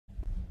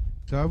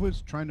So I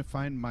was trying to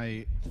find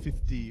my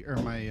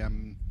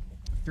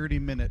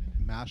 30-minute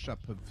mashup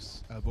of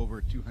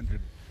over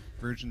 200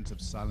 versions of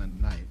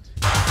Silent Night.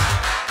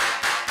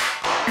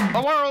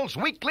 The world's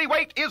weekly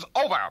wait is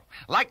over.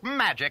 Like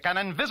magic, an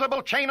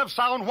invisible chain of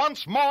sound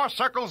once more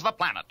circles the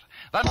planet.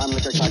 The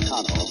Mannlicher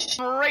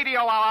Carcano Radio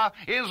Hour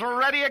is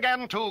ready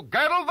again to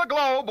girdle the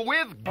globe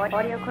with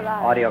audio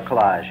collage. Audio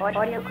collage.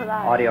 Audio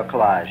collage. Audio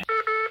collage.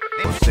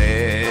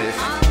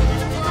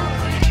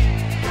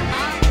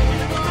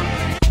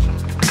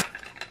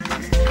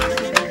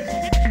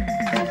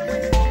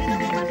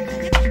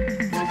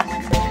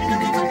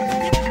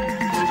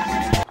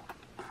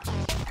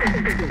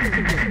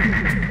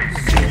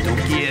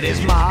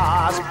 ¿Quieres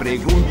más?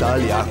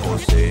 Pregúntale a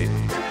José.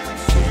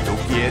 Si tú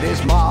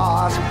quieres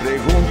más,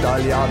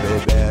 pregúntale a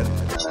beber.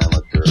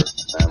 Mannlicher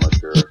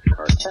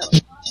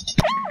Carcano.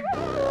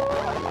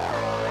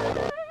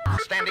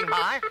 standing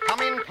by.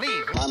 Come in,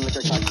 please.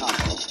 Mannlicher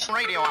Carcano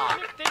Radio Hour.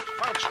 Richtig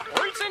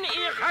verschmolzen,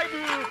 ihr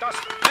Heiden, das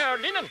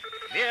Berlinen.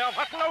 Wir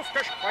warten auf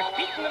Gespräch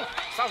bieten,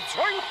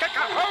 versöhnte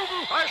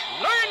Kachauben, als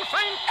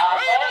Leuenfeind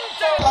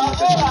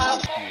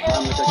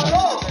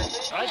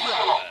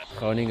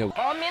Groningen.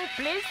 Come in,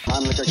 please.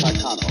 Mannlicher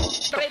Carcano.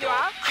 Radio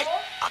Hour.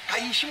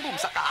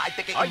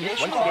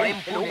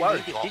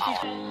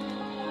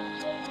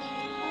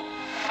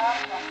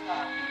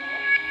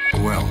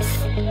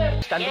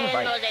 Standing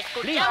by.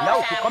 Please,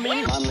 now to come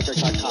in. Mannlicher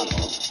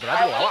Carcano.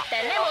 Radio Hour.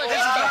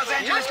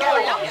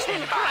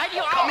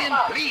 Come in,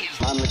 please.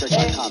 Mannlicher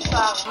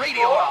Carcano.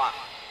 Radio Hour.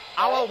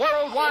 Our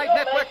worldwide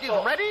network is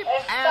ready,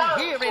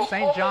 and here in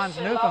St. John's,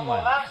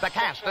 Newfoundland. the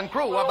cast and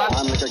crew of the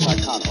Mannlicher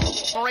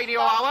Carcano.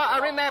 Radio Hour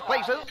are in their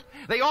places.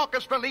 The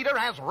orchestra leader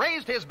has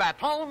raised his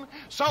baton.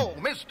 So,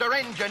 Mr.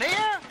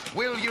 Engineer,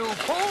 will you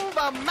pull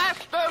the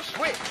master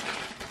switch?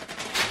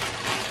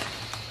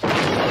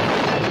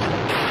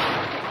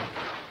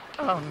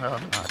 Oh, no,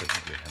 not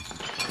again.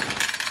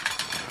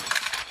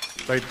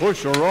 They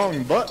pushed the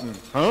wrong button,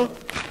 huh?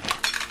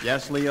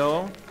 Yes,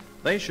 Leo.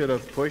 They should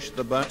have pushed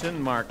the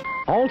button marked.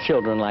 All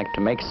children like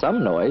to make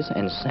some noise,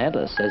 and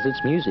Santa says it's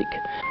music.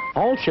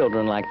 All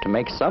children like to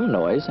make some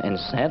noise, and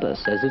Santa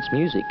says it's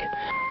music.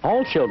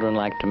 All children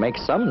like to make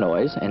some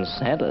noise, and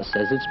Santa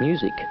says it's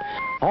music.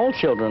 All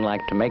children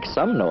like to make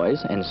some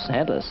noise, and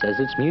Santa says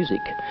it's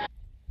music.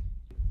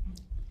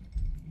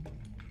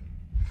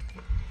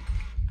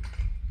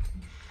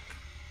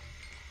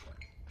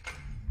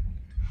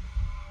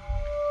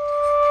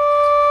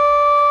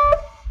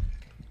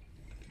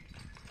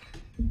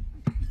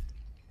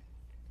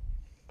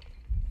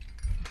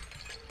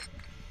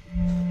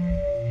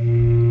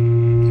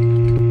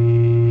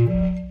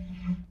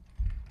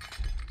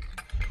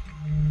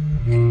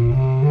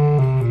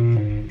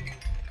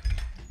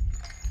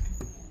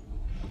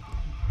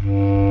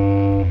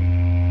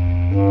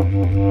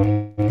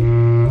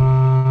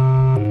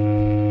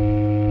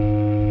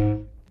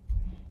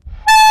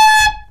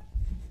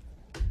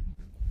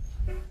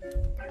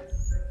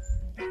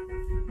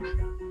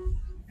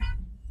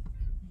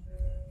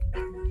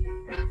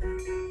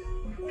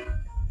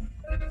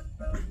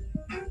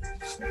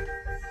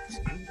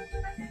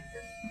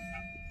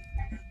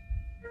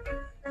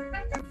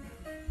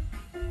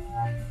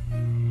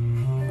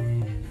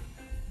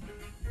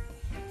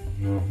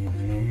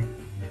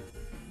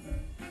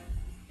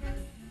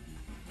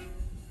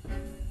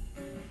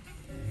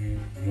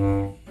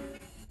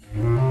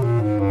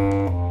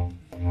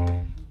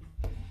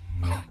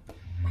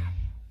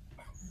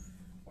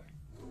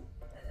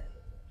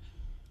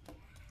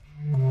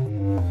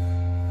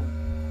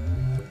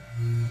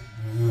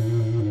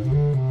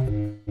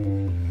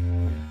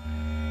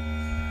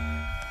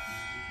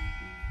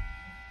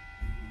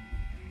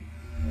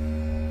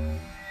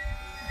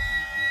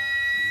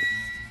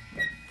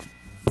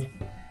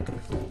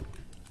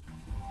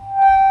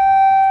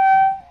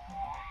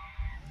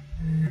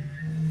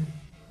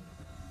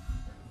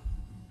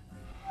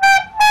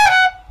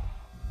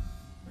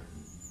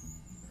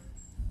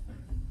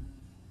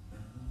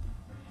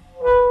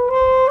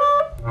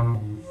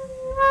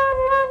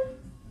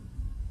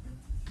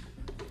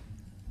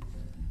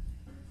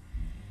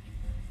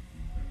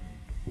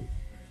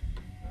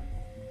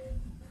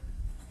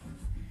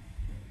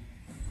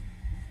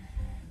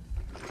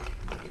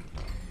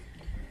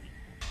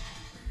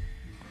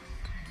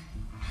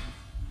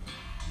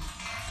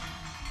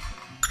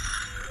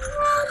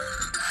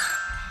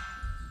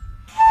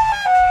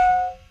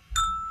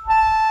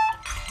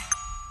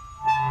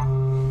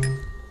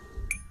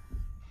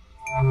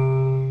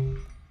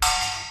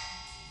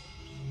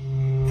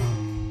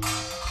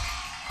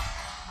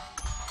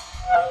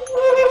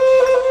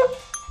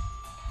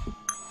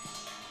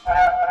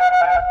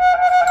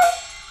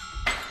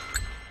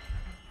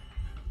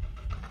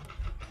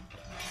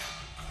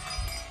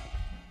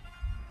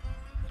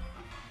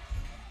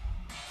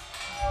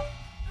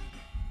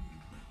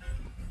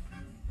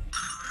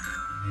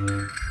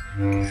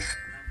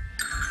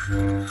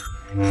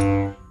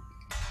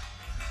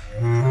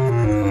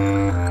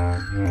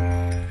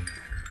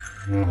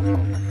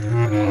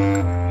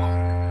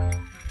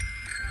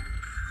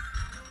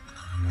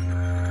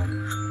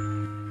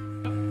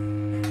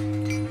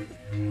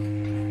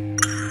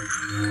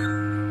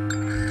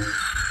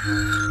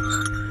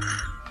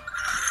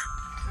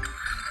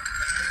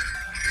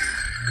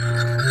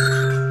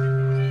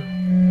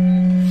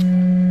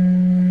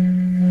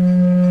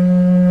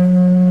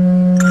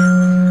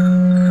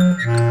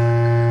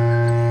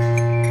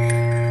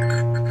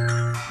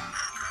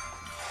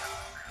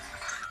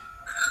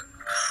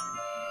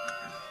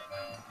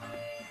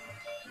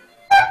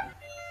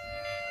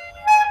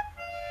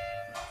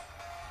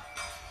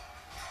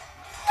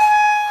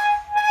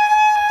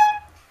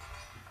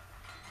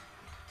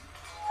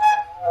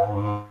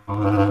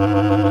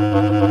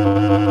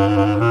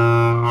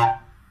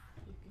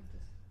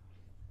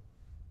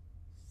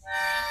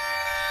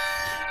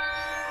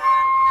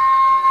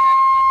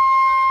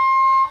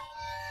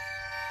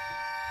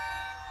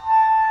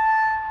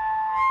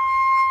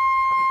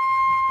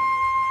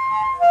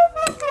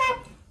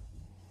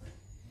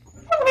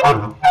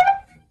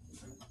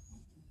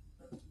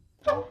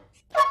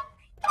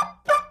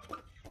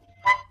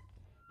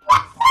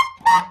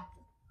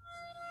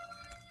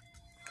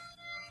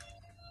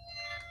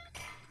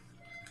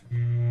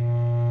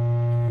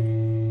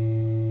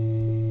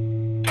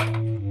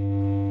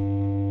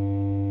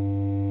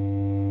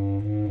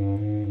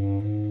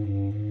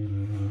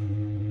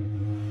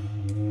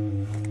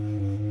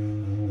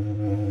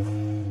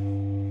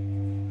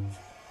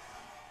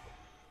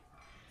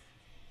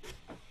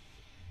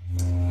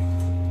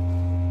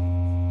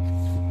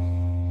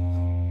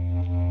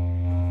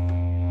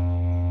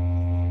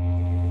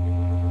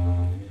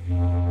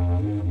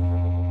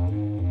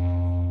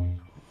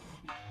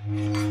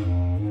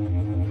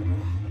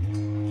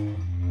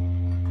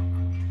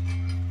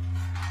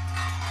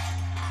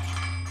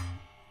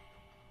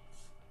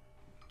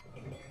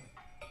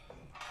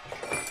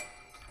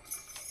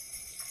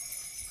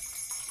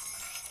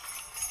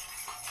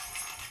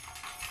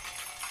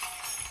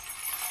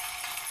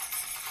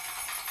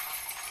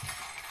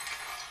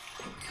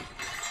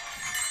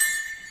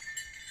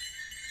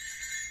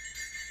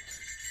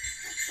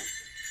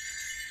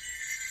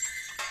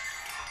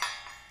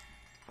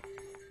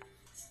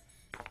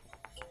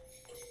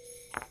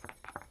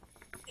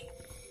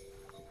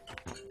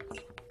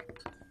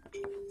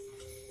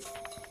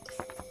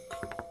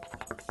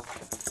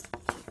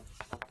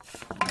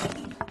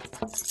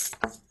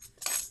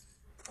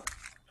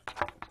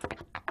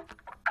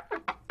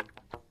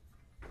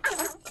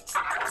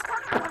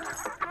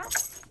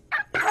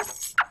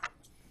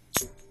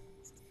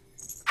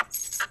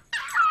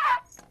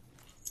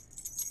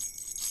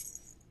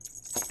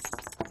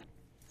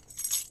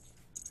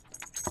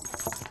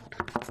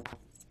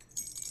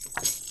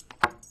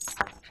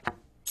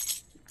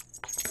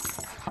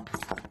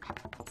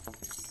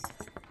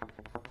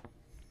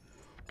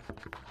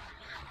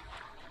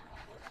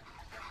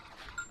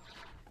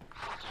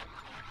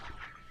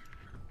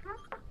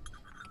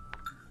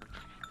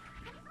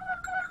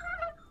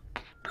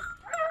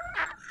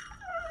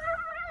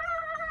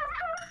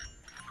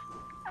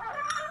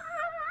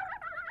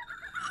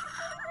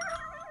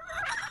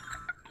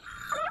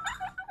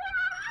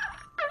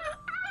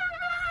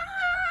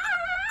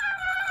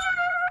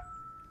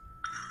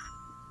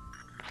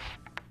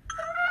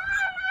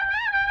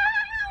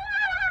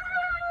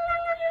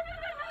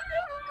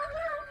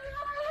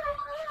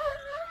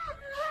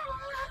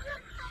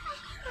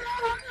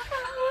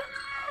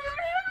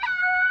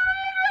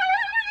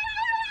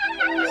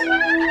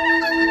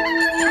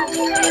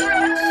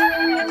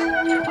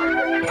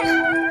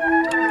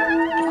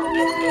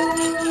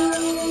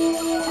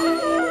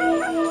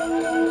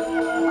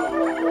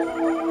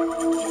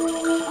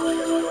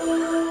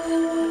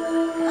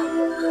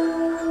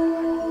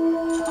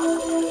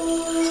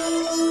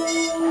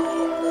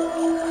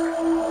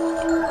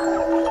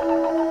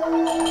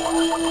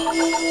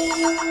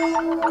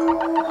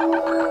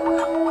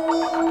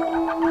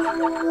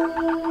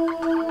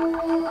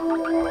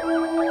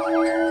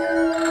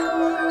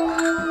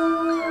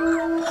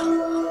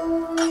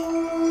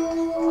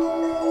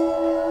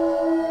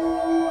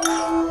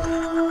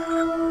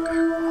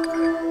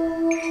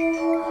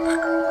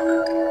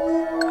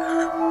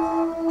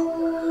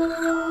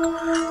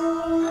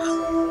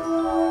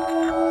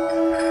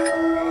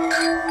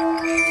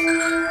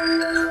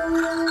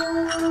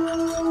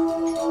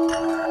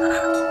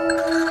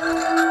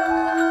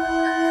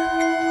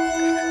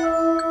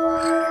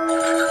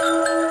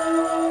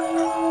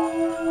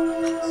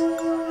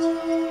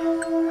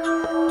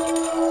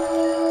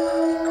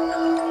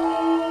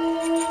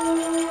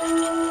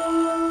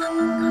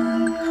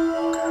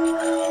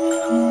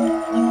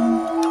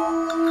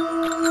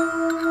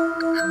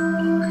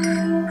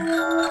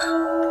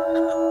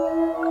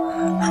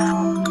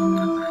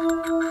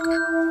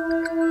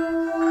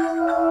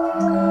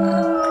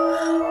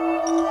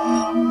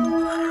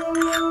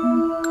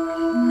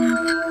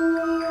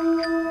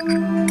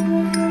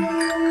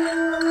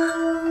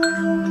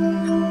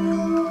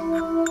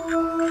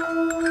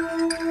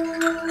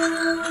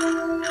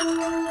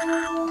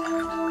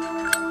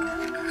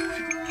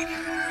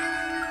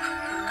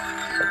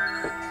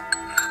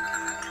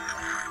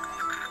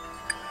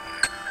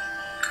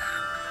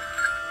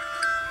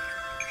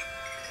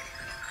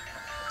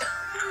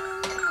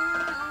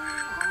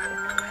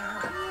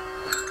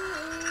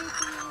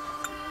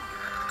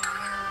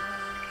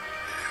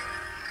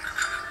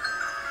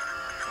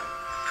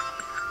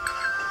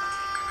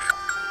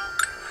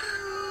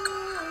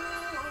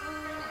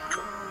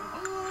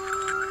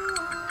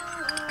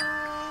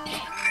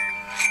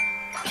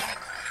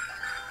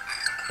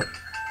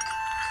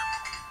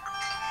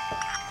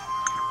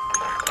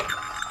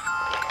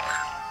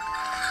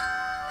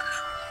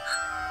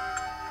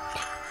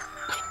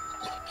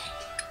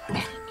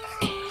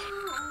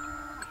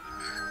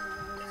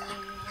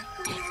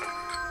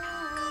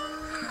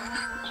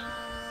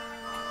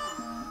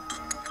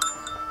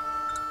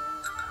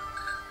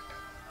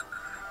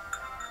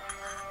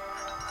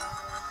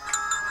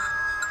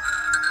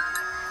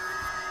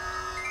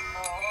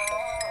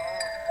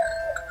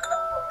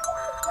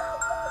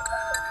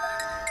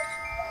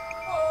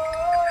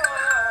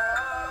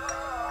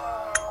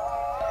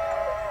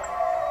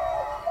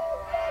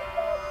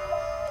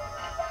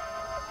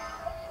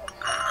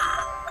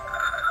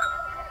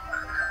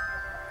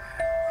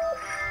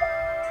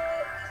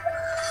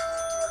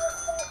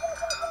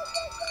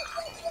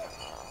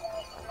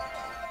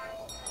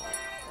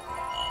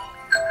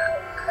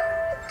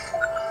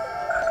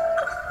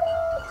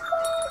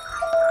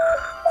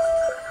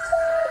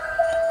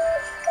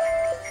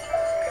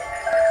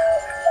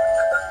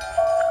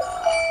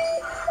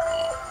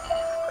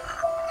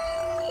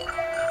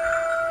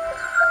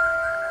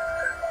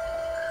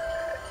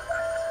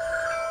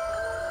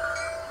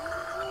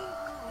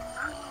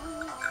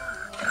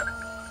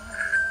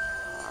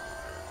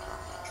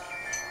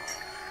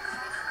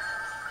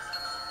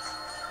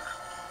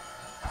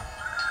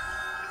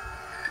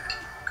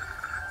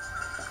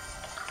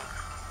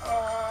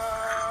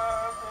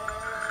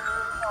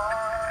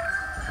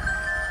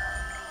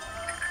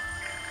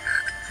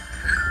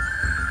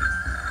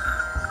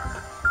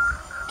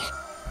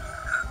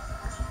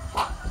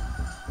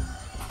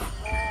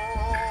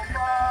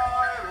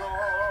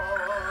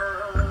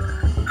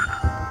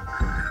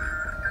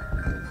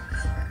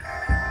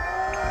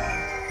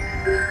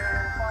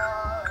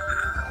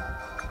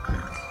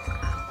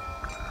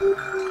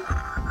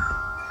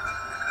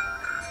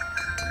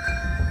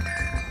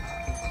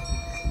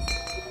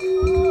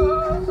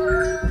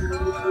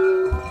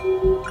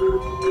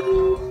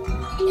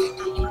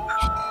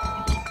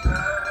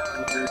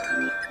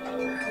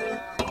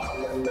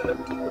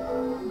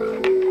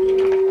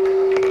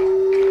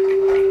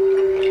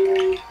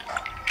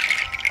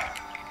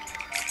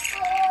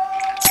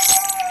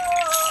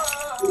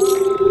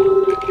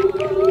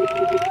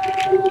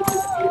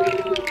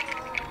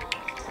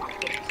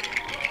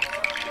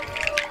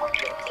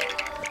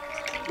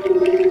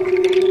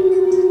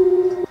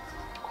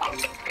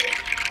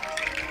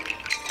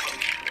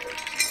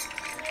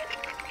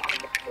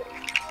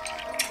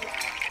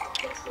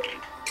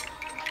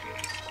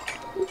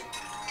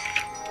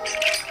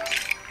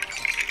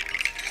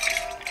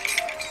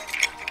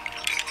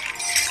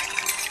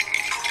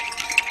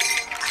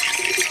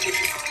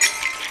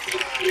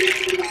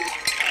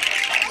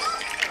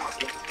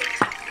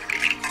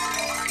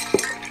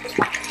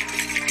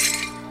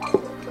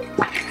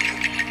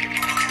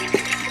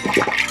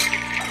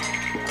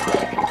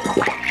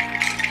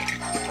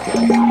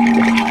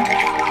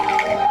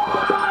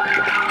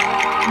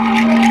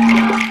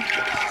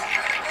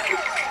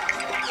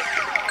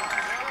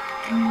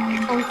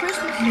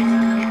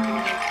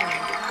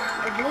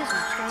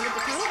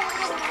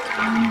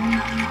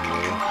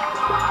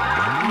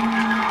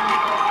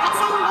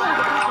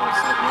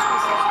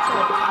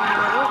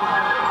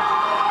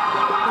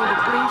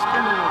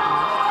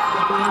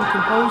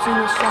 composing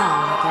a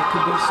song that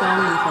could be sung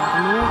without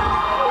an organ,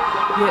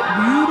 yet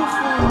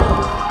beautiful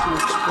enough to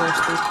express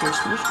their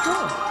Christmas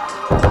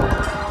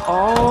joy.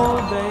 All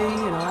day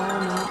and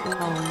all night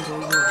long they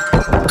worked.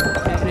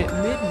 And at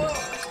midnight,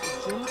 the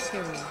Jim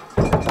Carrey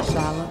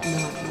Silent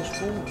Night was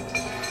born.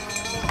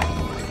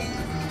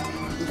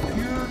 The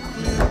pure,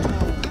 clear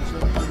tones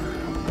of the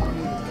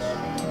woods,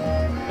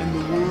 and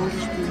the world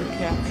has been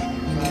captured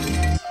by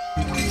the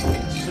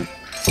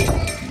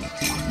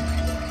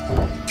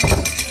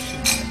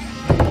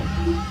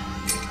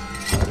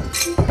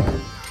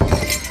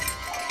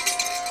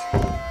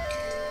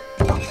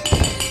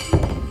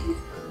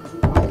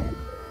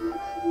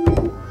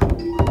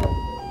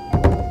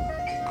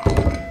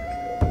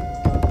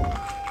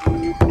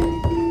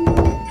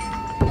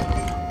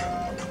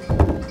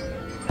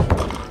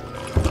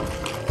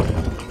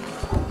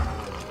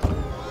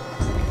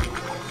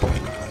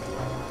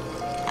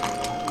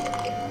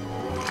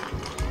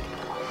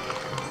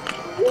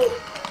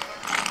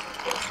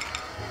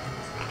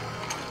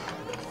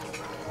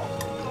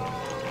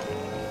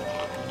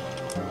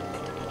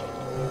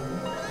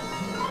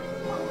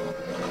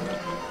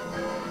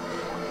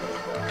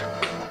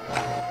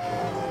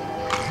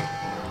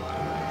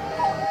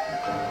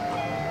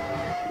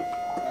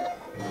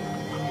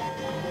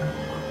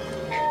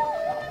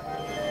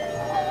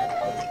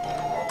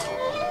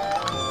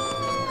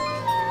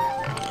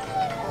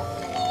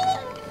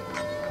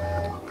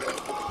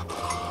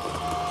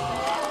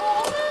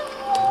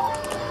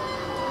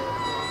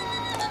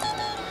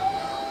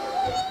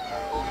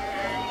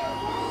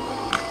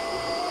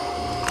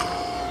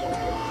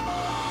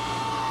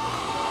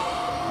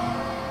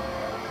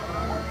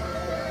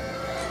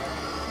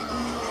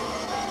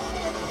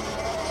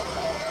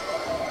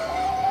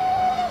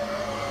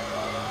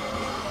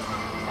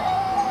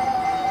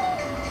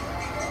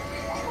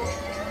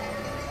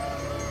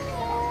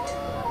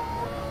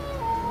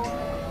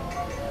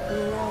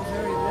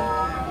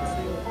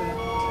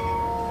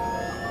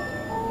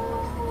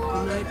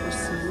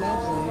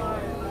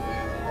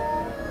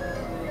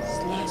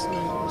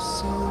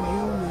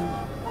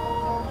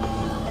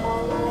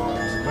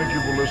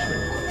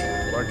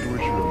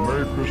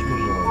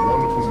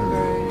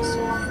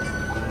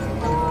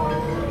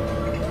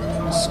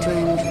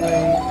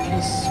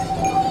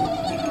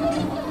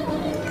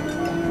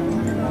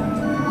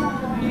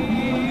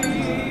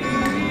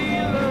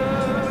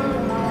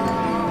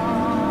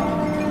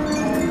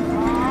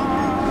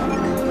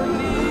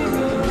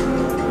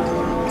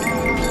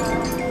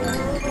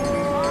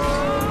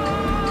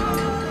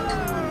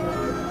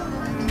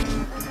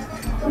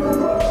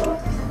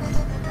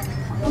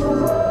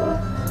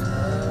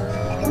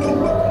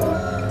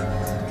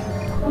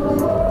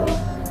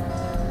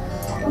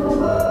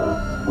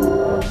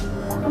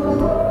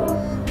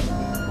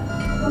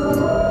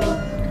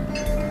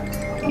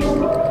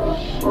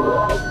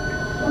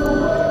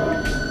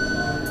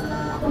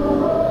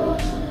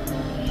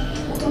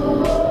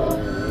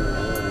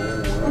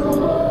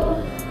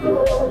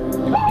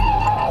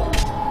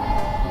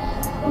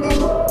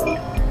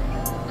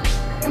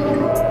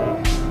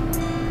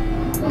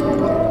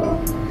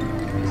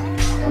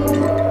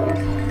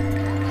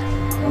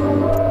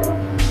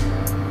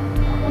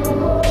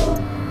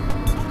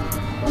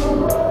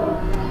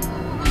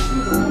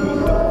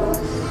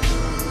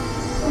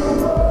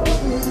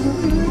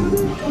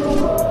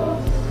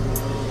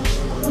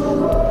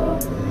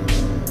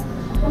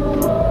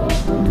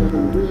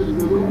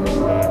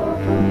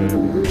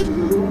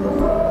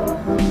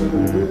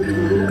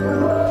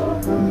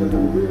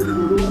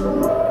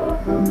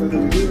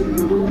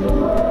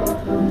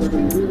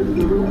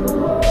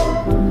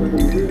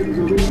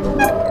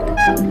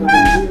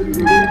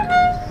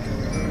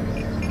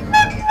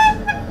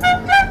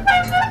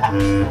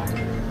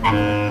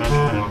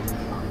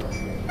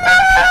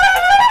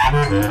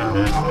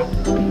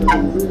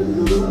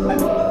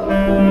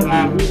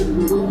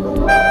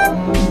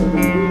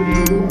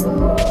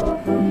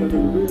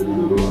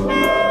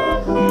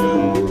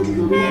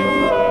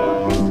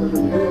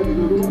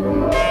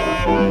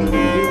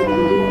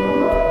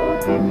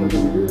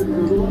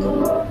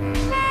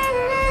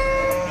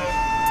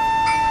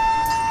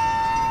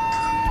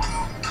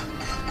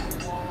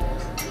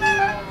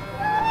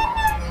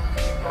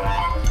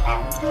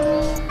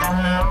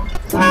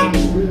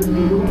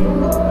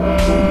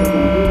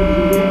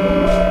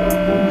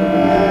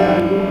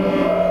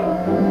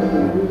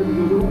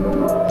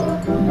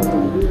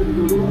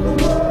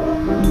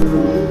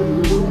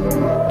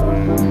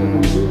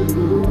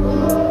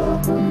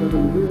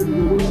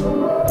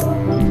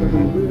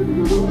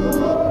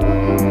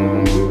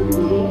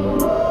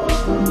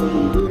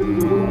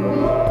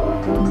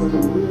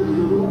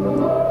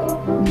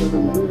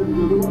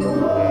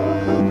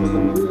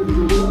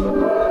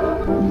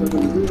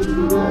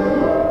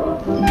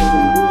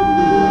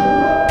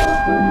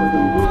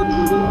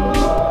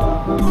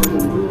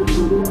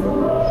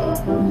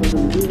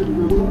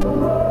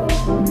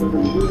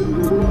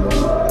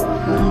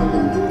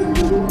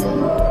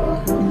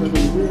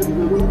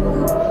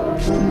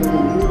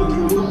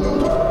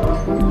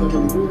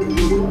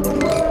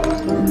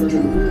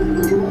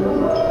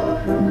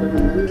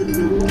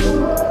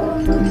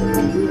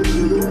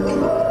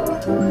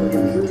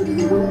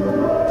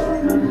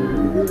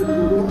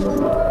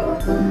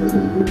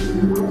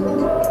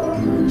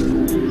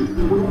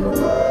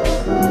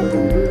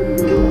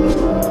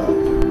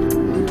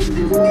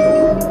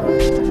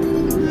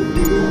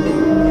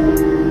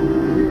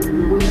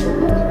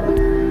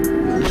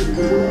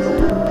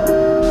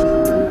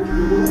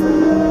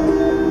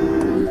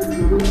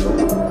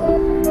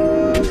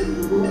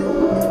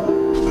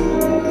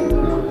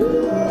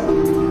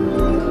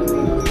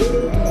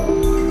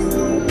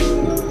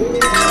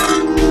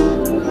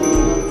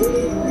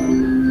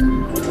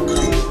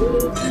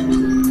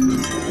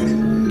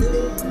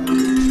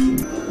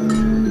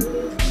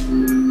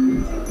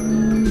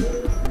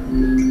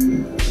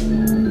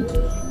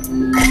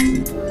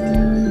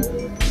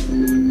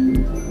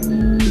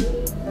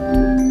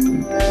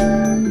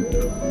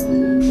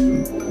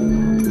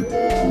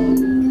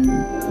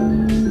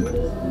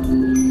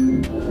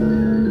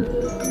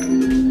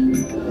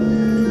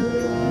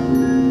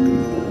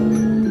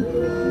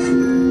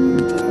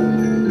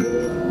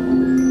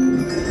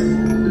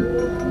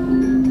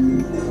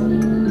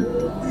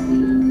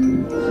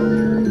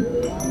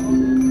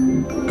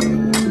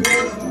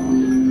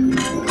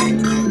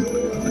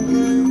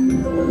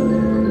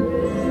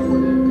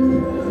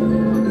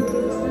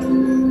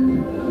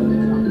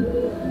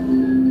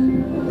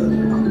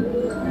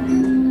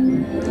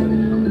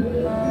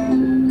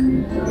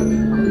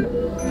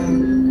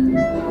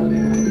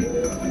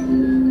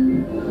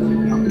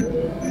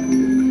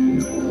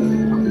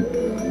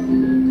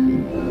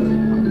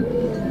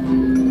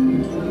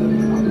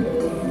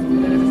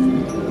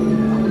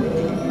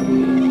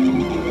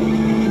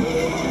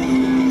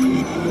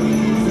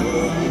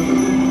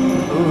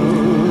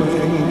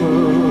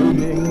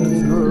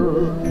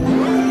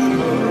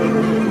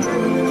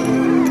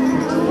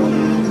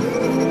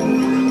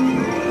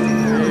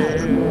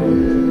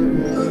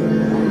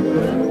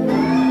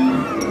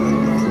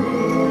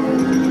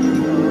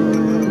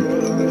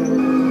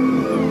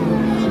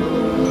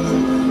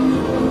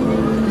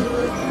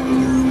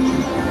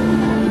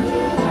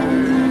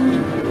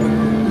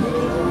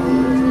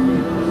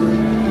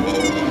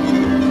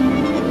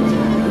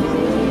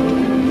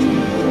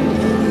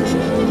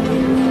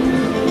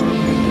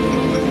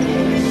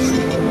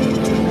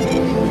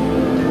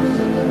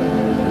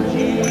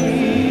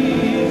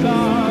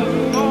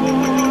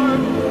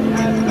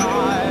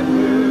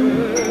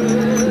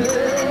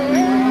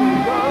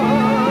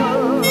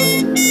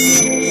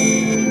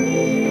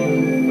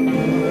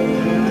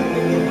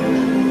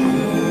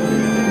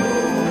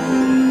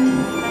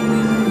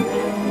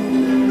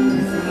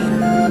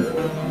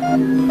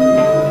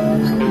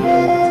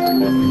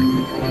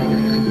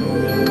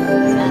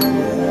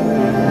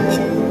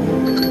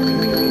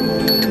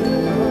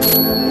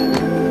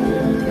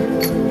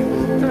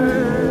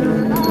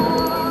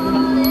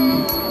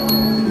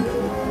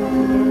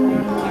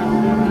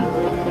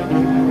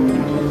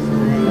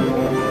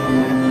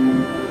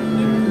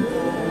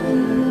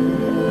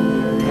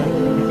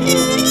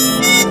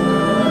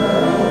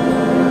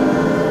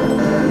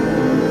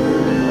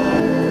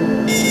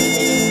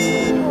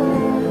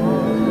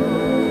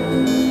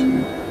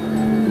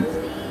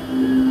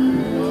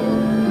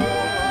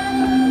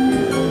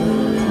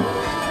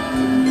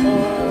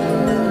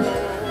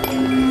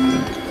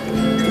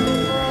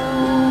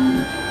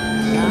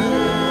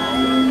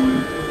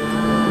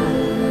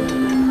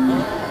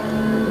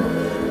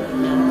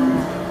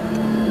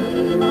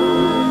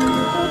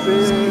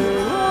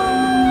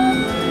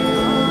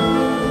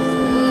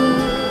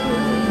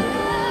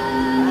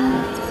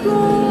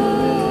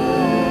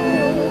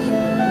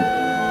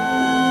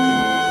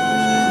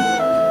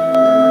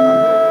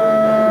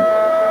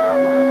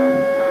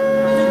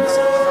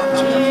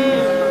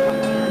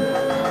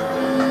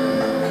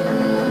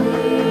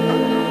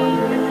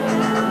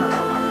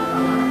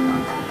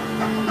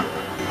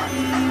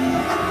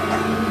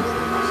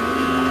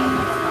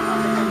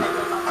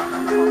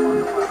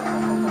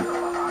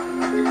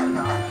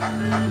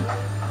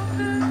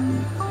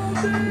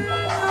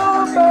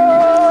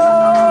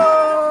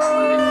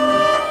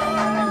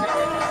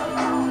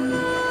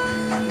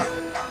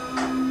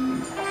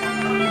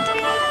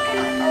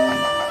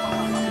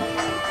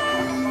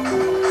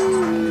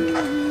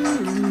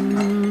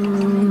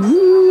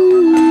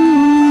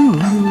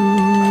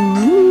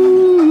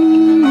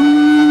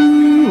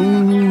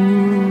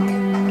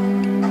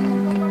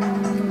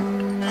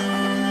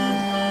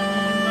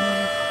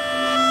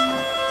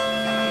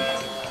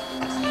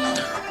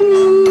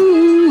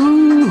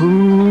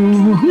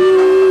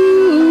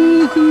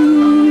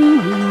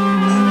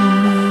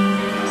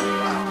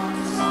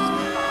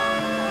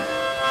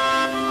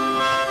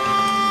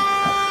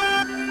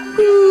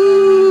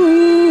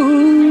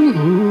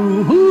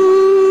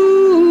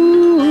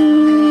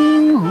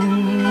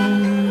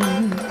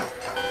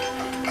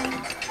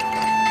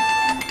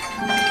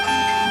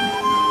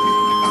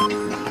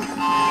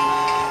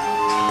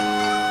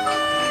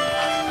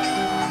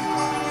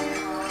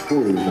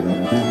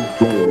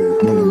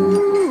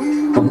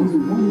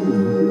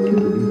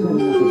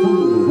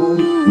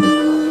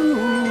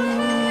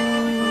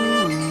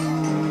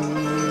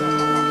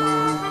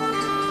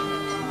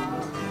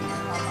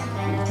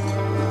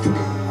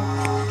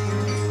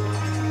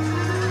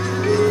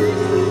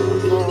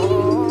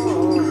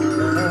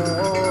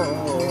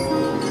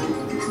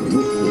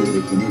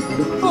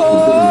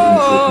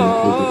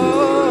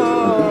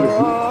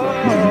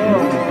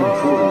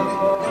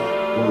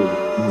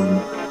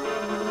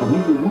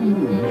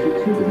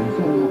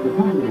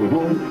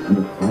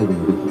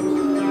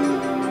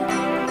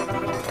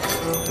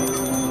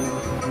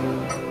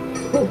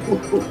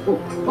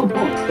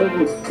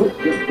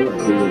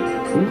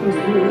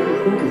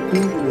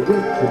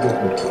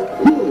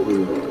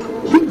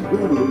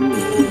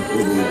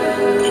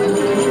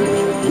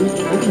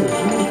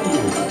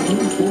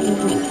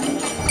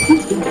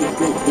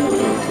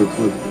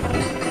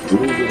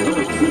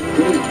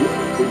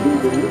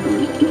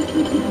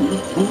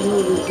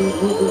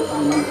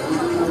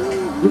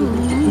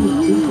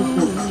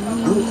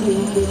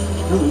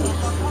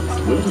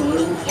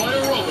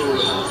Higher up the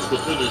rails to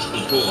finish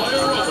the tour. Higher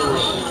up the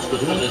rails to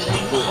finish the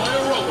tour.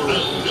 Higher up the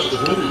rails. Get the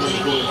finish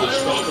is going to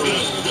stop it.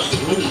 Get the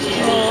finish is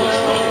going to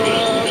stop it.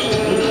 Get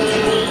the finish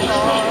is going to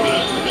stop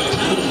it. Get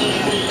the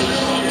finish is going to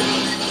stop it.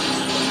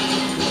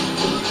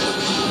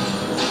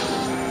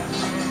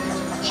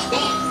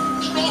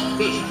 Stop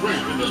this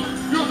craziness.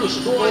 You're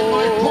destroying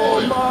my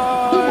toy.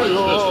 Who is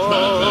this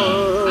madman?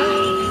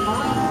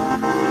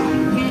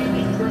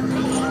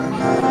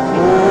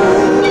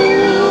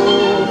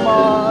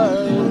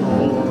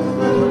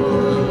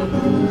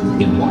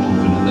 In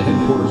Washington, at the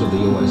headquarters of the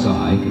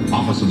OSI,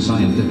 Office of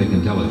Scientific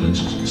Intelligence,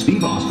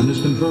 Steve Austin is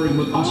conferring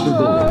with Oscar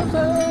Gold.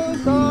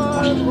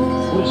 Austin,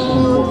 what is so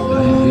important that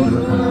I have to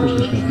interrupt my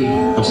Christmas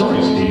vacation? I'm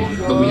sorry, Steve,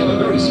 but we have a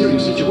very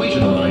serious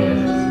situation on our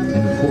hands.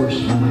 And of course,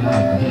 only I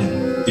can handle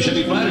it. You should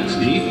be flattered,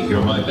 Steve.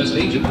 You're my best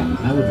agent.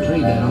 I would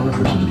trade that honor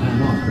for some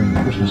time off during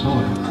the Christmas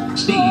holiday.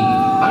 Steve,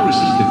 I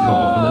received a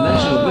call from the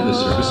National Weather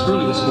Service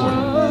early this morning.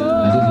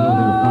 I didn't know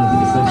they were part of the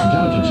Defense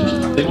Intelligence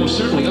System. They most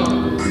certainly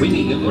are. We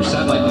need them for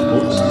satellite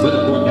reports,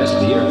 weather forecasts for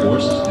the Air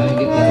Force. I get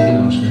the idea,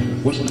 Oscar.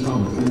 What's the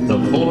problem? The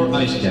polar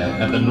ice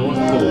cap at the North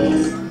Pole.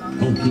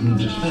 Don't keep me in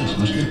suspense,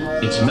 Oscar.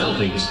 It's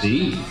melting,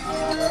 Steve.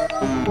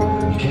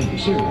 You can't be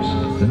serious.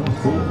 The North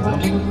Pole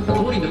melting?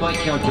 According to my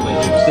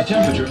calculations, the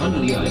temperature under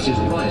the ice is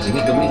rising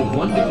at the rate of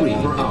 1 degree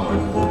per hour.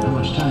 How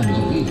much time does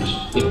it leave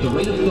us? If the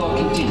rate of thaw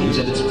continues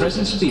at its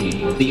present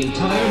speed, the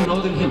entire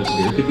northern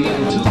hemisphere could be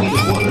under 2 feet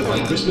of water by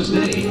Christmas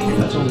Day.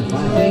 That's only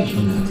 5 days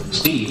from now.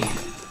 Steve,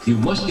 you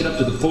must get up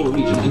to the polar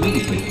region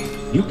immediately.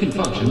 You can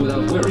function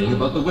without worrying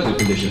about the weather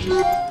conditions.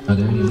 Are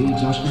there any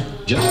leads, Oscar?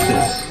 Just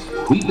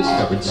this. We've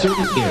discovered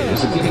certain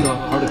areas of giving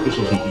off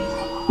artificial heat.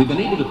 We've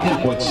been able to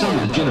pinpoint some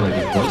of the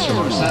generating points from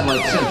our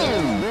satellite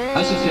sensors.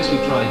 I suggest we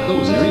try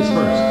those areas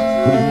first.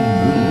 What do you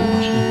mean,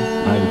 Oscar?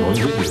 I'm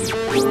going with you.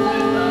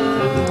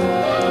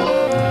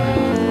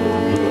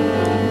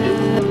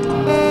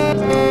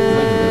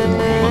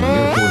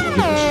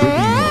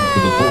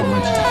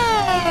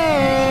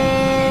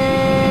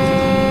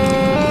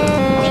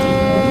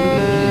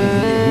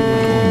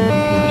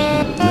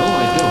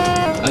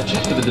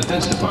 The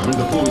Defense Department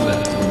before we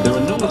left. There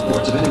are no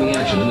reports of enemy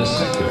action in this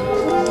sector.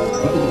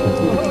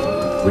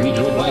 Green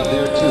drove light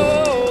there too.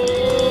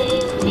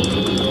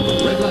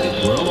 Red light,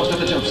 we're almost at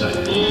the jump site.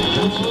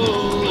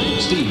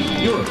 Steve,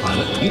 you're a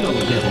pilot. You know we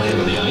can't land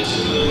on the ice.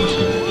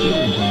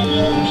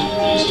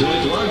 It's too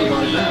late to argue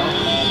about it now.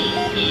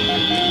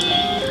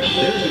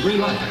 There's the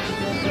green light.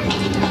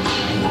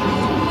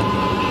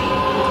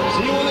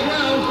 See you on the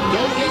ground.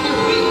 Don't get your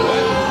feet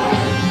wet.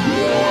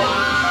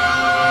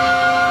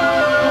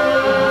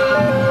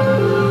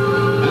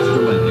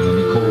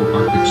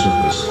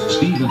 Surface.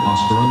 Steve and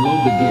Oscar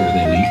unload the gear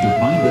they need to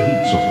find the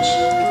heat source.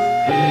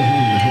 Let me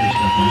handle the heavy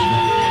stuff, Oscar.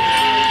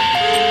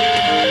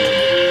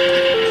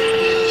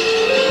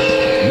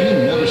 You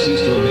never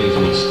cease to amaze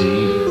me,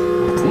 Steve.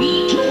 We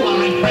too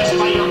are impressed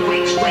by your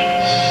great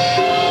strength.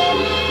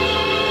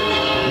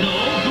 No,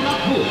 do not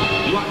move.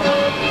 You are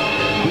covered.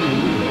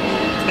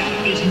 That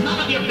is none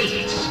of your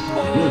business.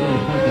 You're going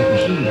to point that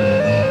machine gun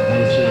at me. I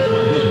would say it's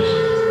my business.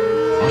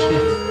 Oscar,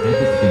 I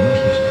think we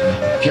must be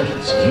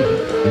careful, Steve.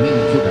 You need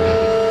to figure out.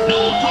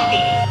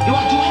 You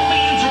are to only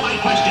answer my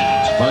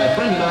questions. My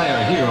friend and I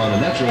are here on a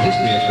natural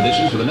history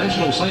expedition for the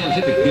National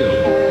Scientific Guild.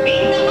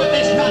 Enough of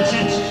this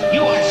nonsense.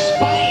 You are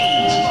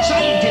spies.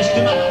 Scientists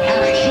do not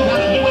parachute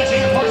out of U.S.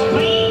 Air Force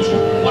planes.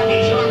 What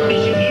is your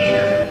mission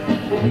here?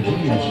 We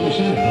came to see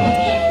Santa Claus.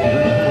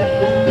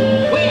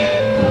 Where?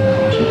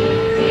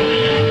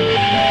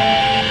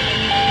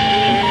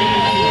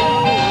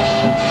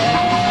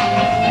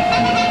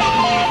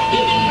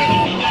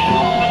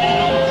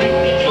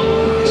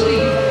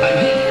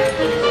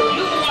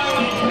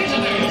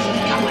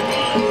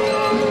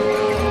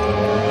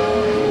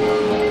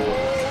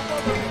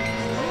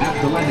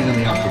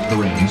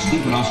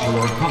 Steve and Oscar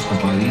were accosted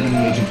by the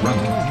enemy agent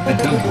Rebel at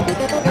gunpoint,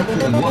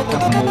 captured and locked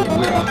up in an old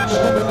warehouse. I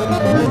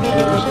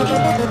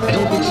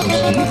don't think so,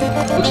 Steve.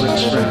 Looks like a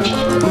scratch.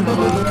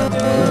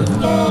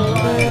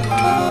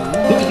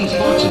 Look at these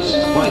boxes.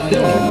 Why,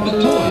 they're all the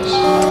toys.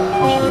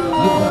 Oscar,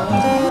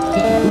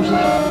 who's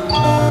that?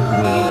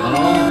 Well,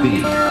 I'll be.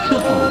 No,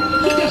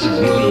 he doesn't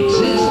really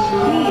exist.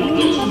 Who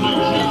doesn't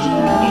exist?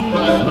 A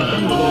fat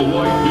man with a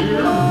white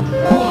beard?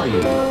 Who are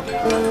you?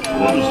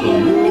 What is the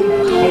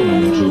world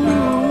coming to?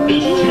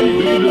 Is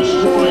TV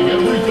destroying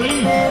everything?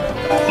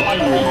 I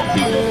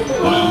repeat,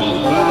 I am a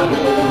fat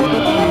old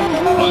man.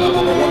 I have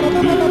a white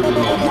beard and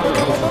a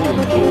warehouse full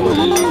of toys.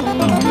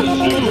 And this is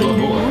the North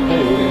Pole.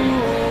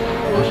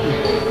 Oscar,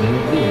 they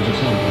don't believe us in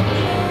Santa Claus.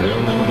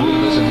 They'll never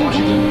believe us in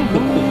Washington.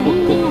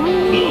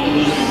 They'll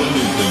believe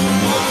anything in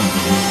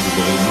Washington, Mr.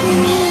 Goldman.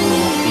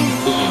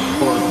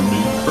 Pardon me,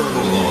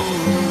 Colonel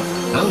Austin.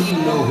 How do you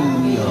know who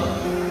we are?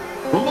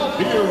 From up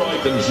here I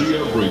can see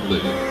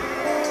everything.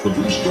 Could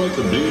we strike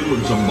a deal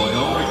in some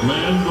bionic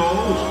man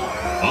dolls?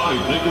 I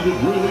think it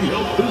would really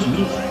help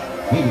business.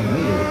 Maybe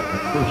later,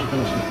 but first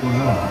tell us what's going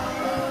on.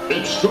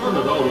 It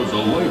started out as a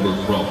labor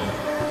problem.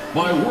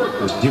 My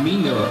workers... Do you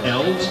mean there are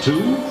elves,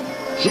 too?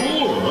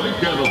 Sure, I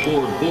can't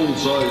afford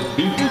full-size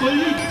people. They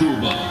eat too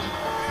much.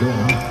 Go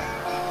on.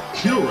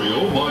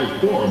 Curio, my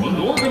foreman,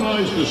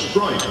 organized a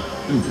strike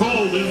and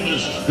called in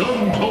this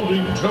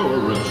gun-toting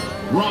terrorist,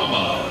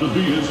 Rama, to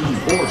be his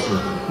enforcer.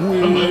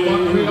 And they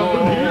locked me up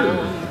in here.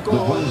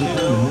 But why is it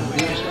done?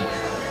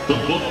 To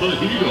put the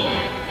heat on.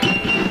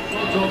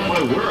 If out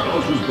my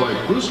warehouses by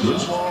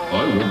Christmas,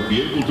 I won't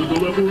be able to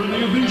deliver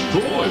any of these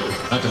toys.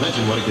 Not to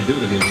mention what it could do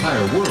to the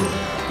entire world.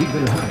 You'd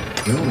better hurry.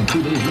 There are only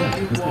 2 days left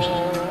for Christmas.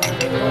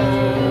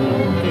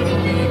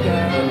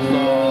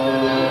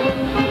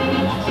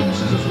 Locked in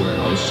Santa's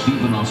warehouse,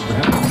 Steve and Oscar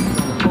have on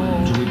the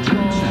phone to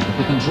return Santa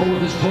to control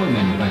of his toy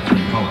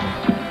manufacturing colony.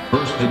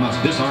 First, they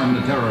must disarm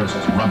the terrorists,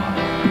 Rama.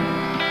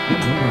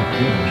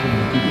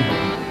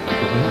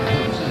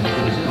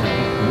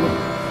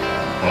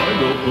 I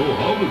don't know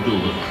how to do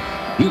it.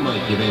 You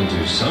might give in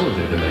to some of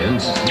their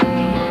demands. Yes,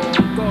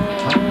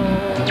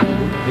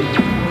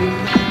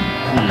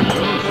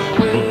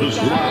 but this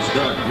last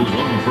act was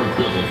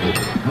unforgivable.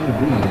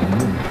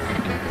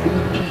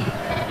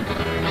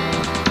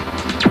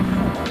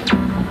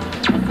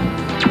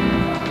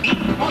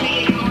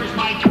 48 hours,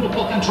 my troop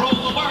will control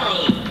the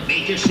world.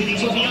 Major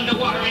cities will be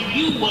underwater and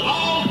you will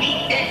all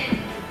be dead.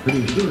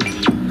 Pretty sure.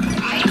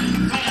 I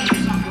planned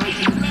this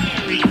operation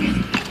very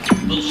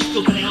carefully. Those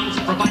stupid elves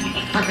provided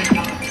the perfect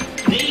cover.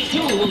 They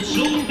too will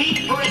soon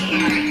be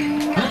prisoners.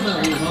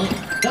 Hello, Evil.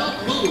 Don't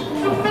move.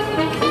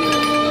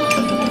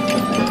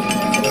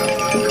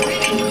 Ready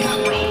to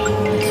cover.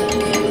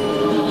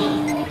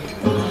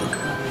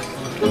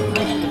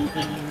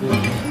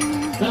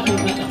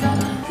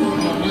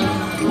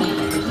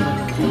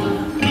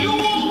 You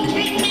won't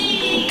take me.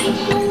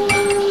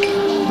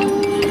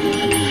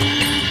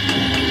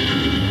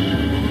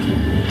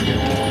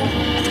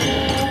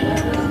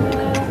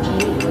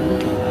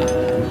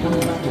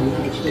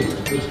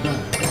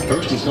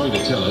 First, he's going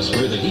to tell us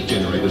where the heat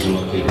generators are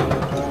located.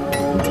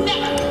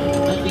 Never.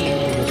 Let me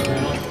handle this,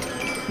 Colonel.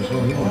 It's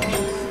all yours.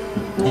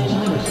 There's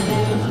never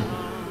something.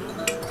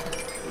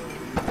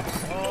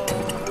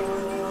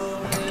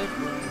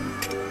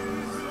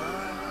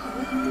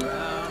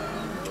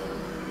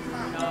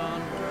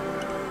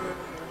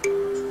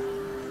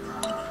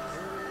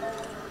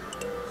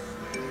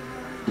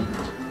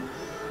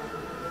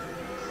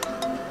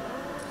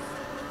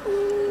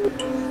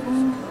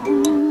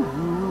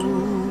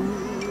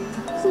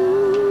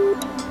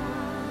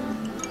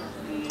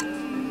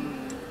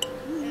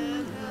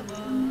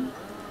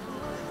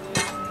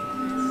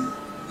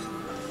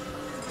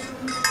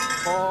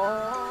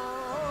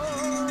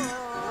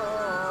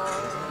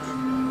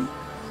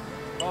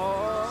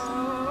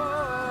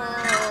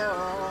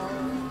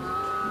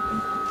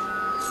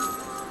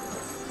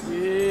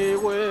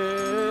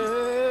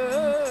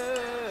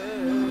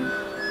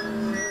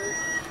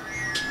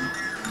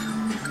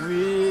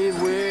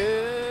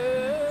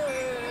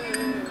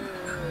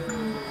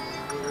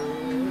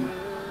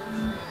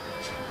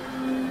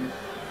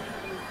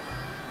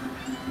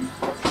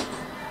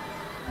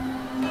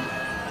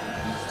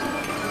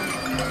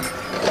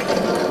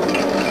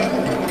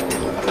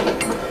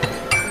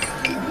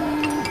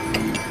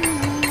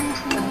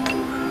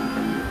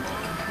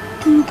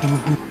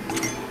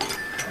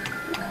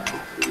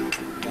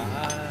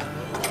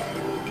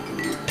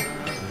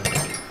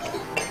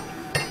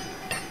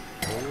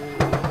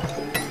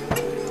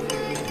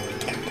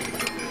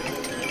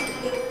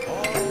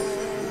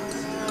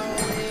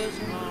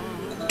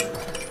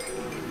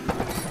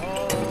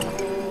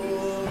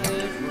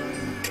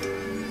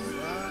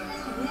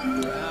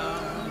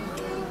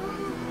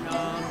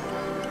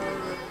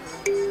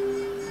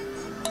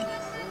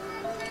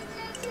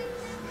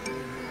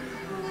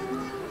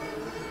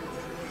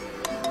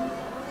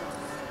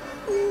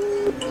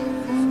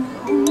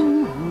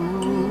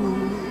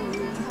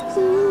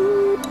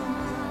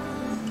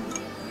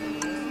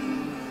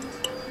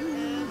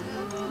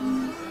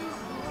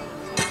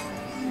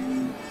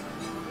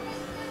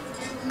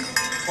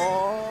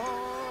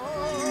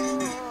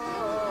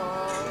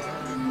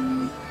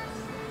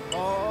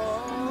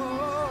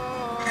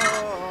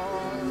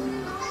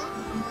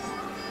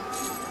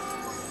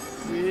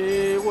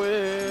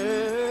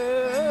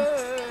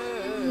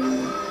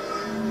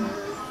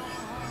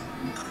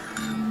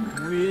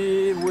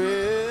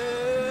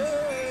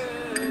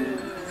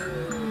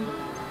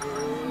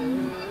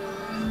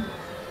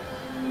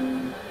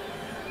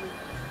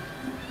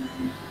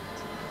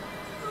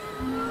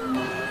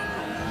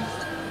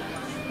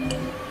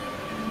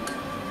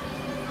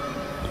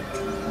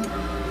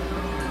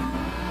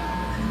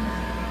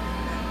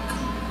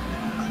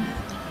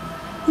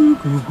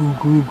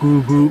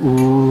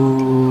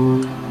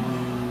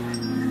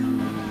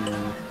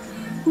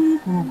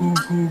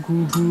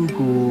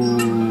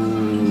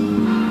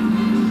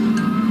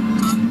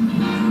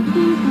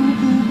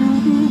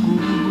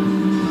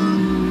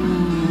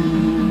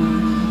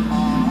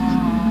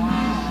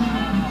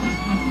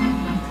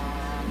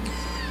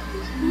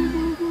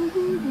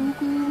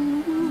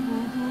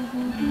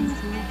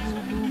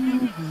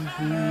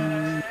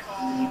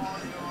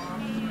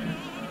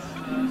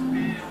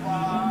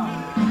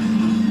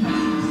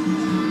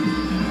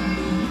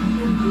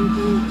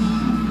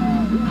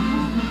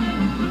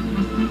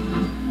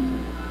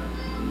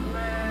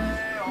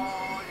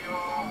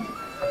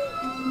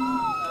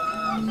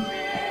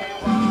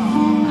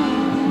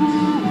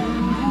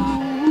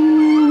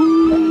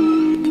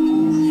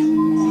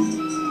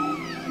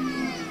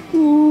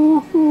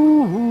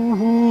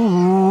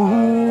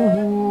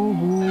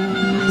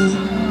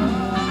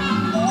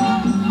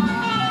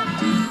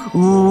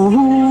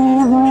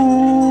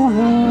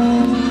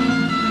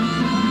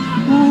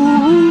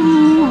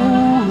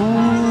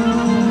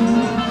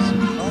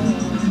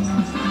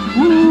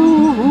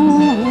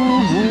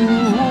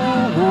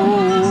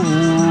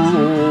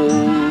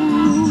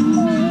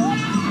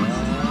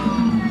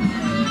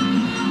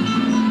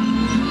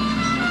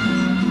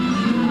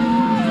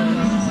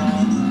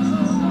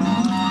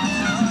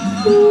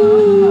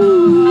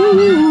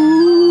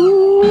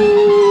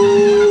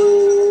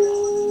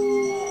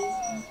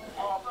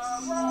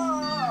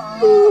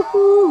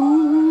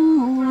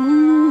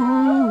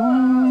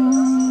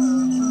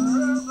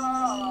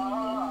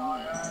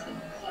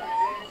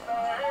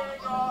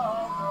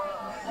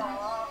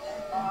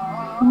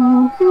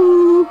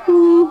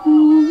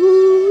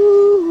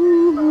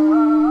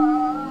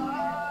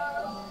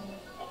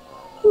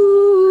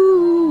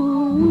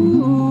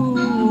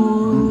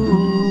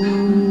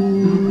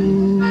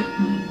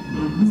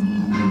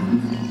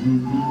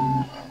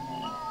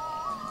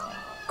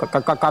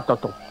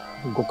 kakakatoto.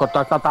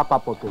 Gokota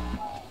papapoto.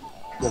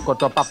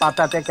 Gokoto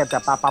papata teke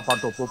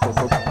papapoto.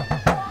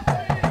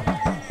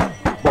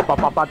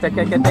 Papa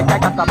teke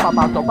kata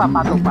papato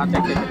papato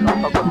teke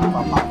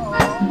papa.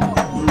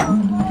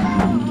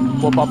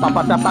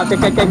 Papa tapa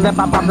teke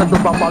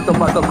papato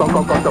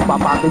papato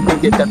papa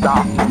teke tata.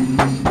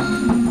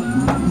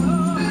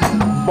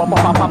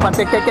 Papa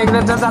teke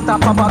tata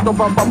papato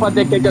papa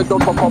teke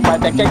papa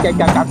teke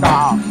kakaka.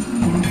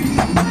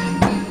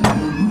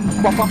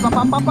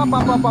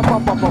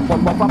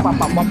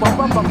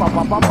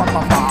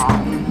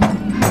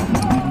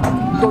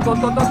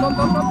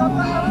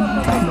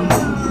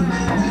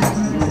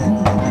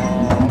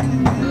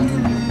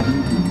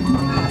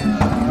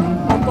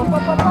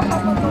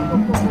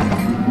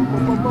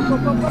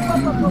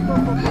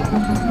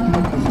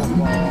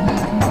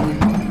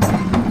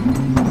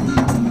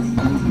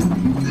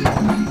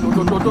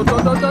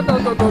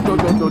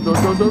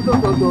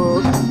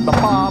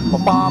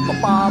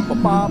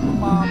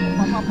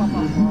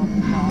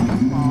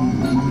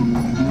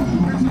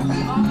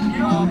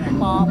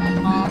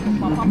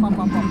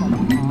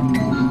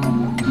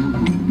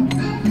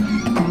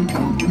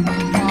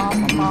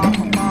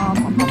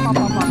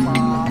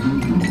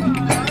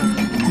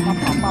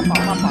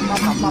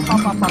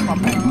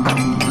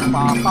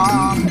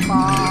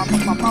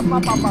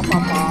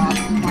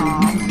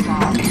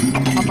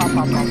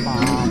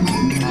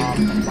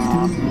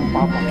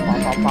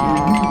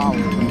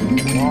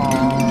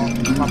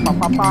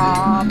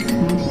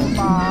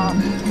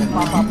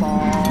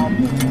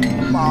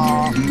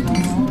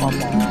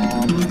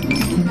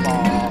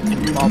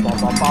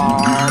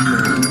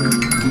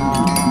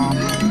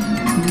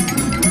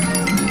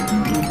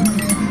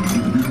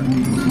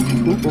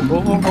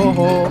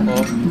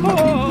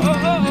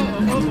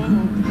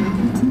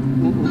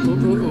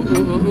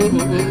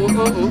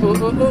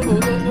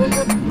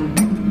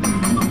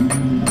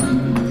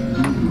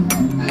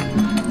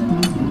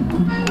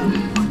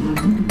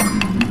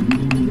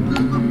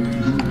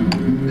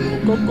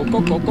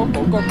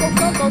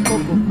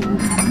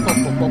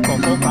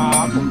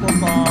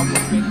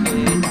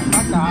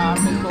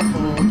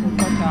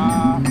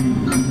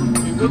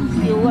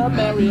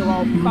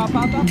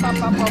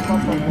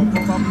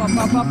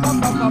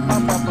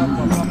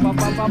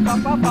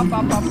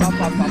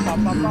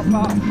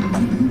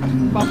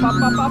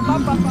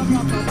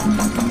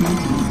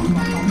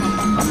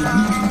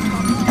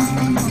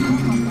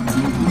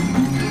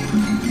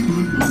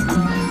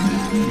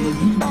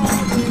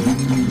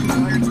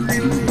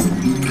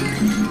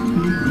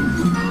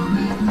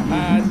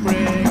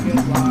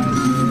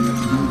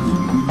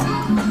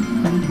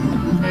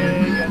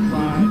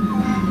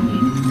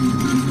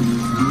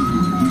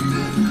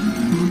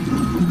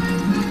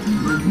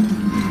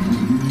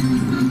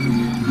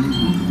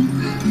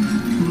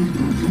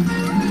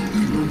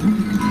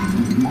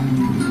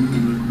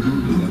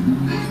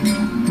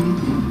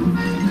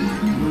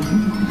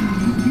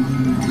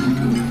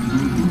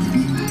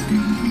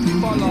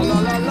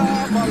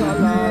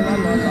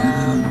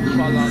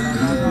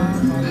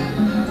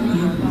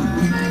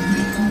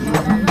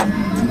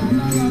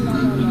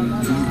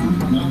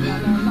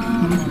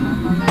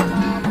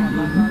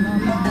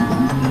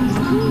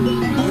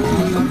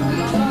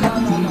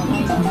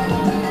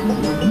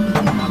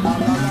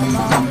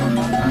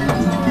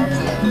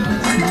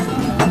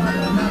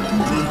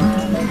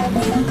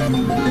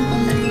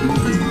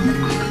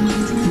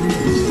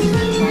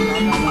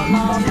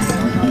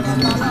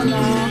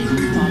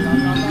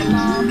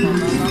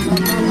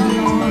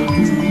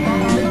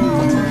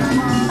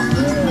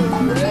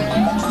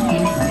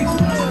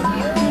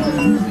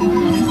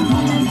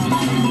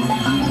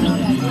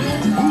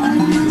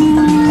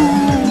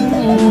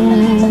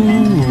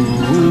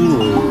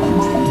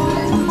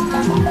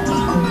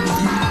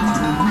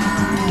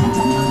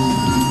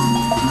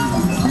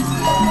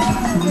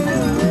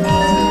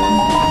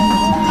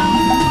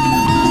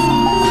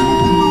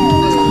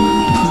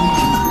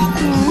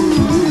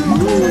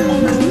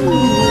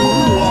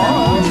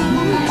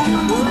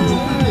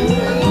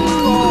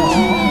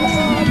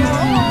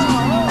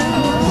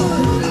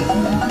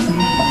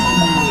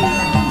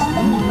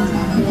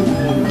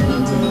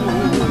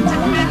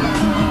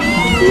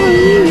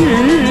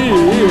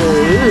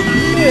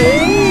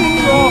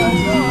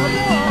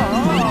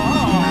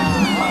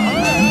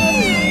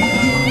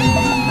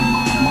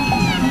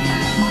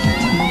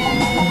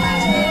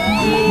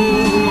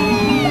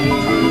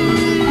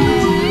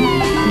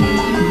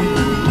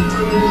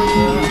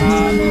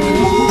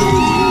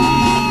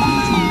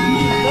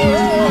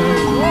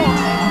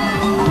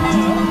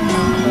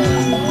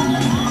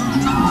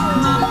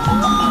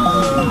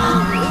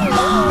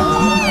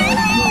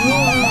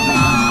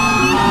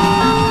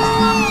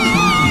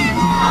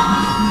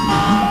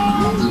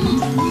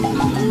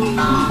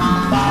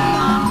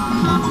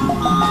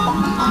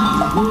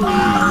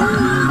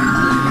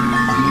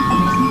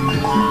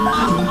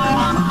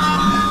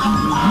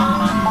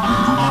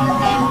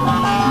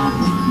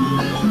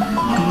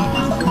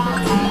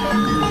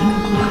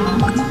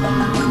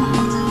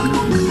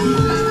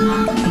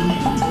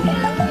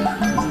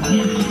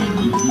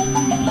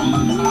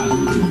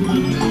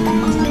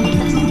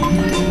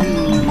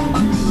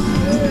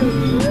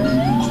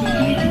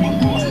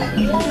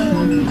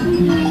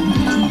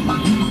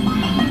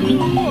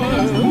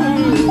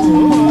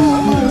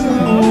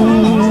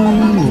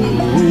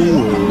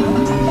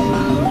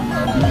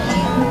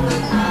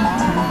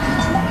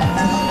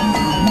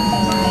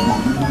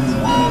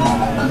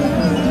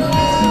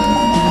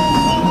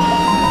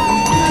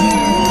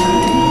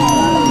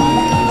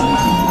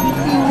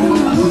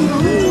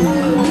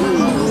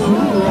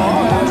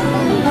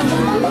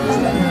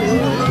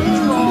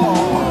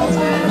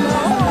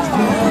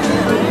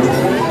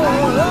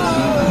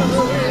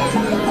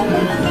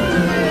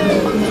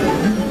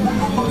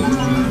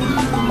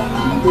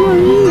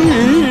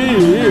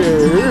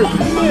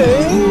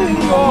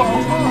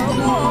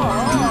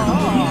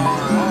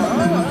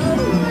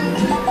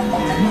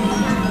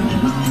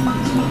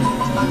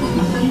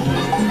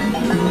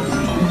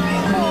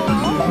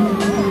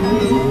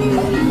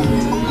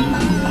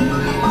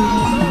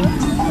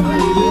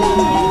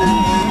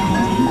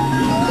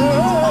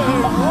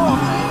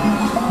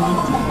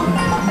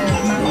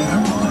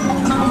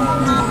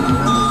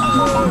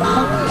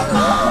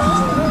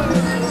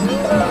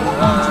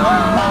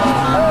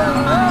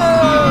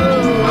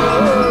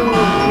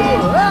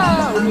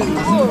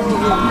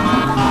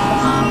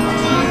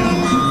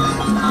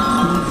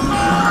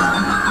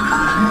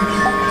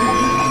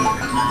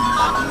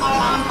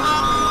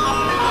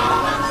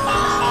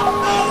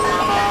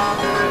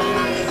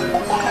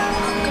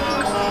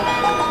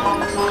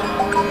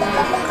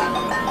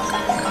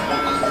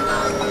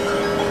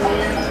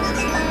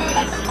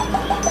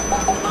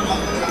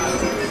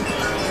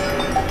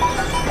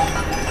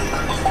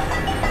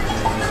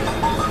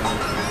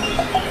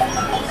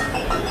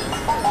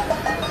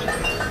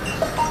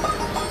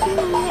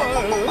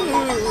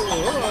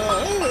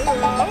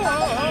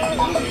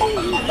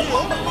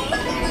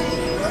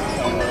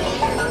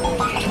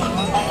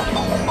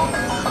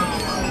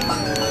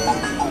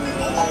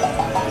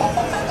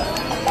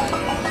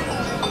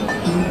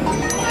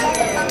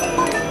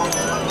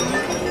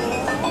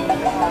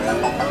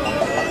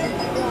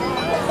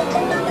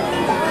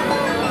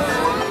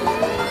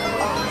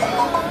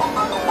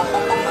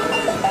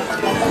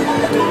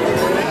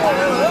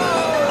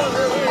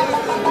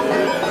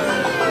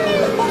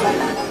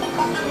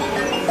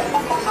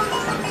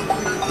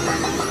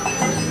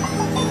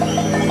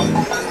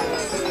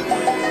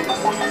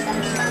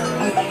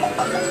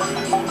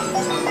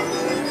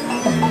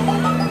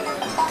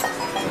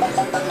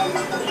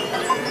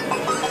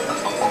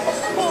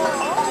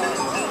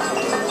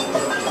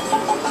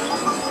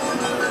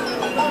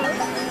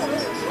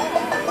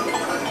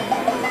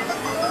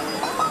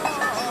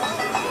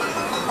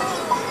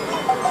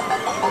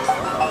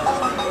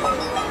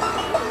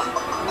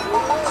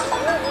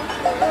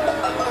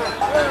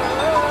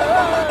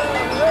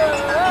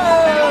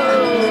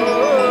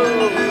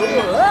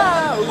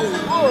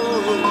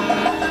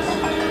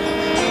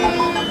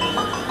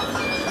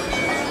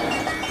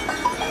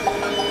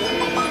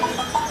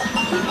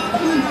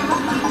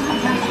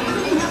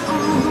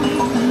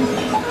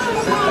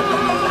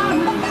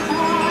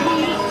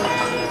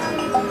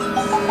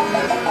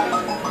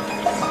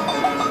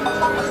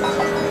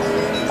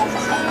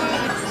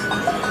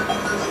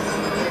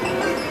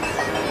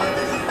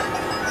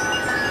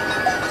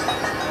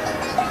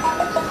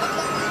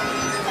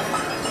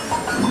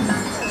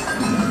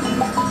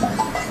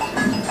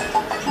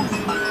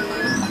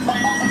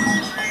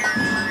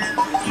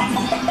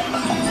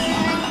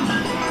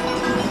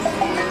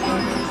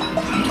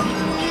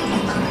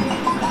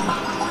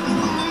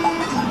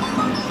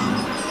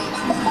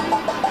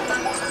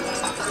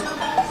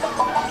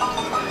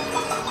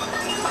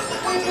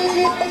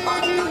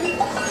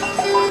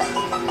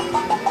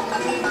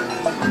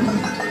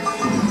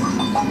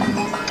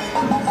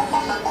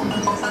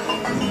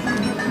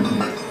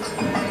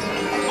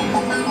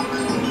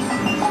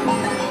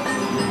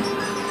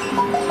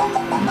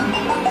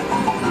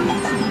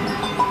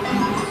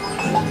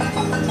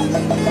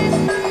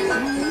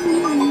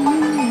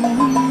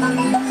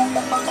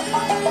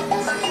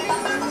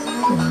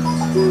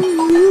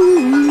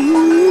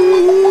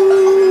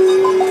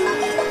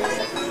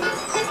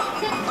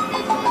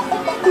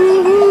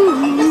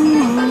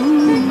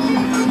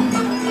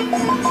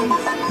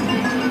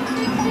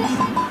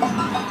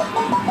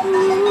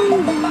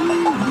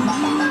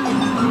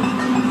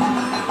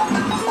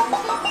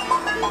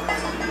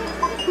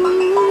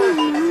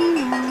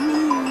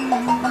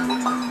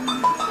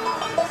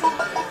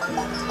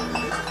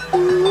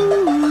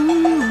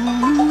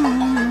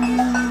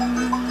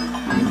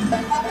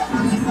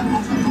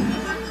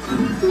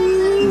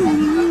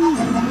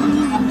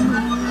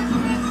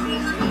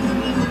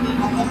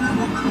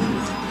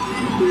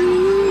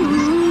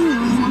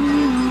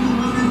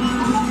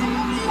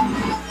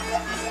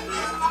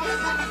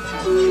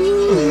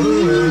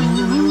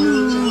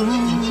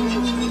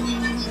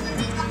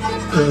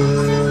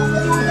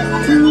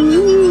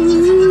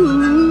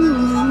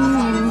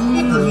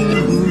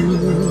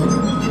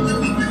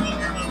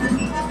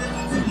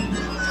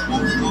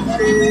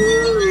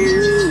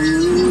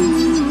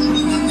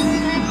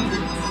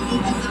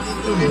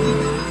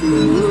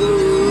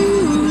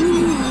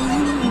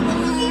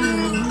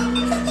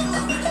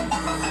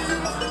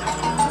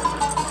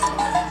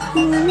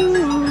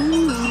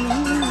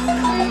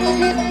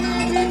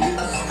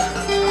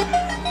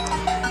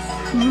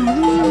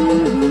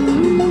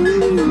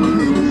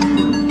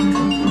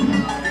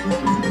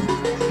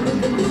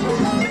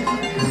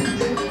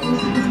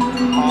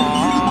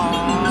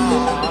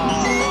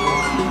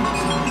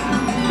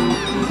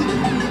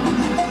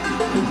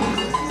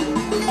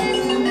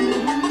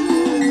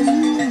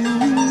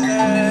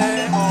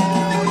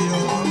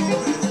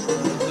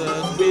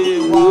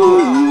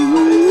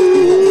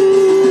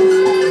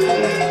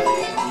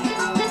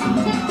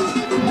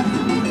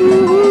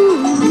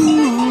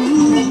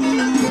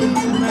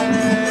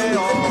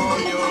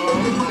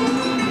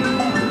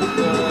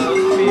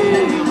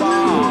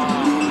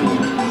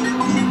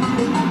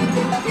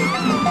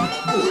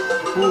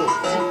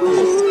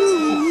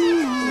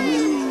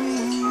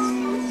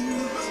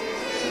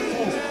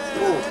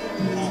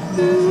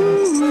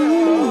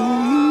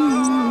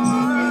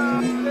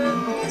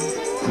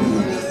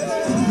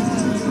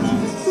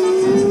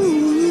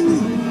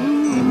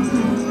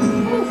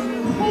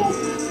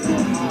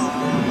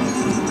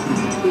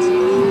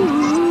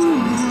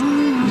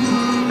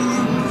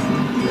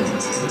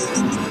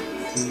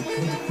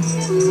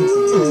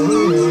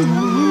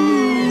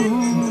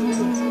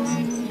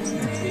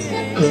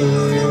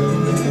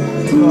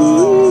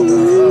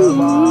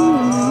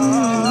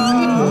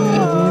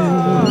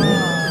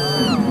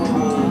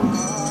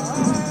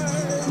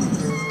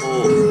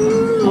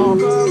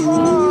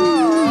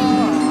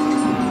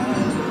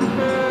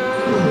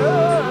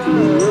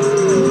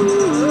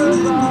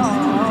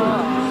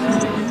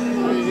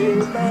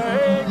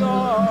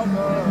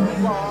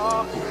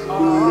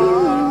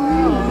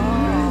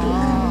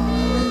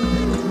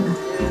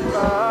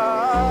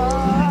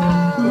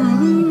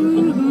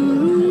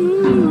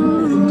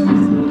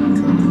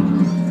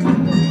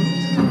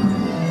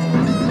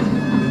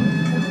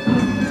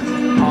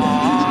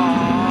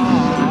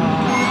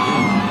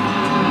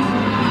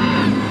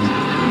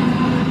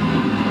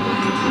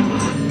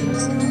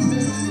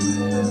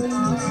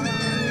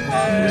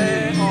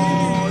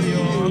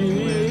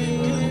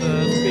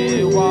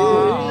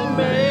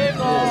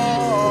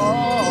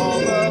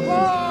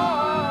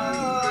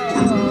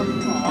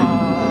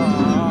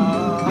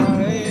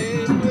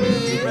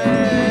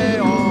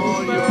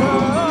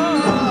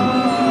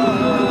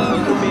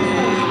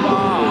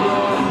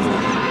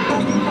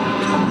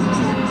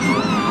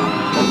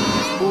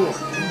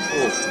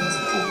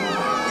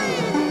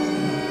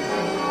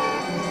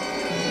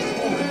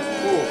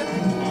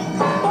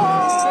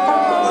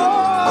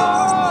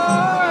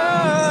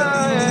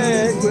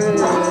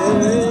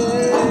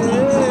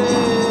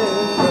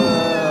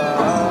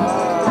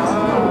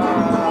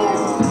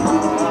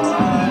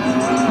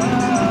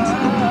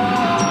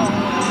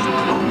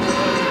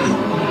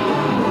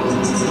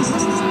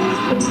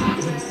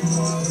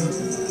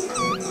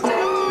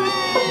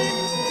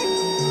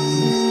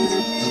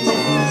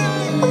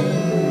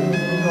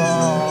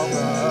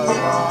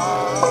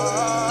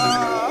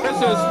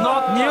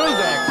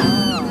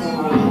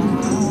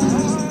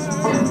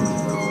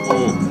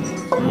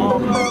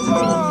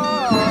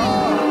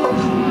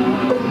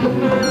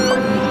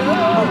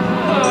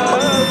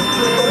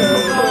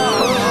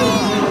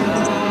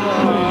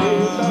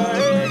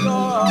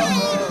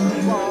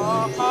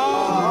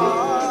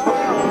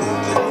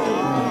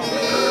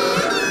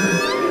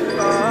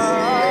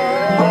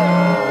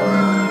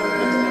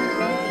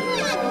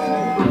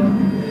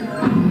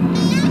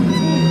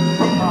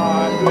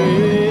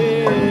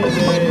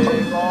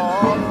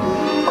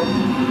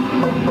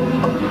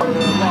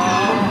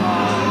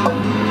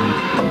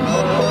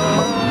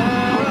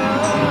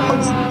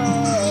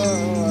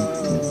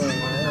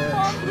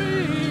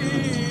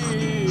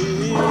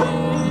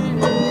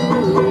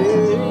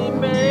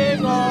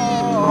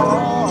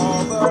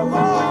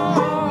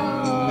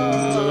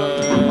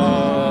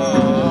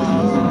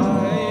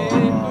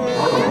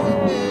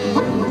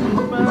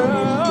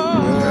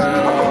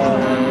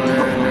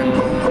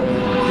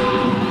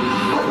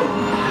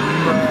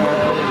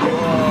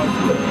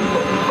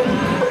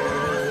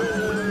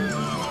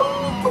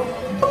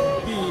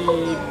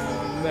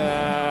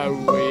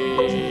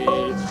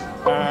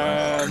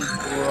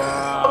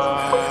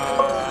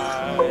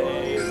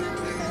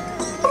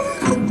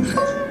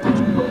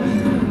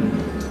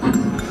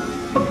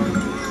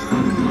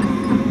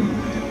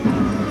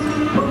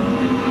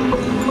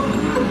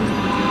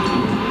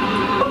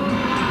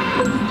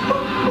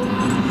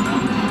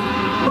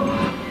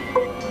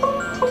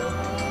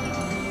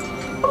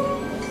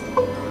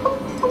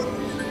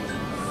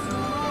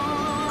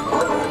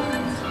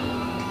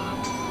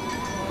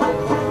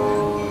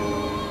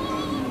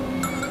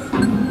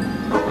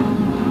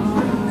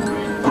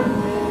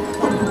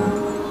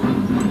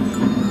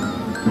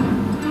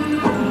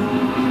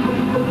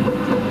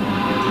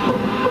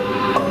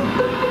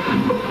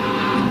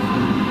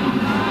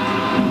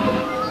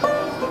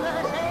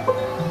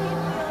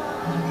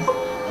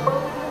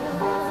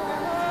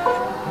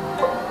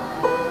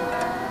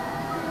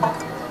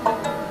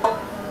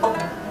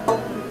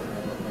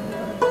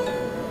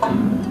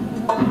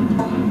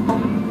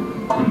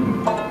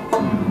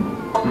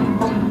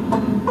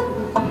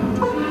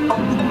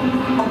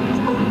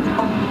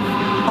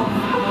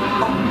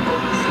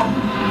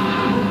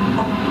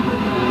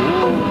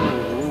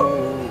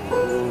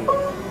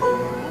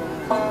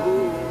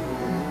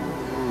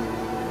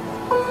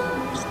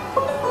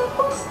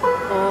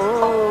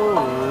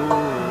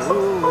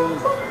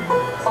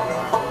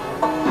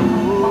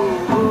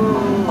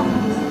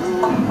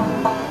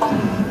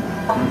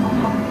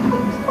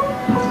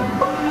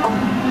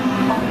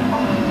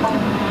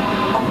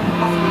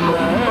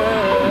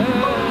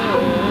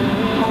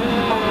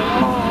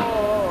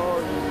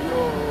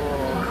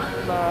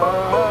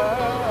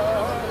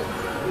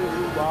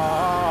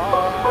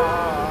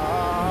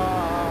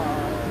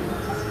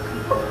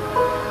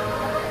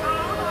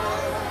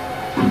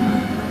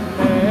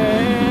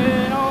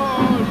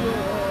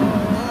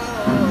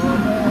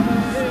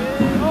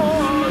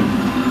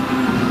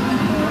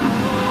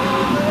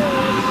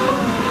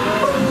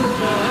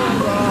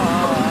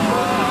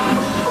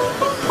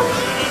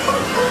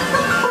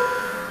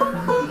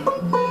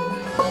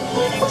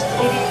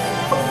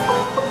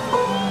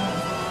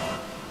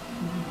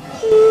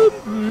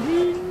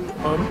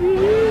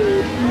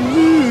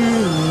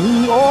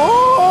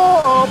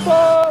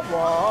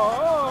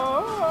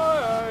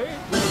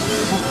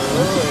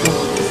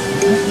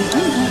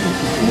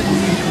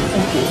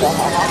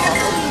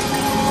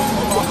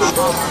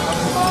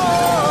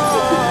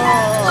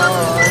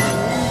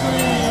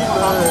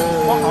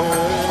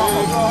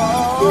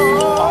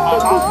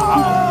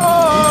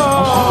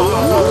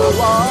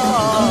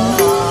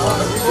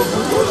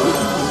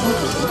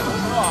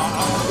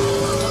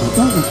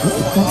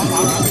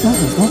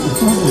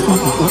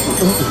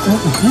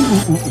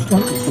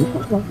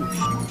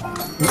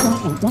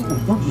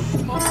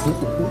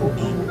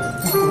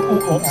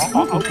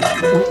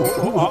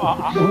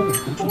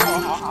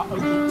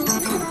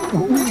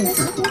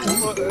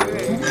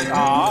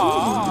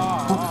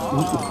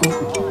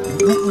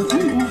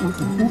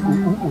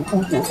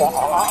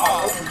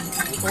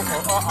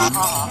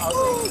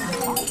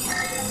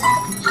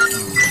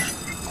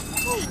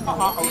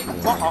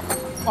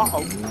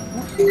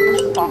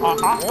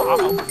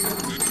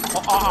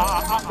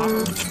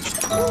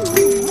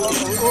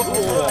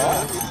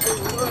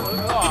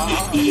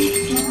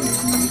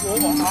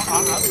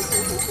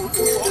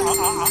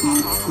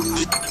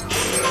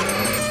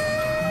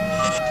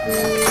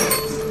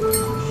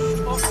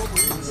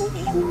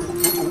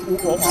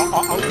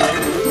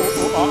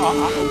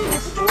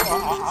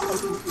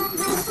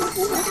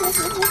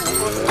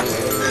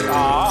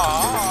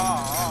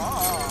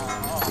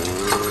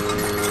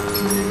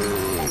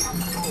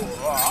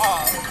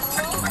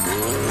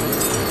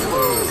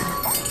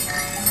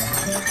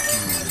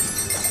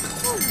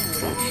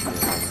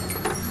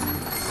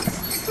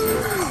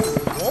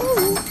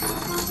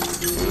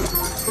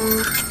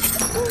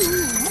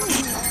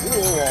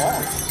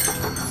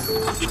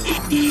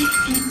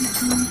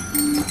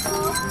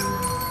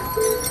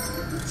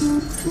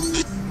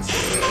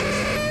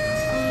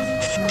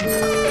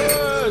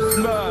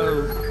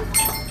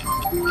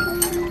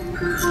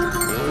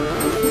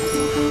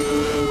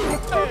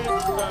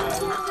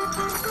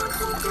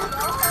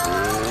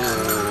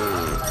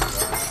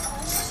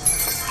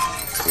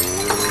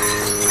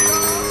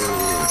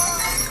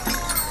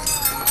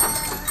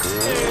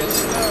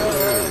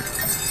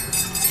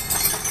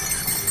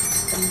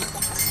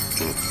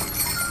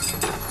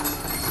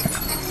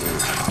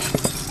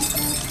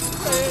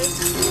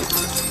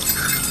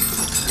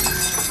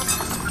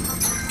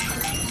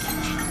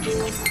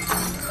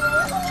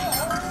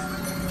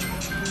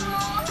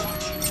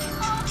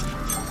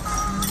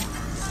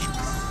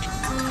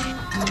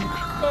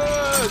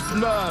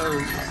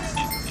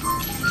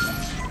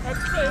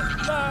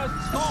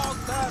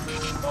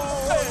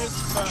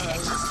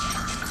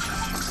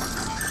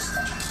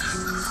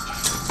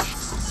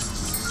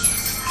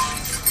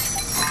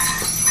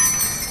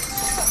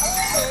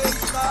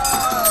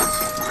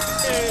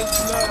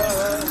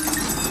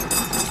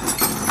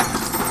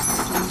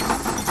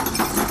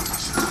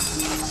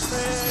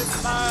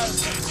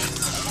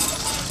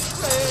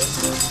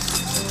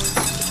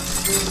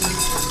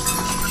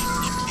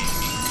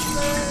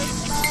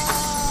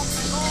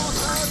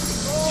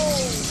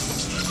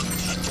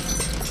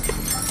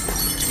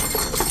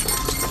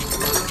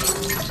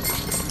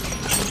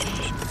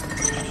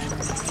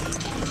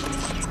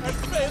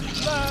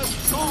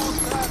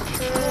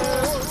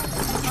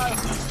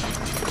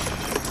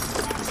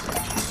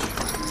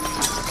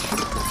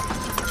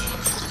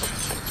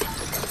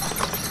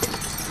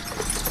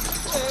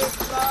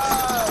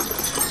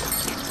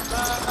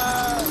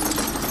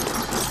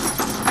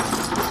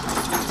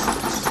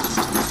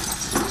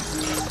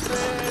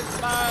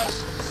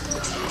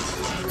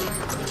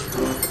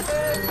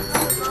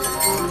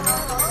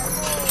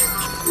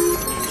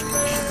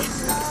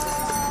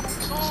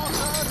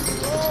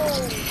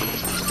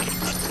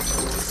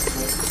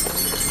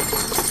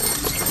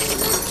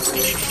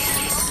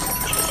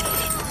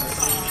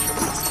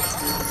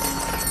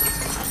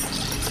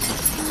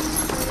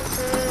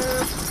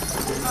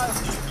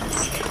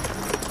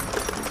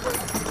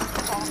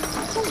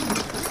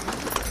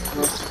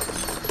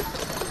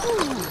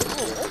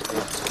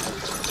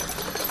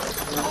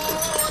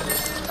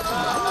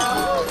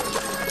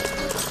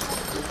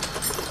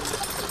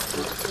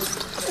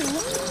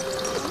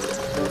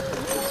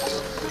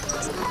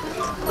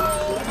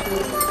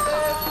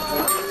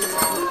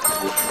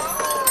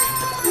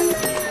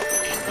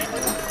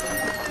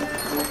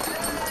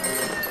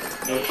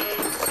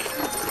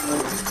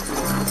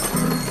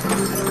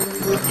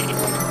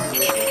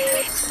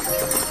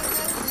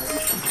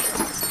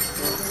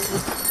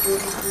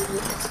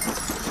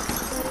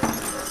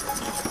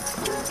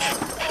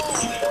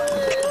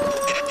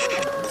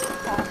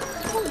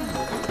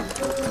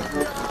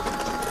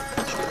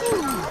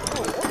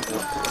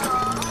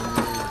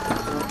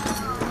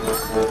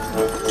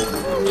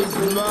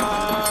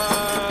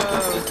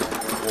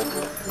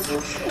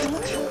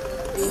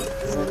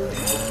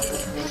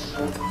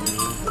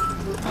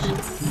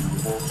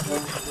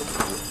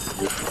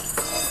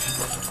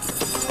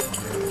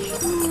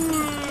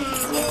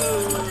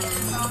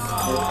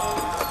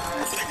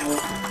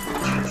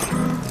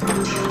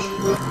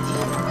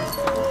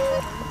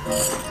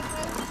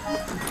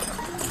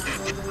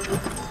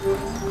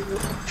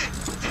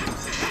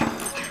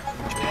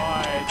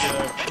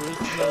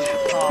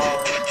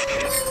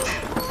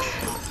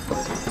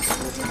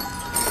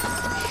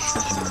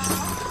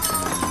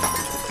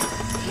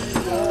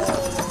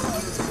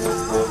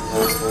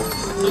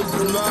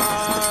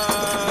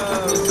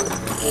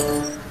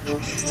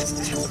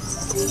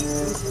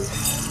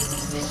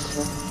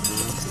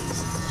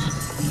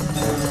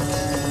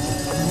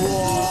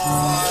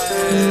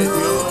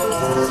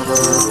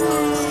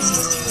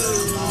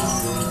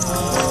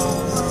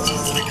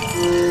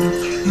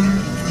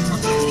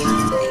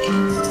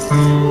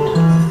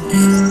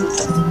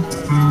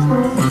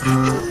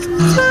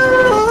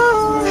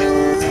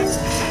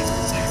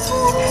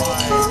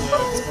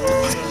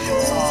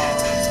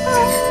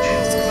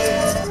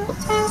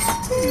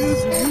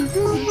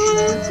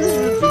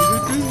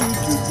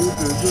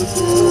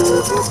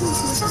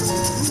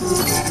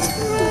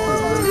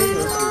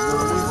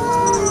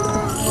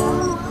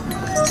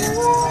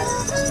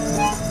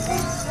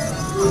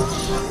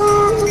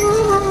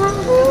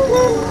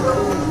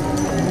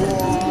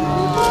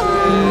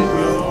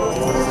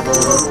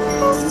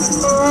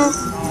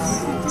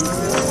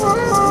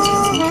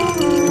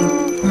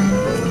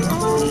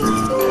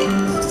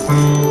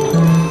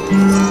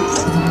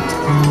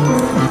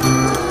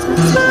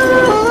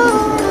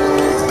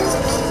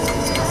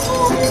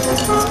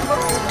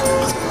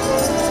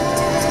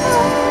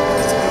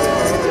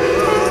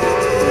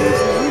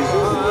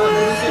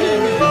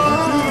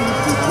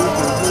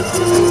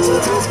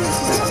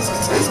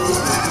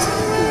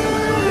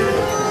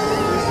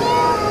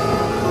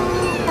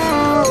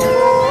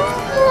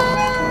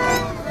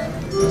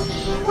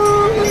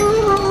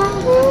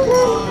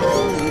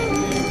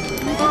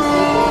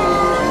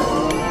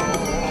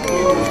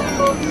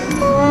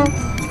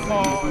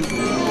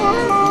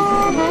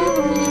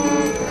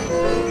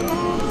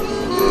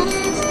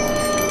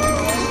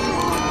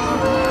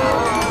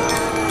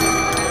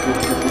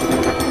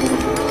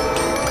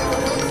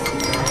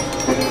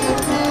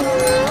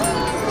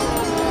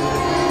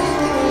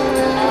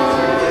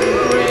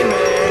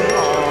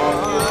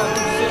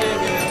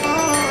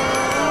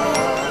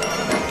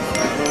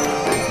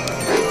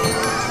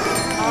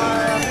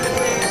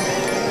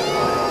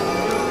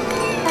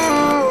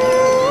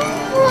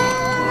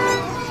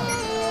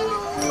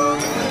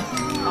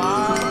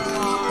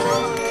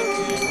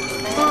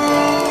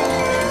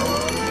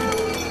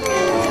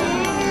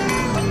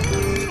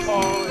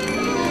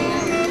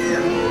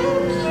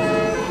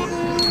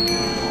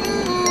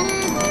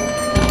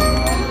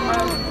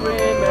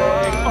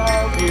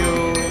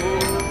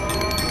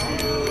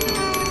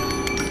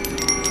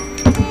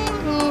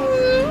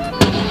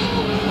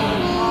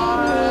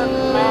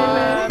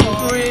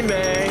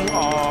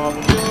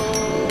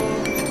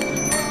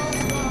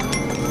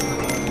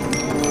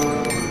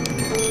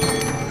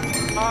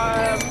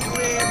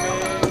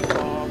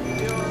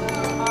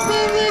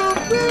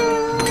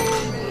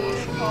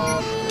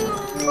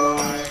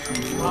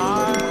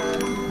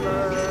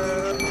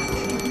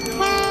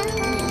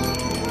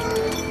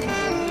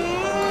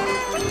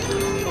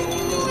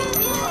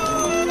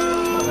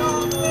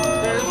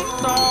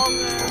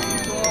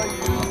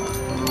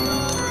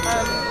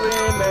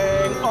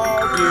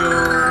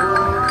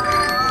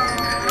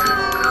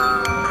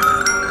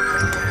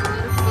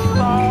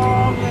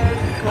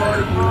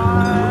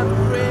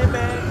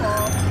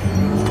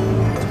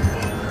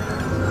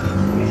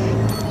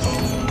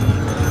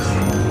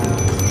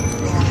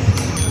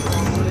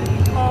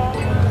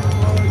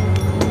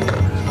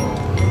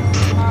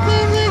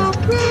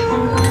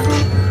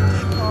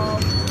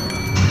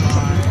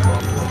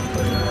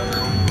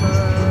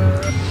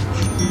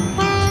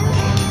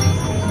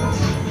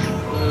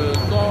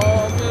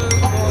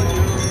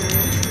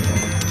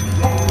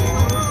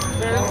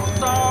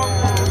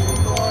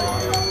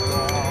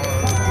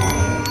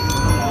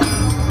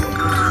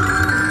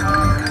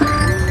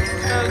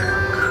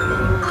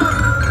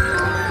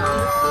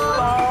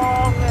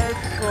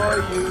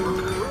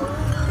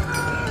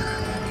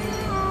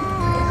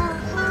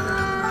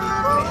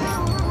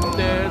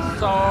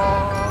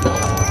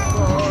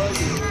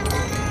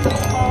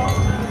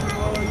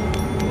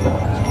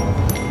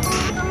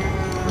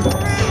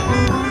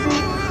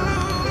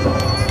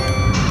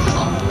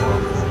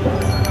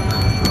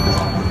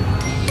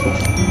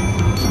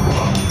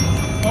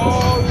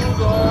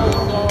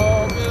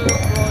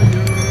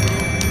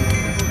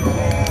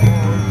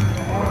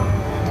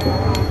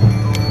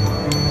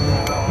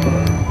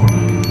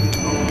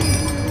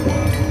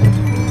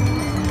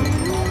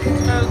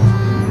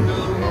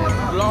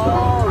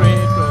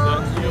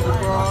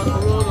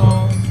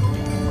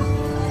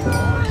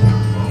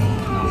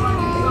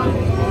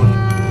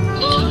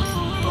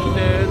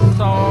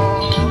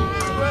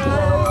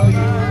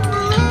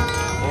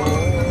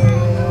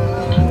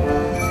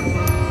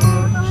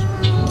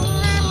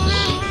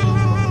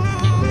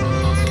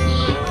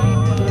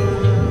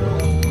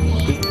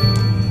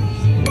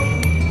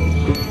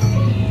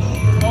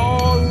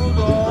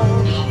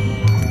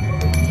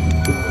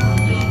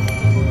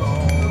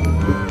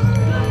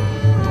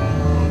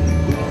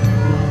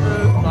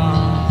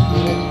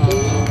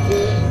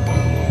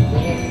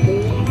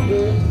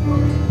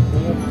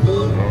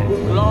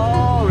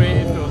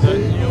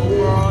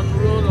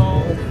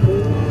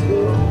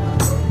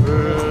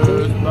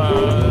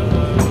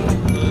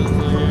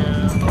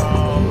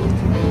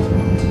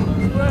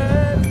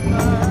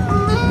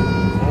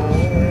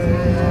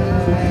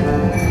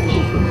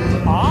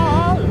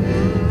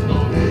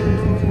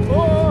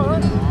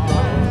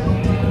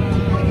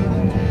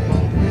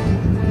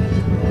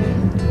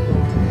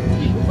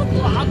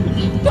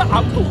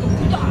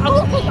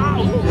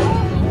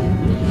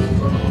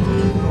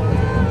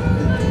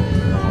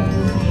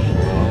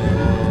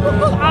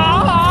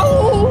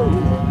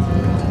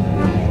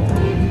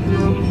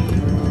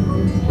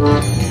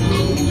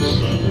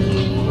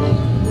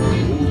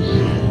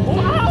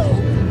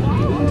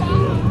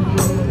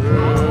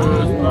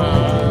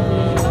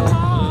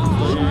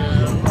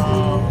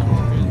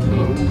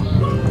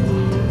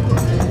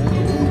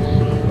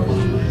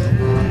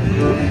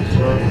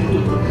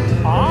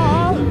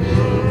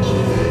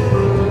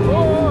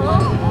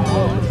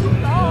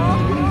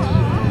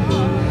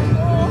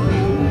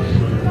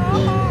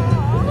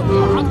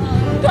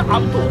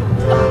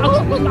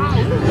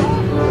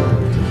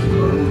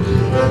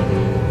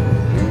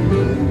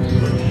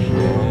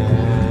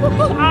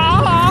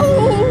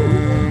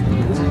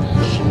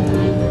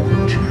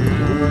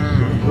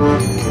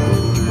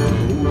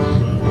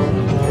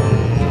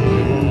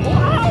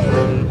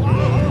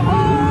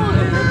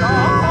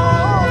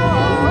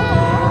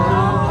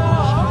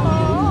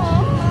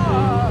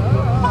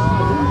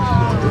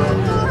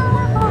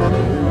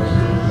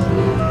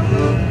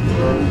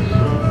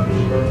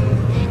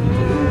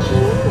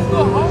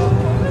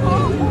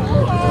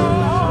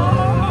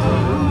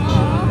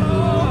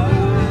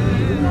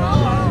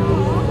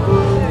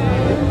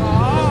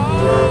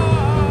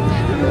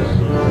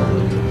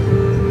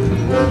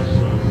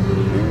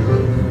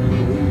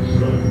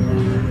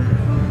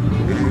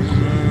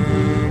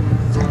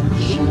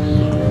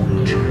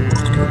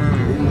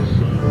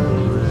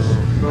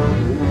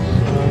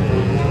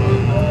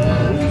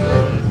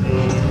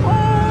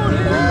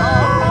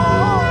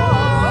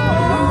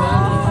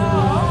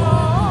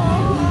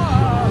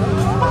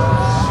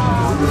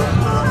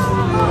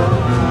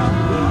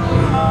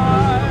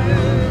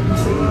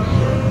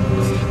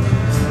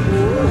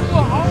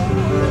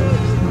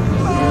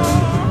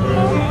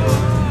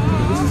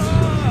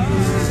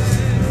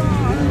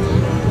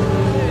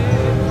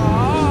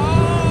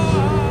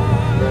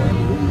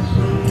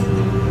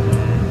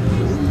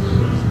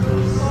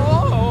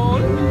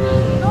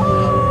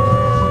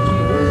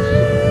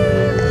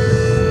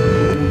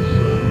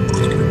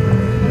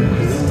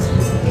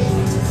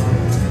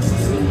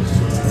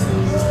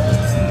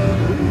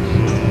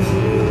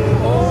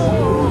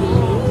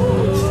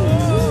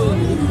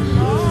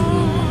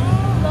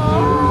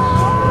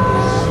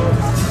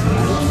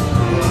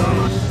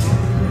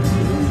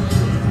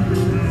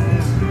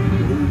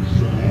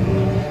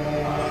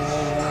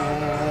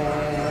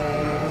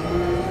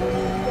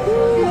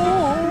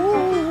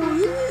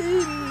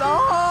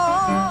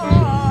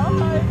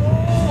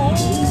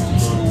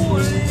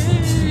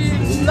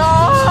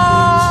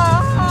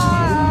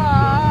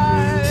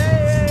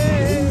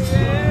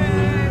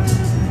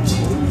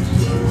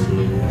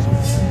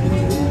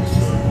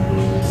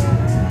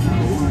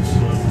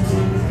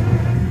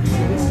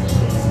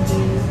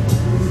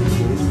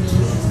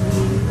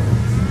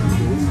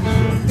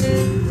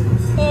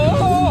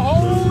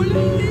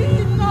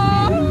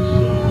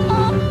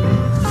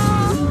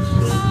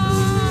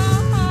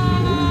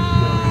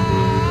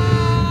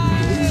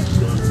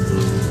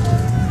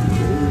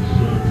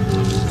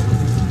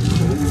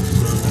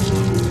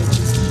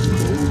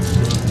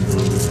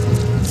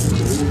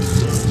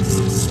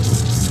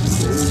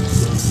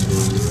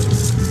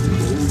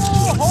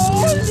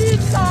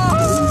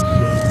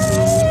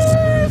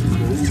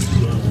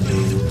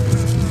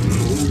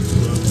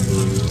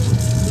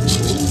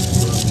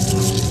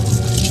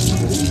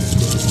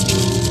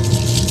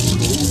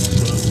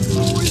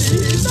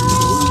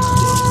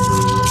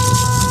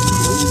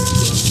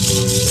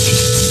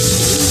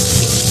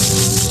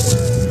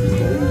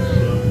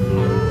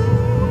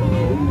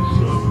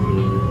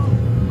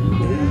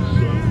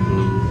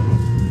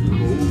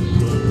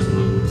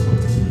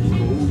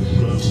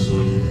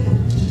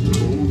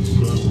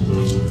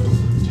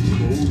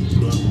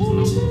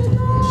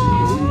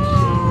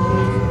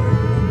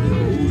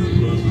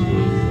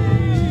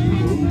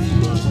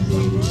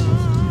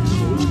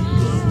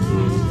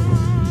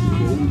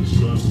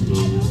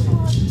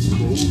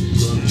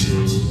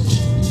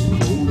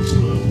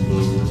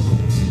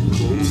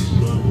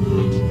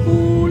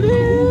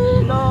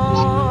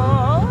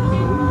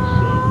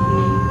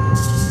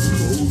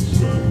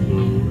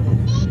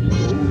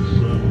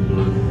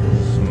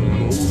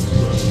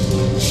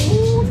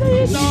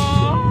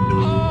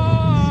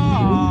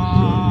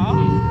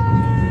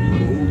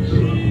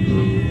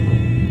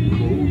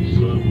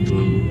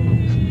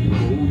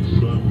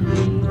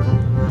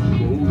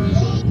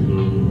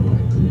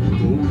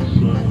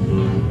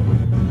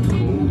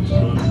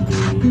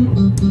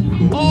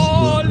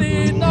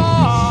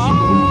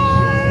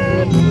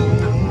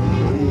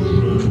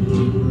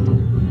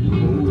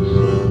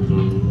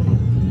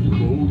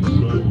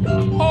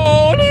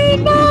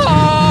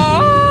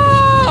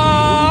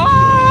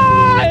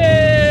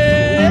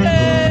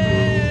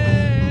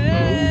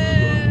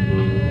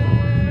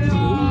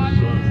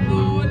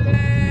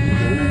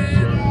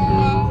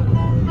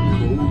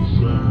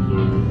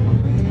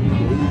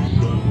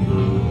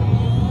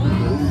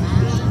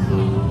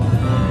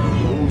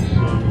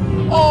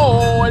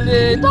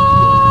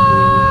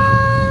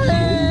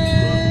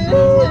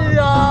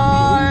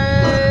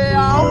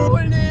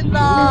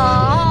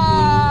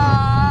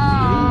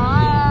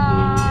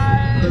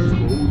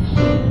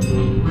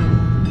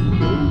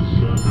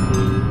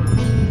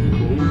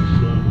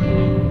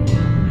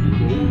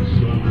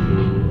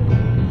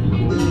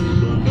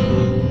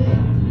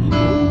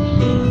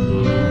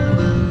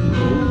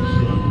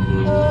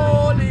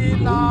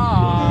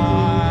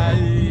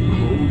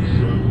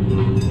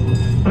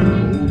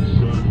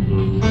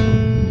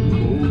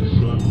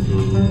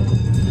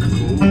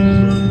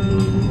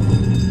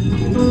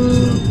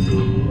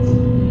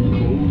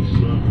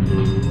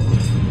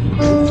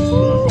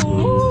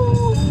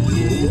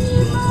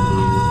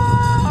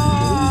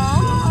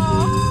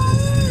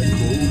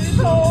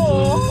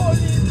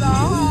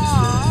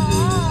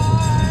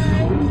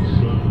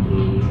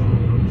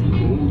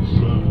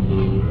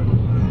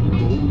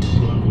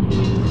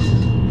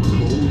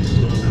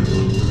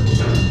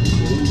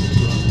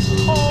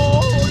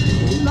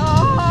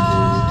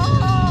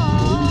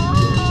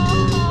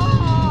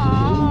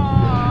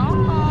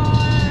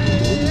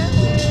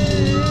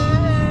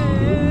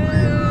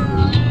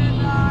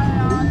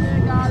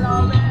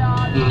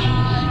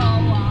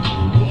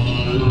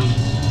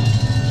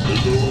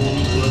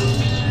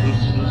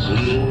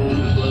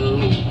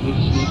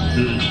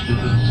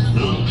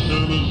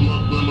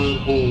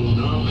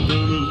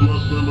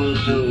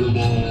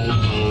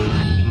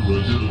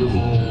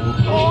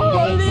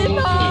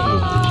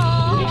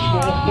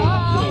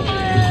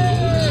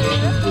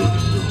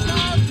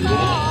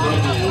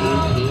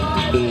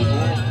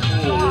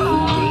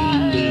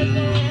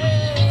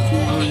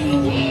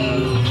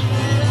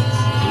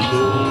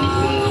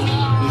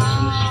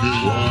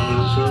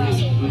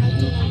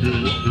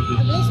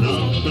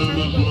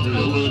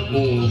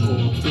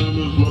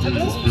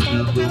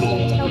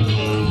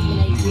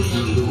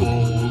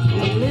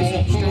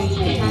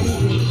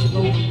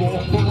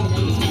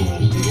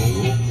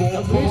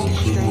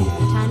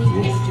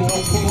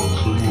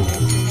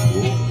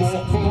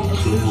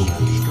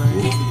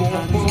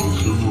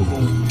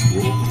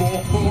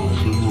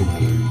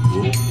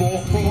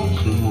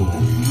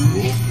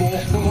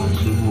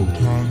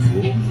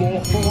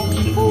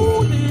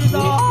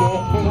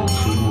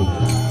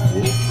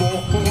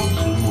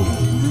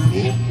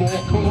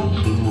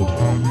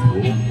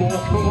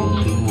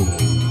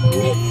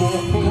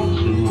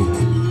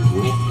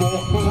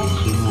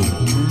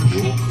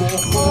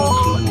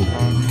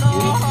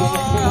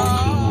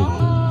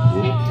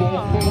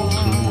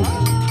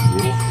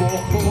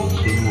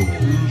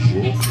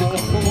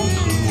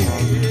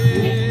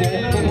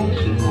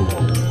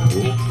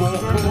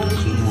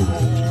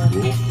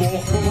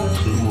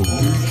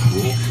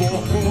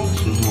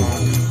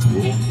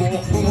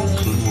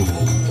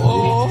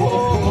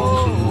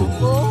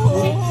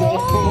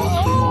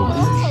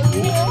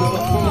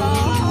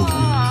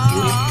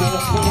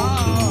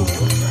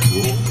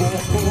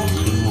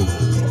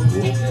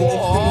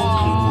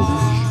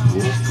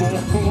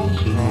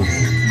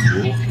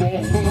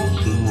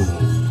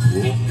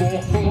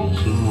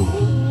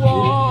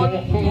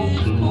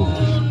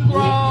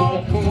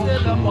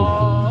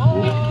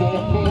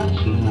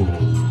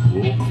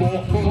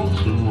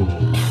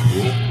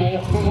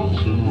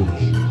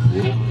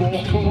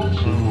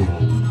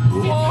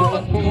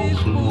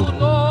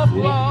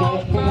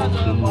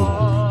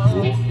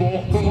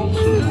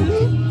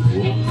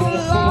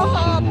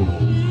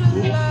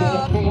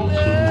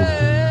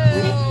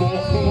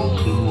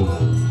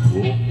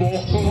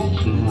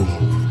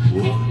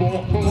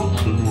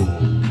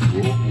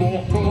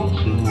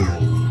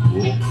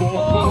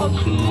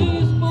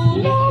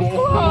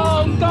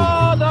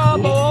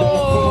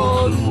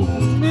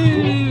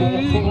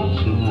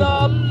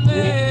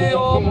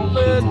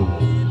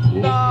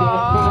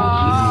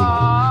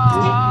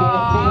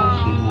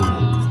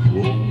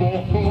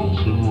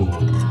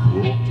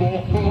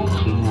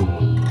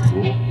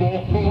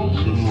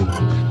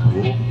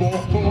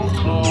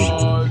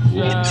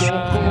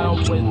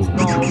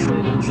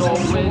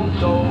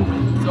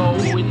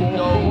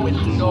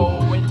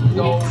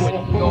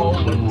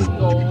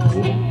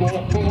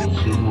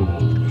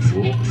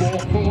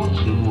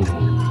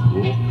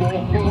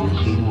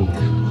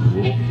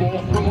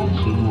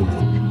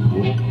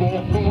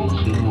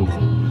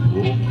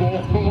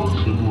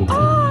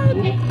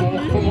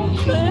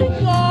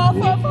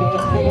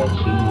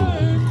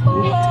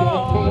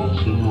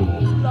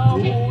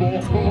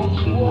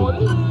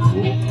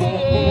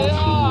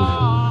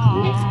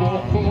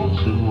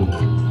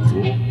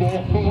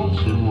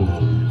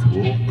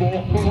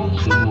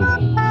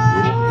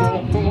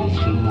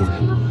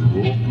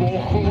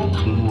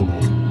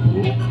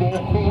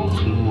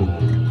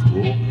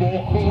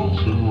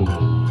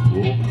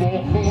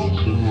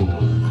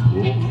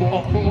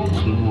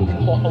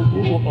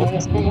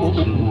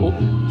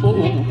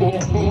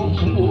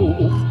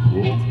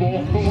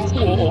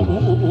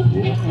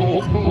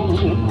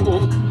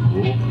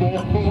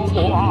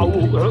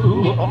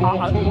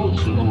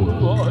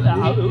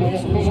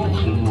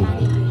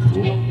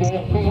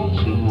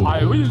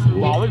 I wish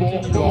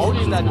the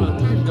holy night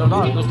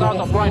the stars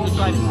are bright and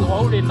shining. The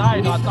holy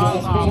night the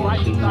stars are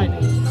bright and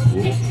shining.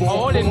 The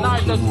holy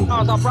night the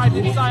stars are bright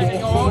and shining.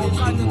 The holy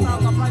night the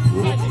stars are bright and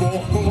shining.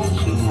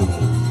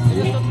 It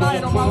is the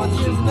night of our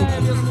dear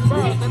Savior's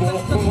birth, and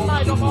it's the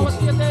night of our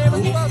dear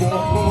Savior's birth.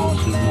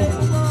 Long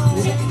live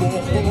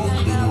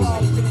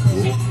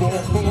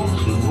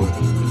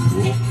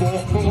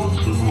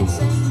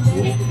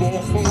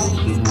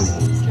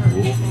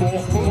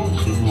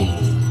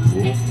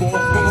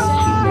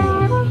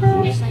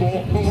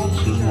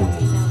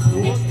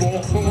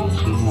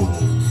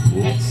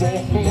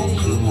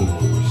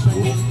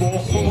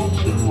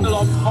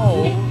of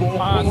hope,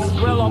 a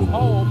thrill of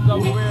hope, the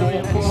weary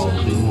of hope.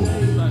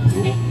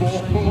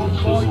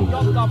 For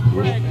yonder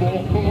break the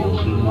new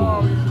and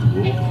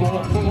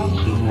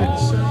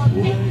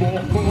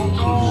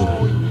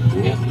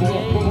glorious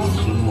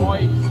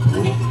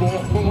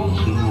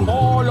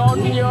all on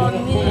your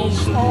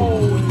knees, oh,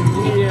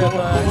 hear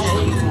the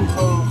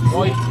angel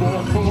voice.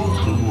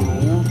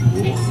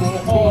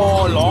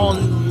 All on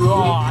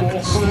your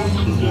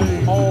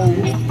knees, oh,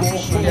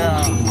 hear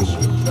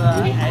the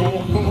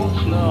angel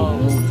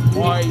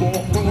voice.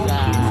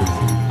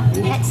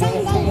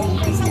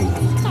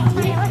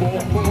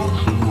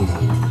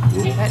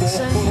 At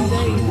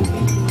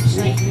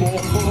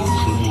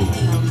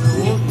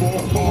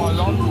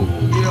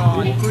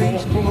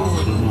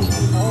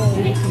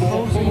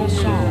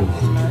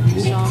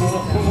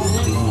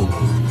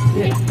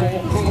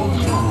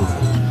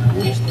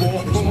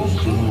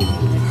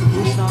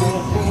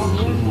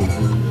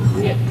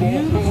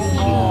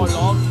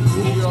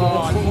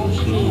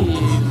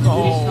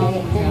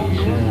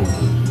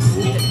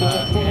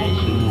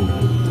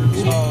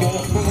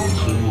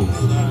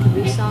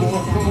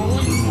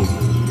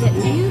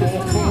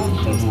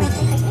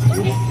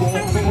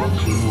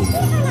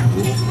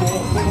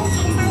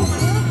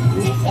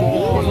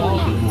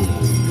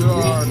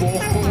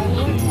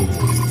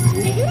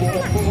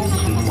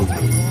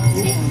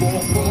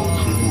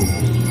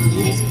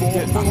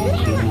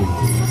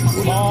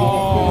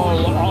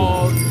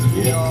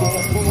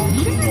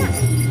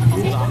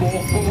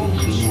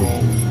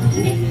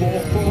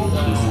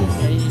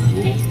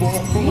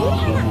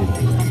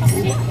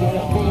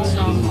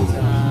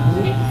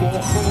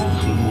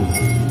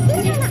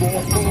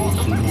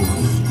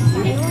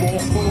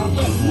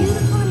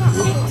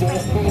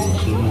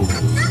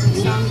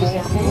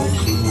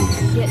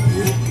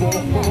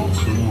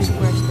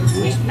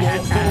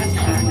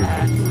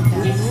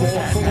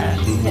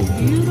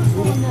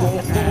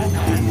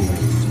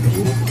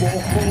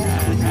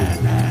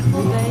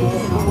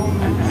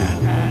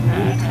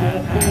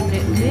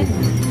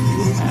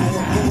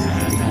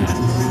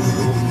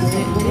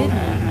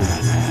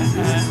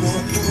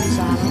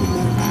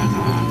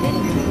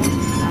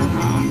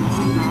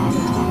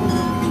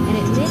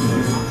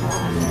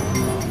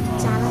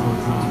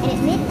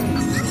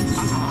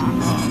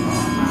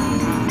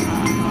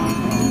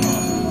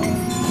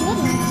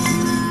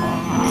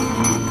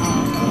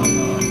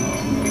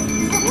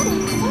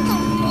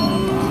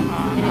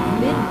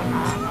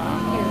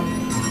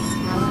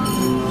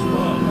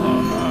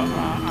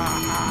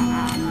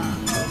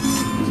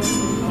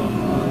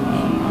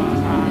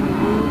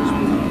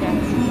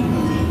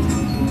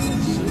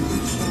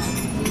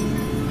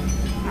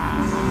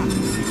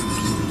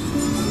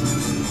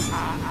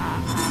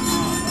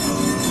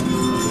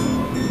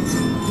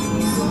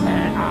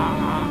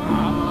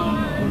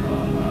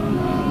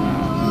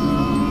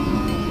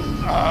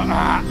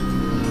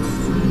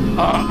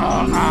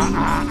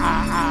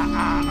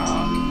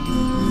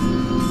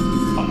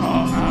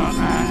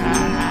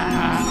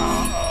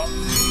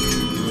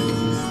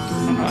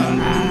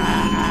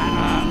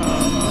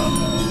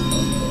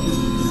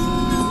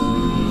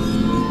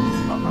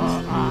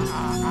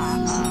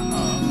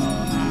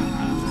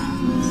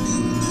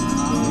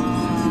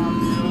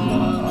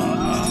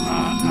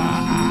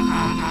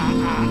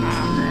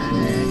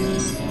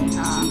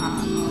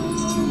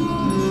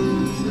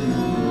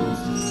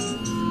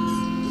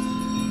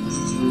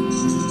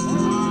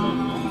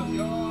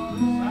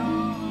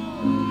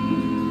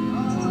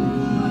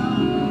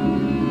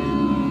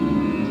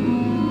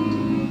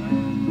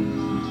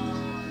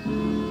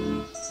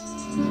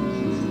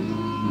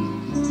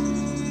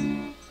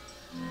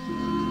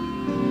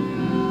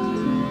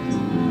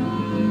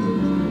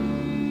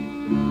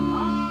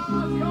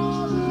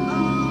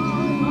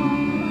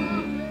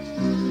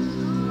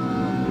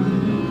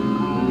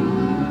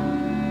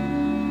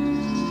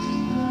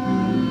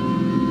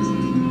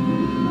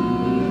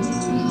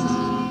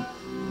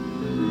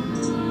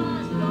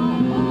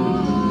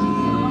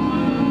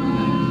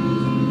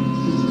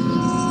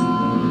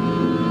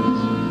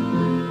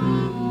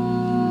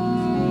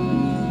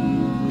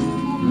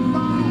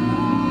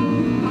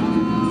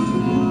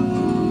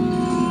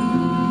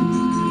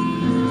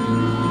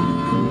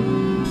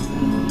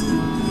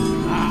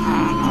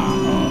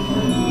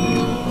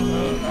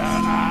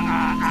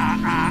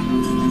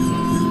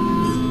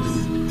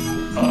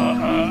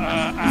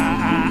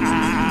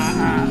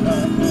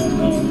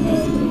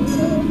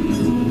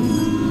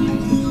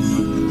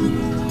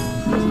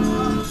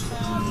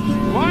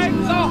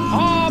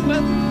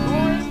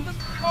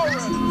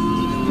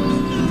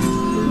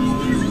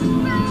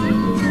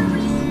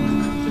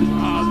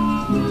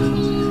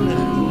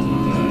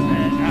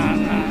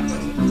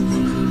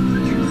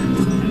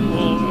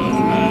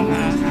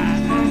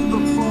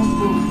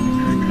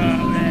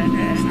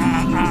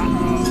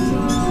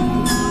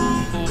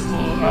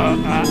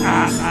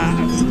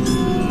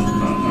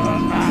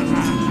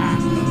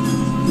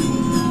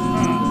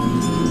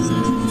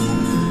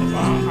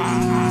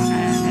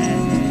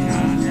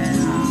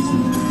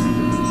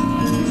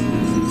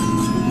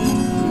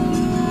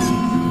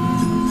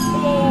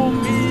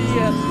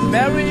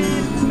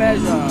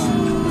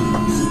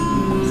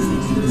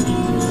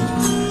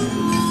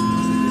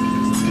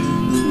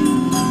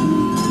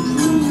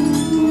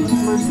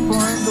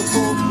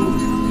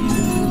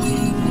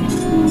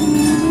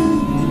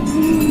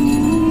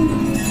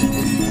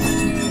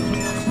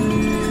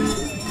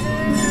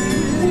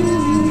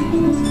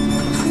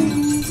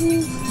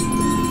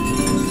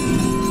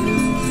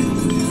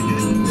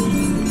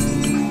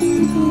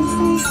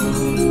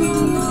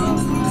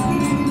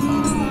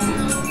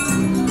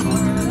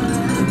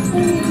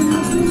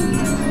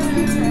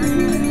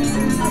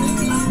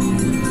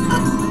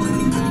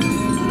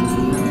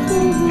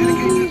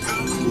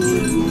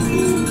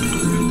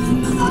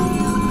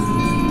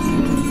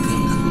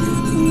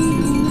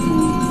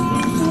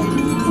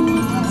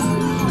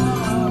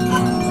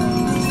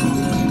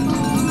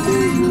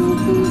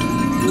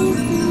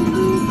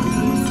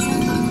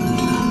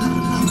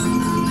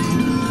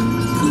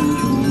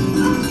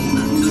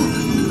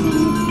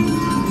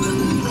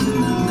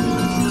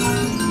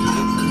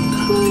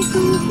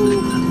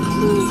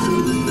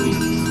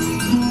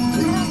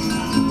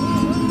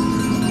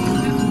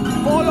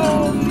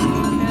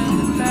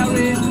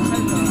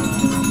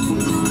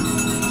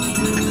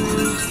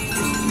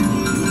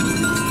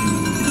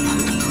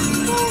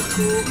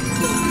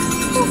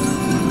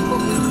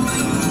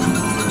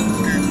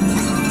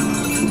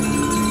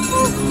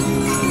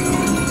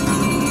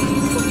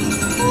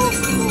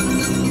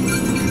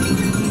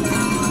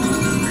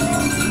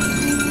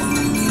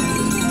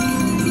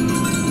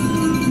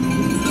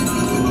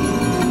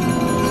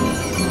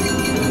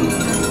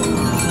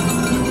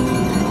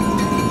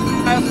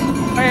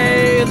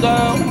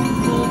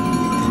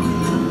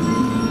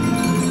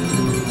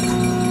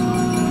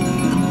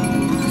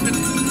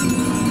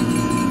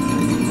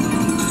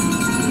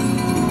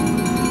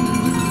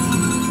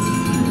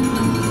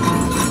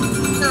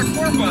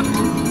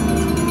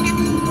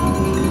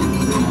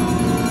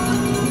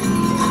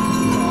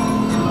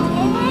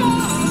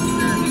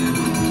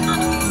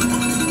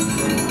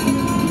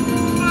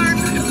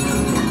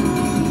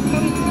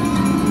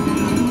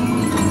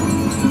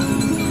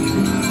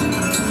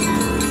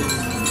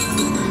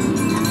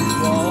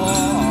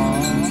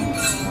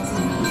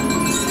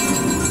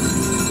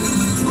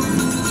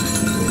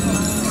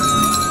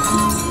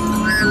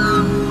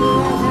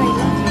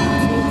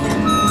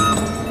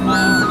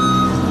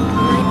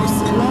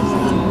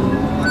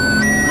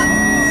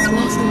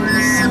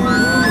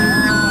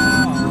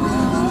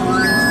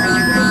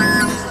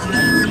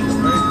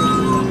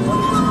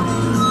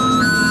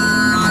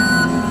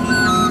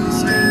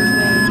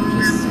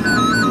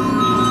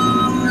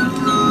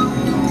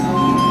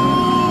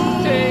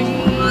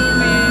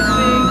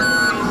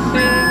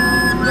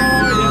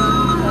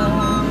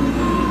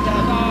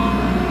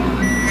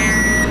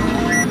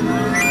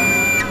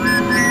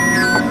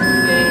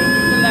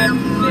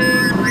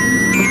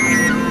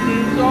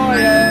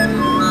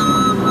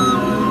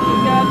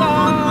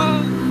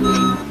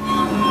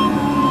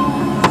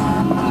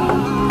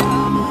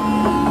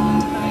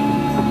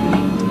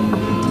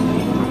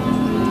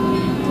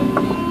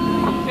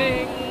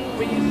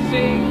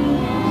sing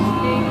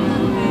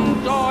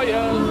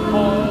joyous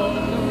all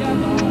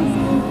together.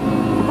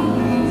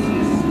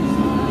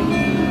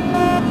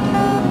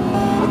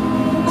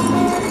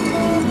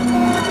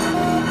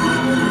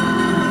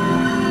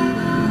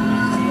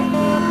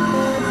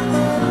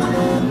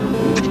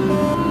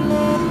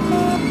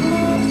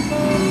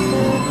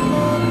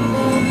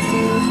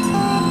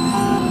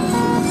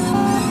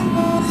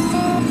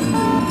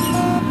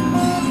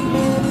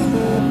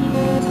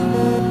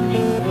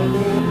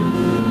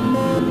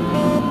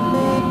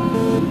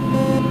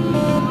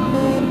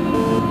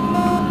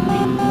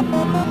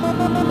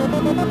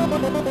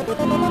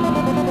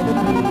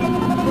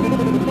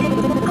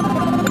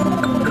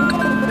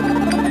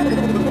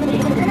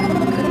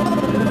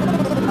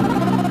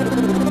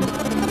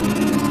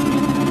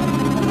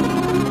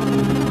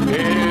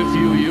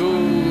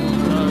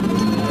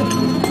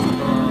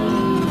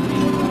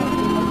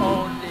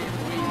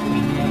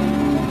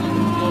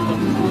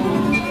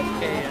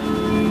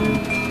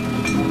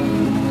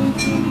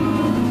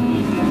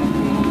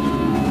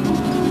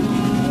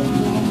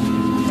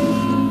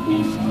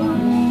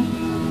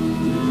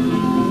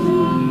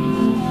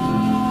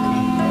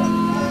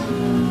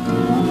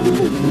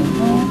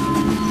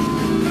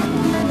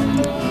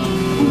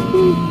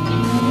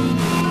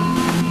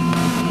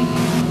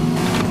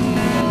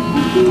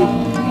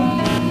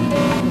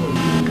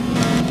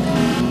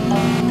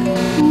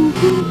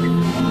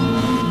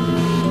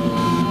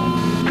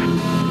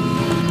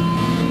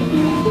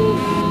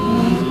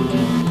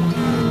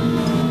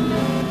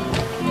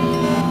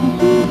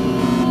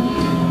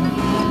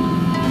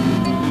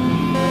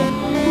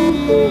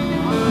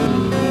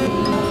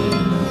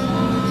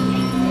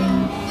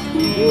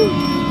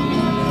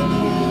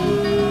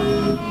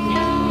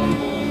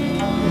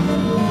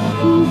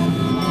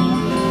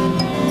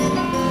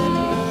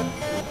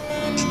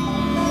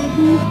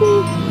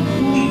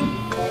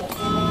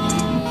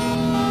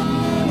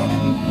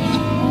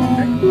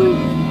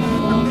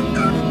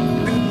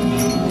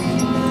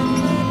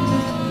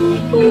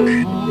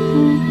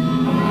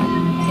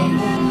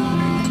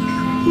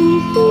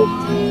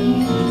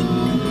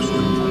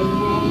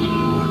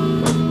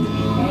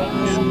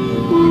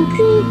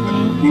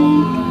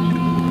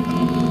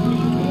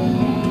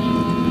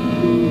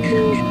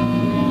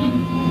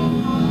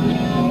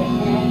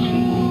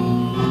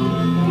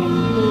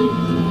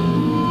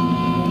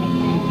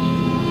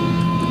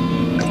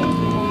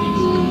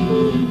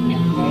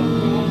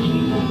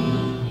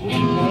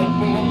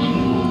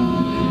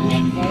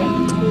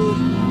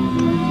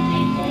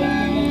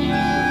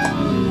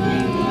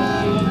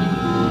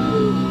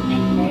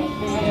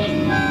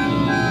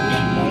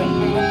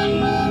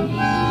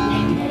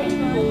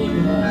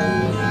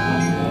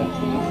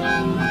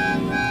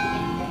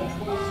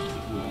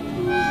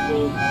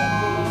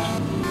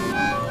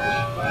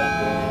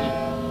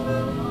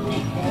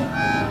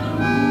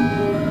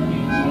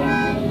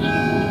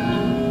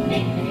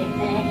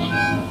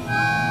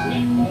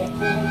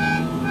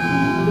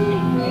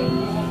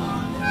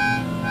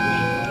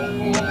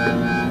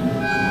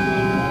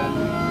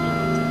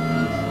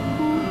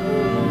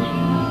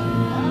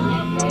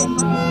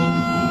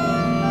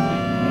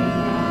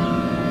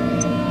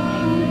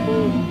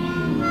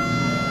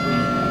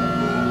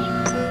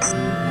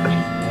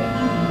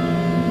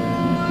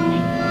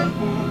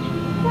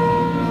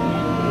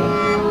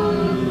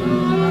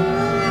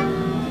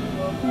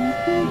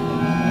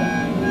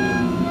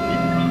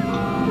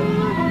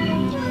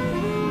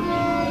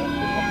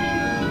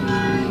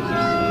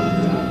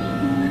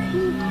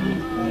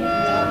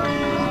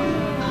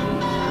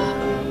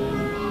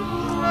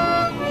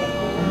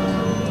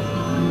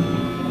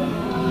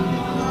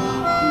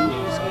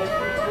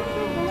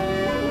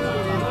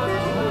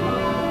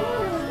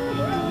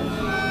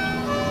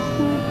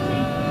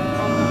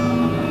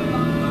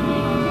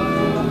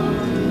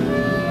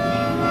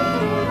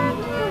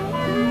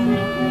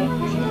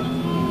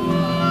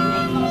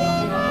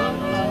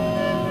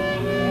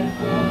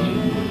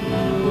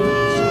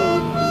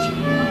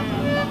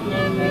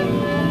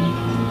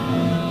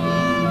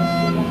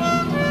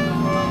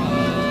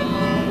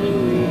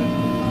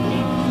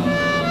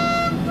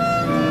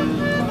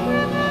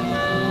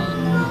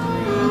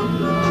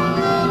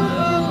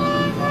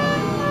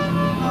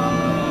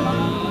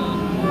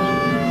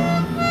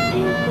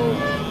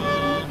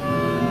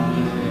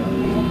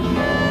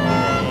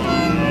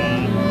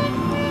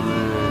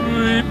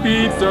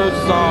 The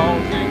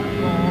sounding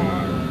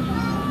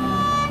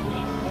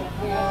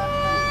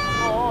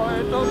joy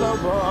to the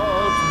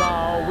world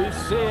now we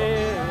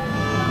sing.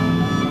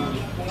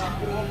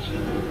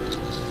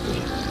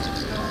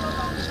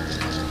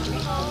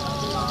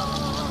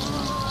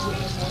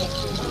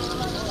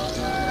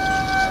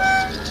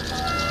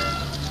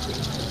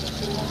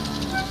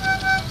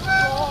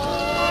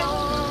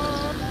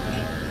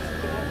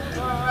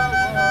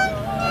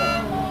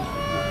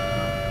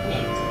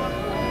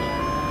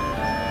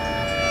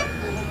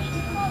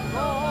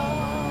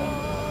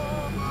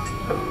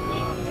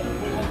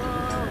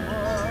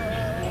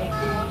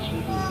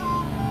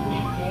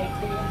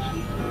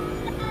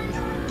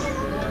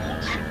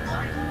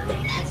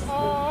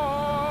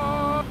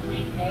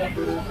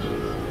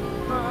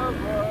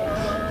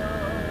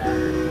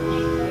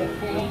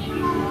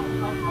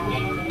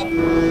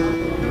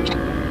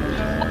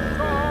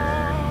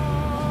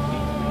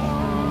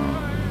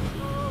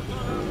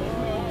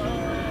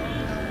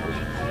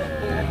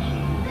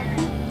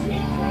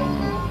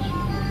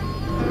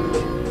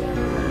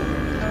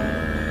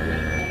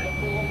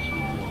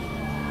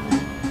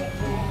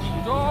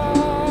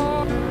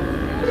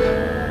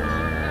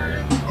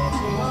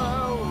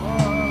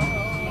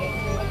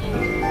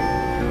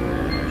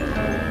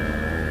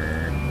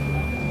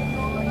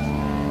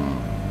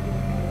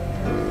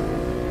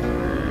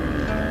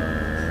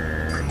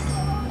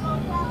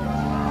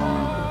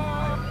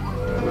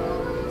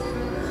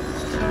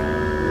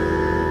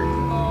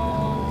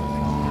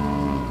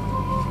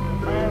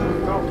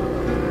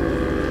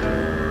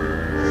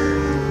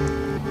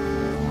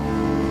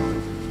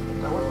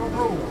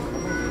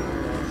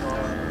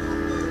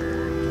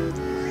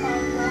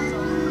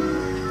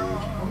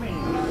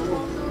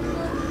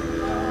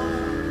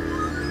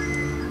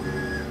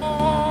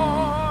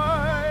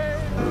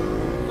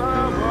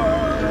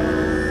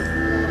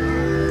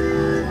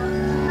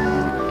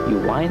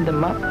 wind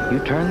them up, you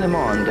turn them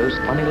on, those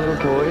funny little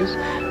toys.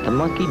 The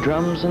monkey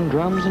drums and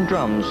drums and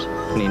drums,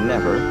 and he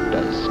never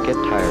does get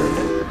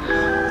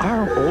tired.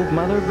 Our old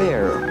mother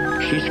bear,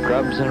 she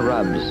scrubs and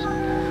rubs.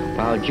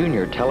 While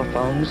Junior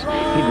telephones,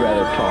 he'd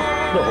rather talk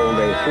the whole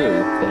day through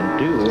than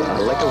do a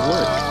lick of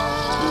work.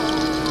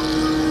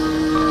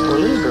 For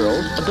little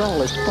girls, a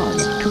doll is fun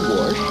to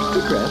wash,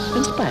 to dress,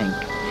 and spank.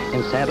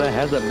 And Santa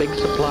has a big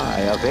supply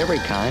of every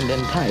kind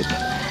and type.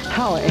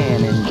 How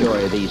Anne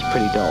enjoy these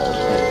pretty dolls,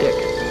 and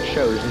Dick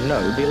shows no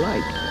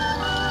delight.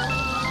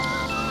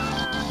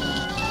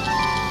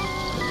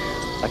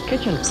 A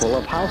kitchen full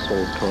of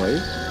household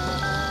toys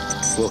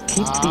will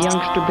keep the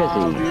youngster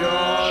busy.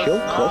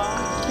 She'll cook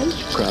and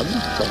scrub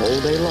the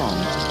whole day long,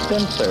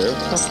 then serve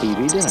a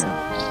TV dinner.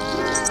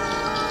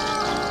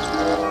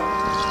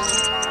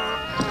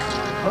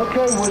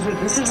 Okay, Wizard,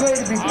 this is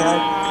ready to be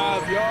packed.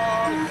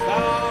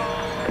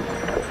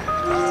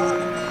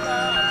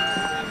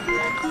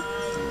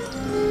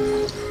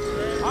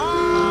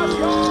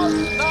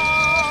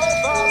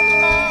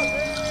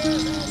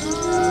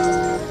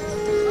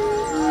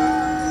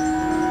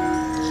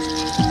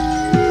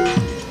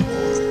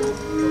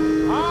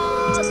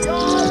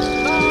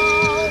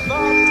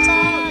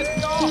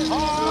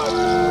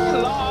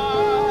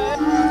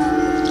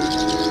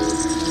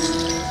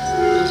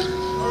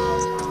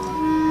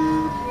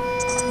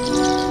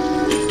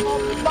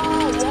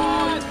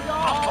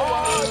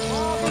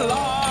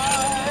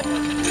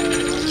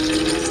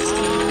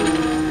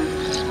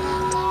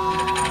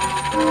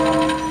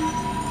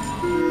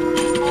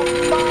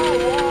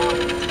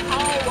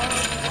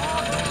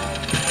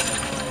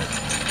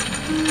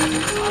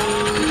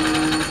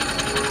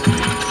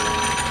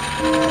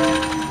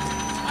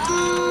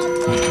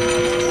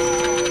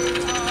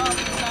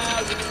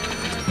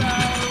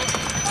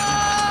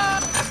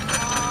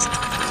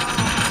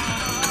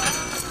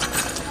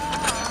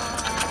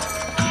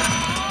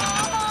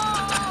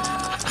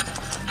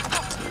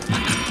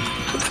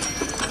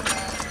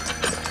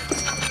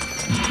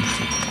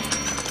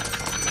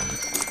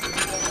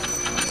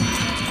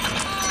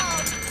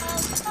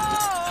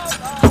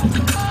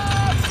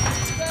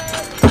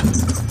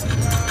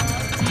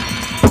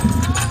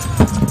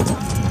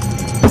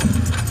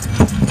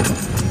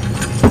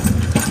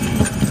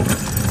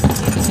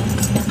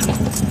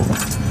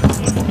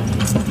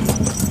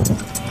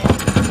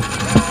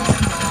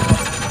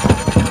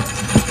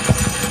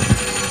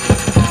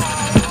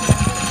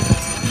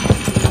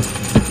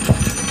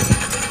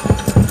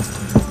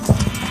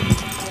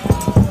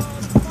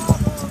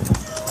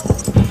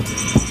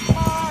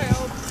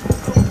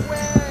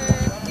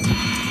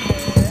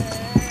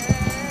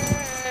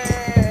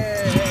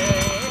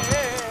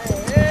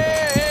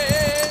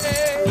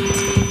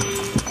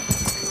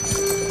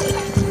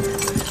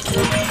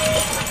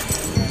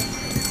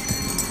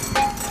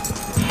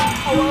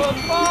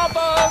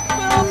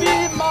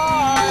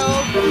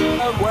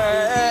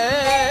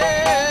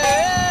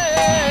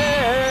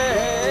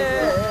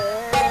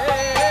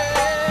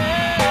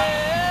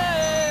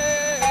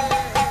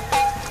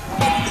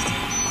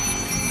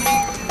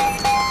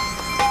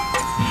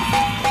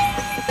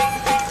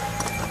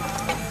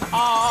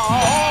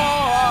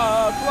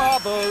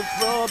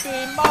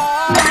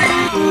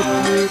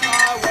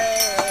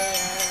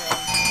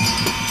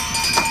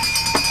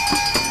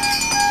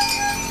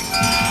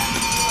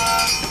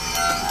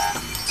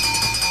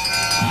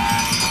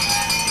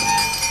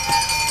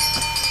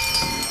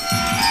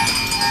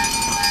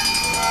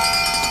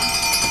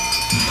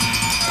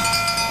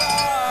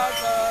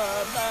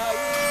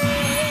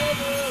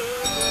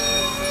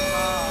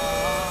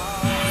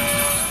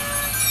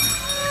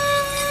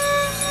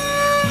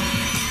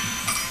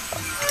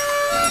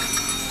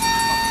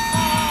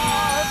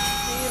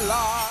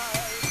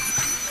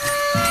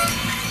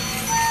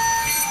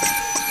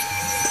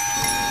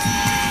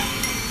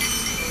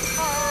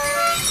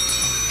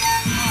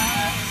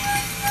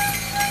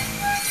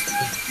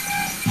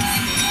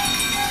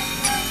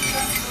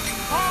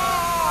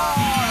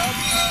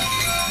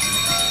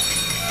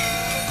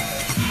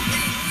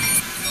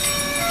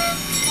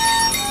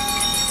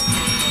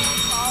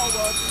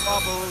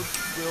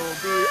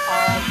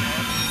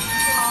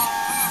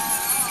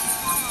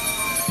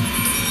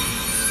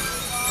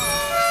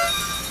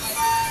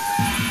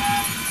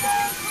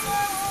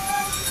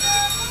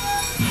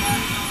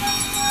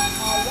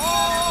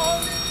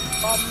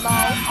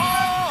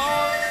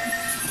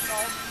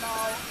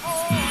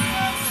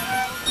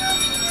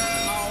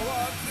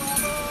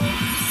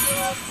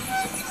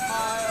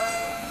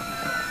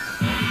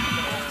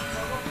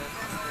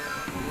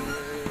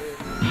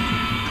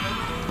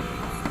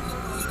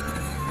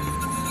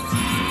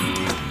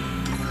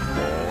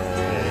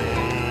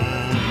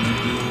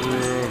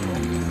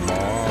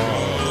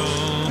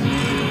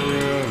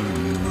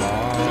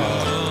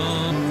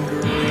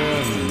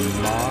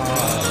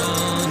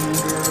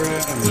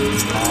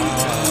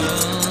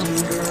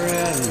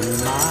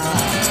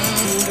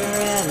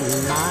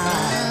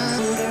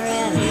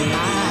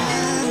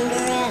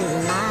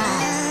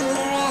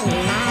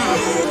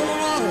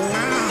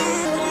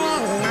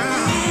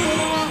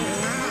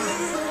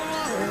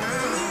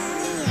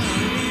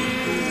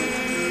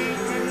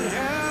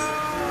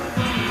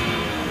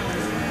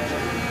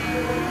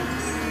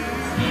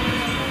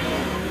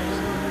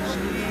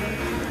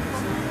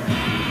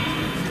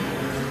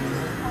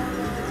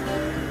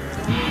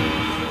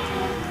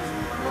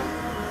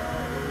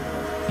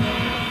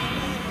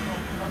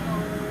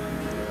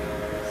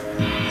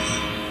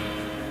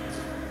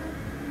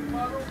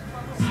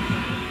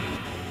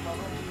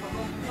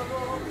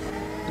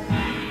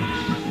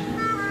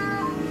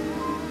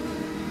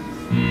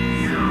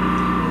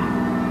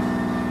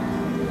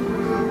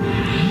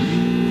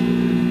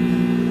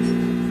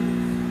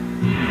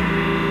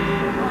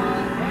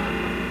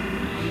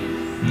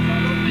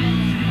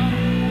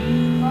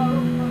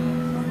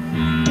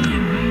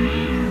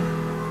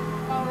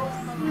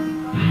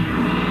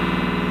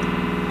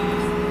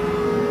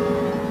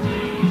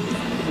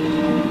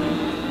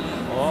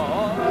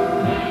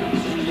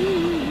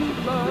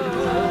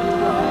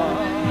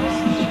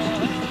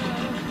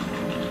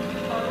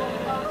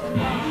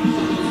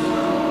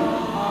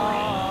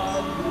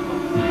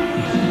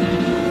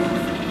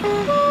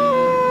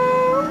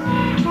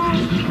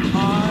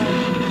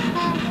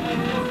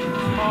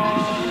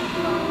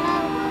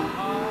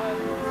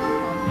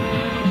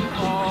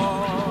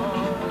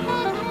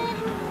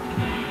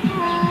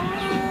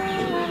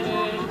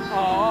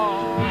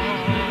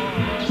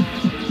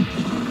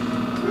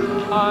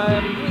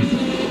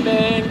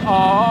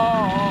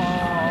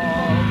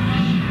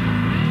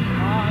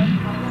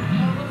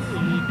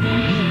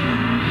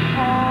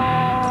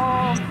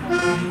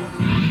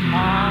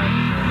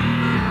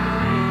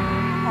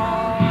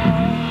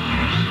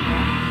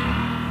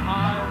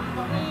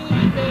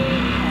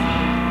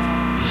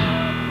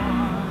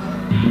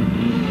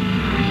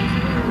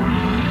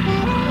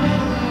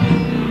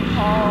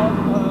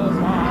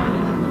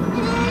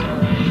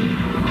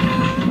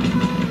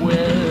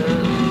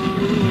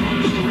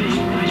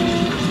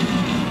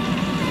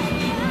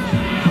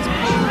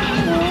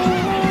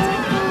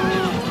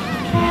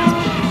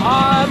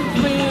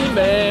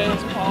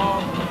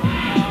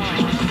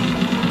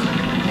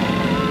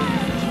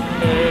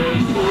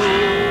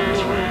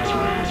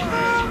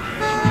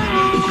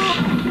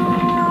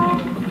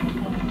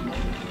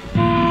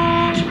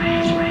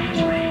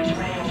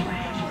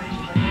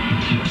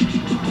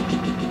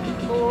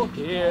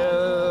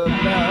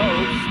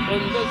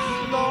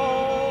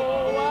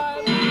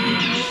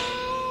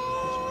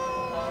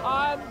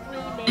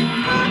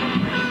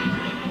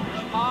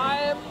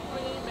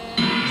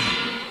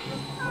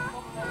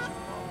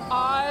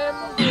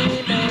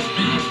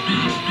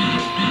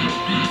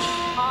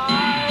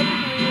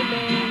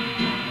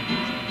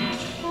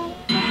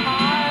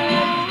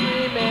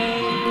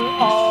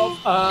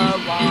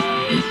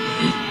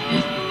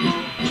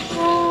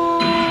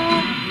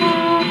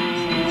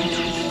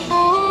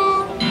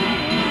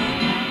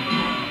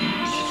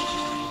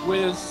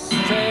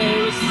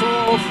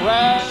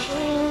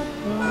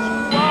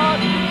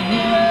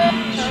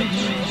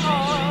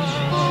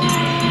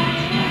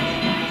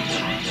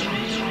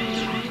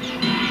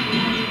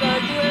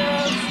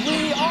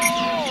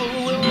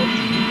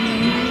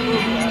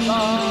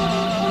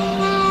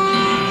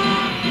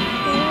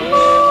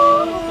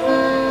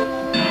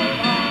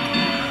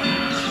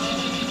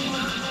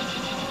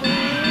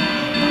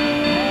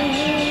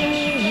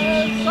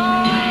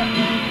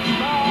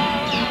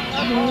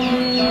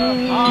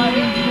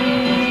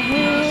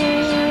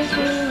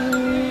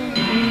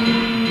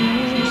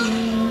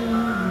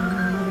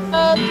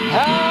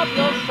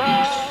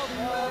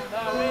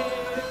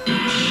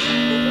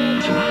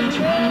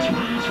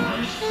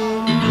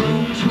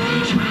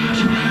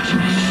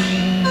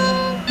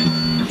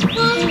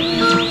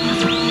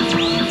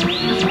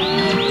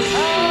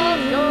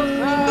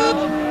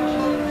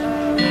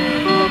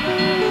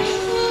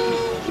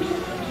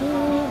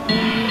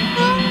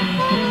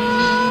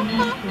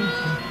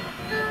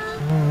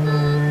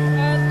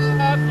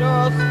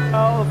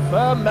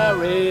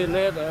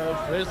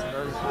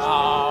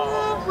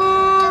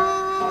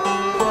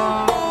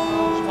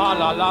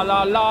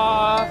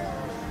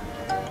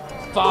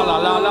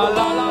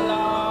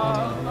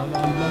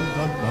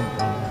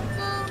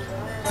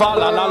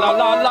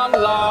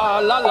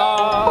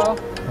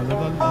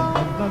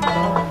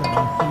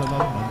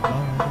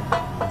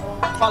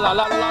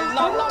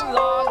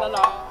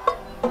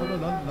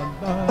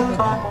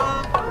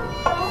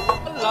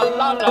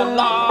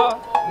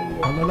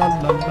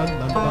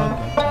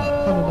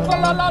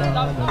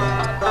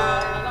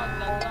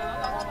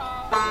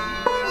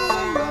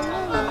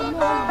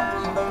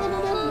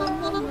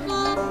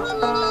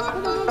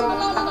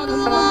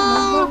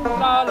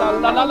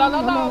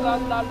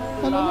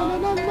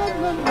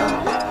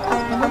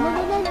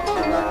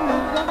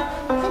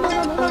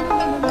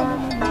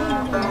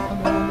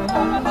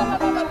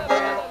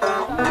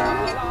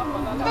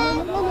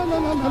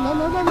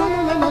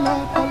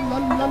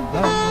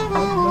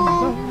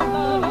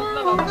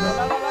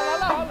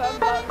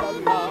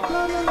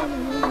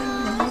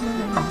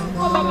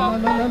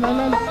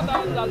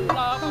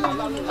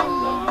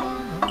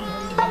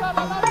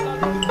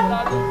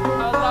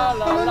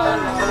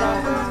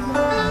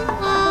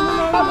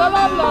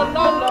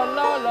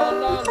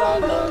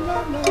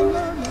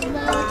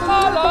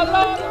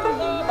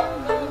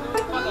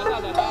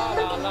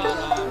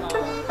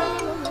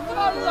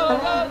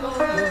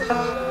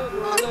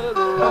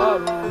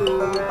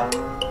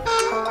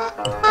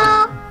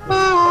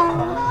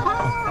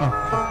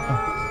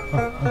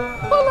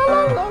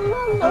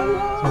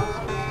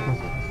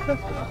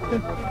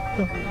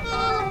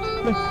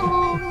 We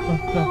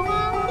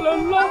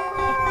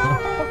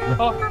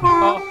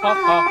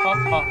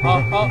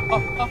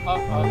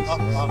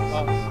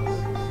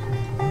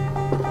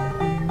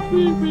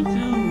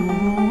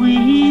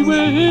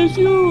wish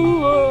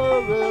you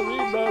a very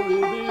merry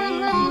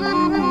Christmas.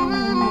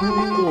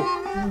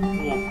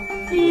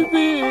 We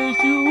wish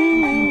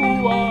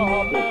you a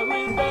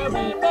very,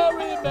 very,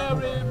 very,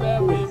 very,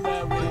 very,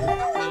 very,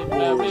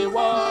 very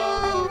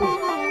one.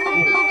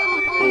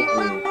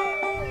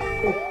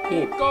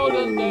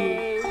 Golden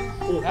days,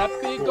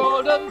 happy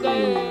golden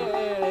days.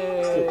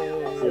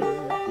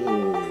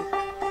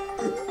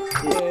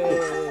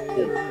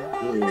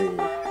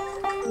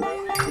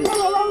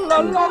 La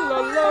la la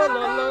la la la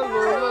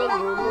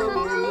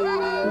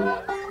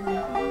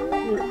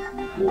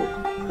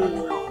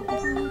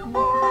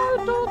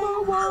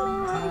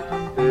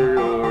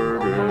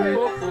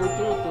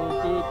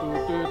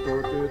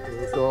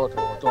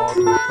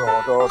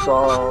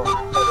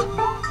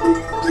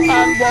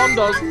and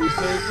wonders of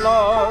his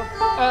love,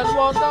 and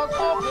wonders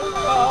of his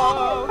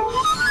love.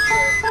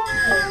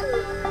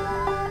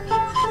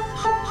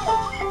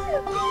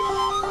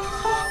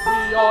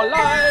 We are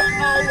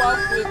like our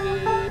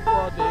piggy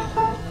pudding.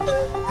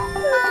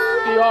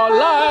 We are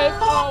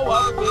like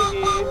our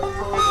piggy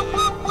pudding.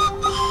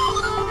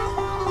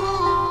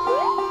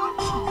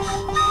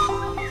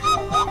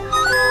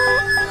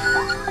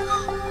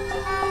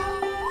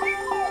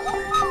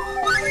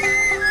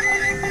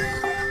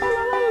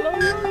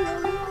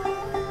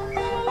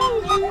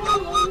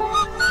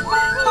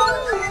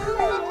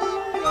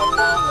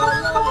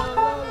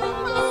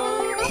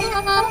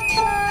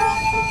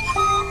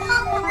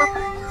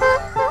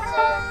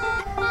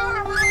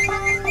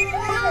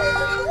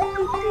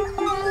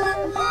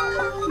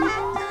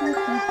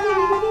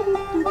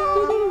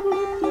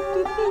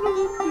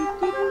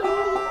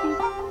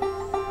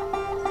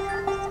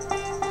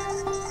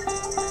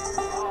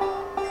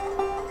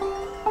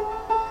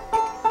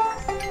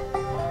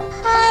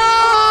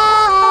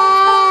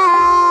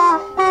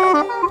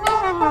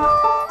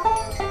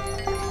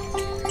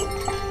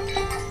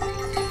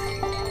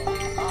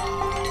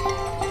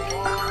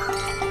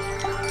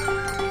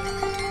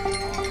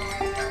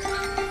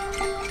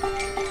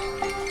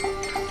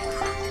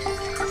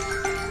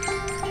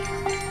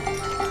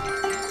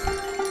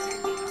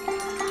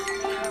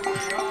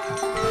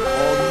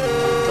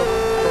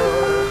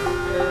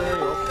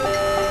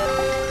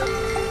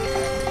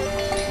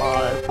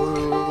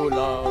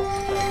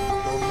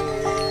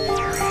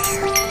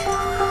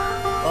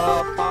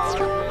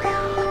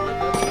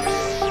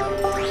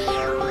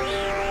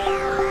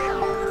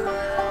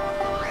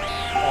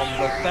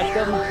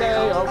 Second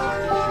day of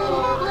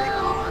December,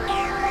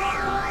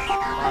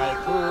 my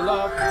true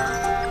love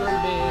to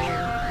me,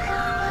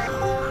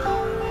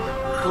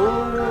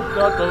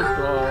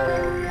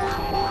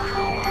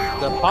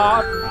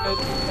 departed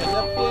in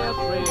a pear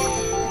tree.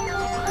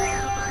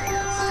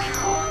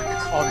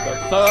 On the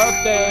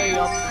third day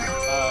of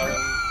December,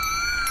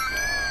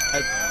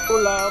 my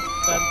true love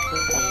sent to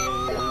me.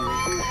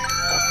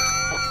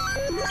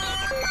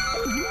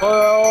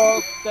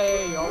 First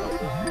day of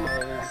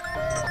December,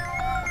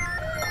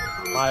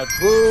 my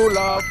true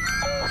love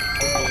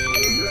to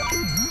me.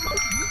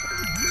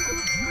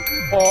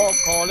 Four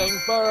calling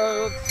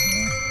birds,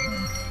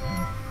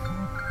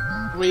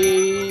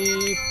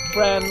 three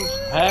French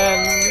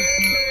hens,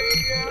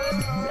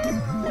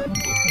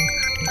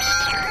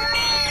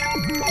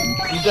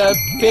 the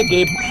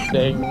piggy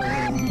pudding,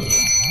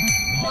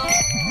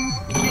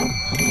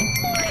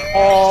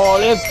 all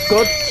its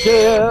good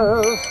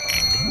cheers,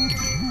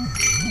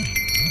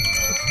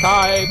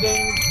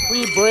 tidings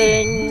we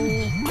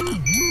bring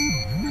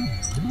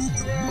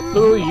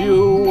to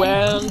you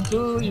and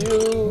to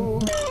you,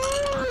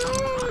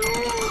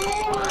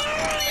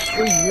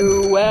 to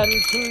you and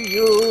to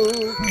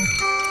you,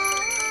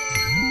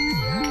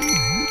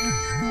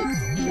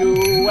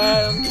 you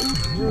and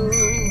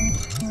you.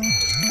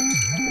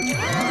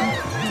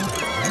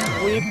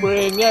 We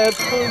bring it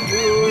to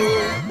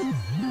you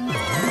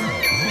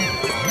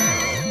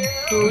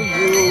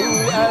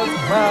as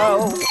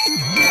well.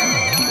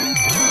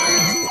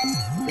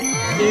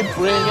 We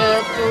bring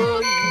it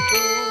to you.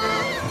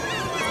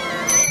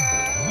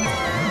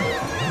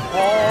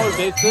 All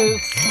this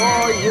is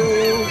for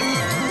you.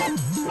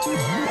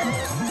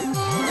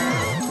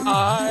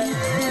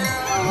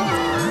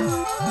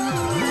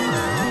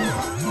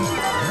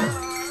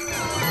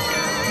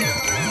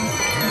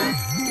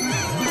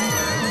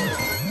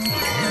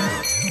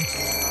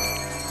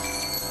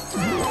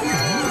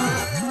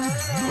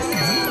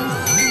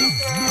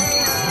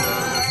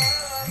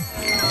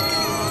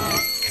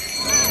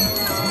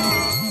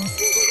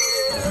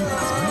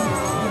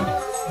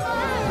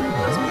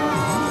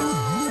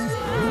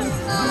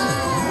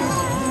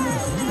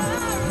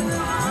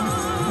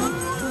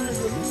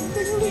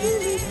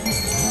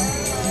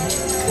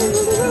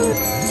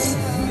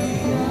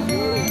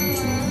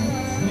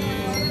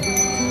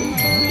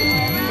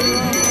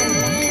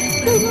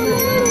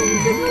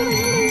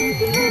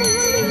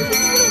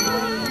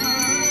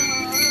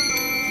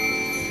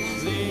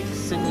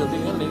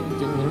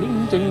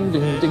 ding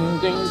ding ding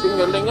ding ding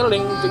a ling a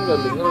ling ding a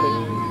ling a ling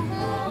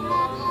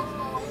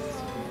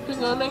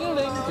ding a ling a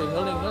ling ding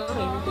a ling a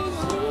ling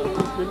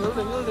ding a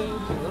ling a ling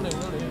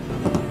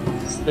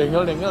ding a ling a ling ding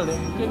a ling a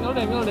ling ding a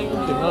ling a ling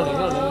ding a ling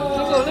a ling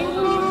ding a ling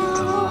a ling.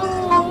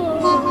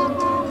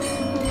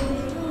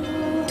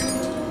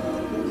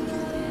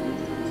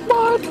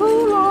 My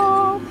true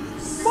love,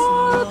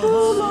 my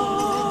true love.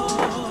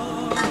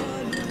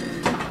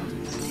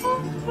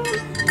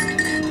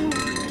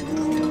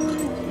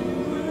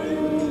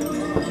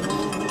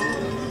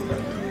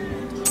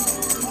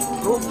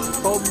 Rum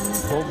pum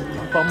pum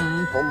pum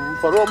pum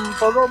parum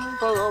parum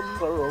parum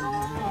parum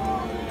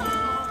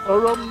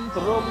parum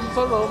parum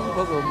parum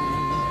parum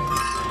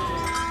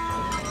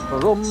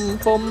parum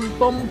pum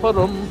pum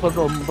parum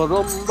parum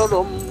parum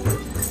parum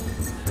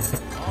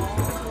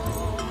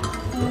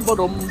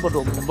parum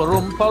parum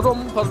parum parum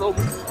parum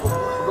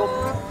parum.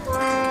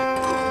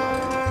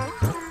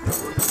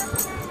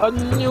 A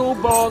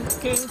newborn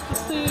king to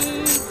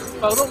see.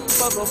 Parum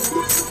parum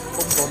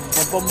bum bum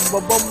bum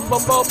bum bum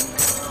bum bum.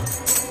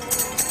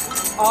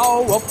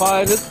 Our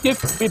finest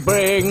gift we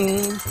bring.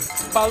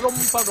 Parum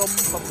parum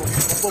bum bum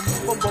bum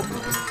bum bum.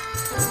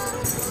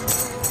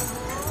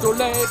 To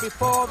lay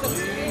before the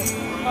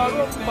king.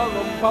 Parum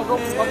parum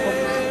parum parum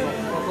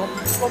parum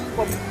bum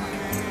bum.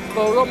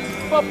 Parum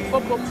bum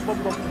bum bum bum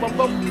bum bum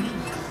bum.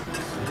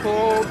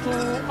 For to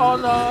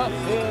honor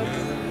him.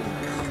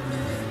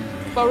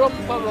 Parum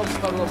parum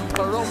parum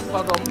parum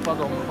parum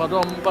parum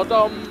parum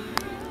parum.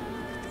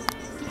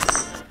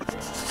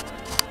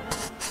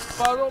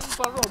 Parum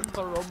parum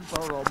parum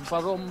parum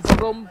parum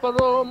parum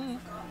parum.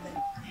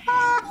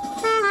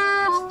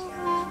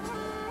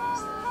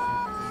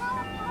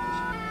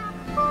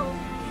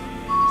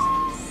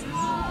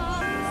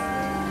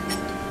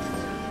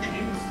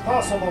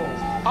 Impossible.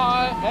 I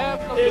have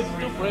nothing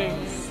to bring.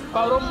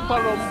 Parum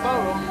parum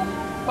parum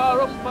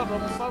parum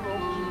parum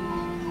parum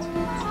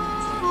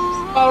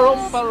parum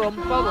parum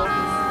parum.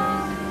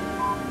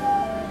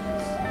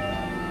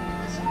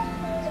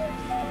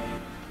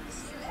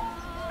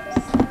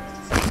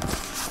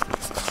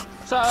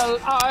 Shall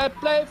I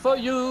play for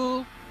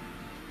you?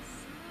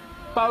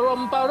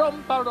 Parum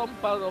parum parum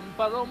parum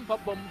parum pa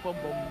bum bum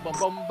bum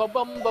bum bum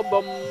bum bum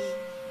bum.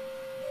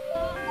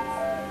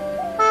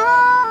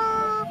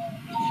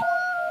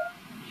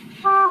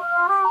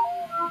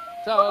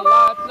 Shall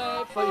I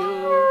play for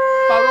you?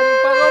 Parum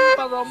parum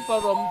parum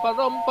parum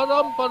parum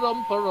parum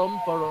parum parum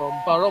parum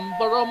parum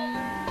parum.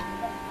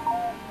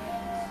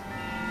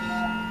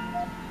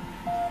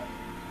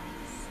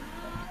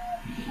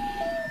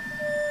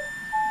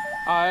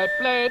 I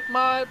played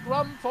my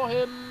drum for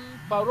him.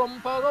 Parum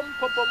parum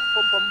pum pum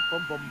pum pum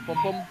pum pum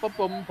pum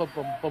pum pum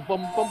pum pum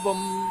pum pum pum.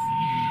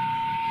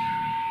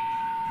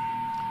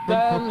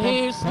 Then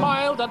he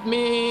smiled at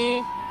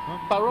me.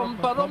 Parum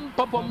parum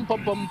pum pum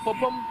pum pum pum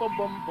pum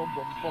pum pum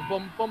pum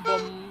pum pum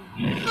pum.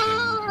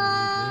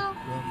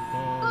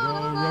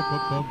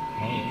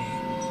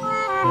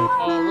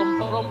 Parum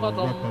parum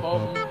parum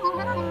pum.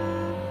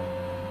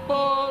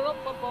 Parum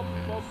pum pum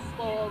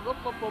parum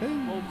pum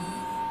pum.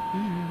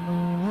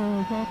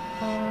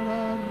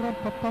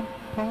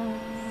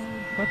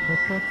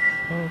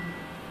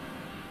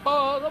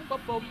 Parum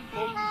pum pum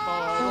parum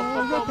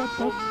pum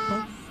pum.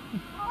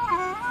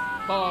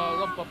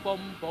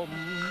 Ba-rum-pa-pum-pum.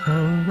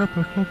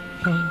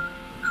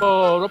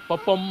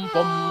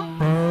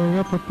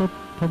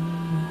 Ba-rum-pa-pum-pum.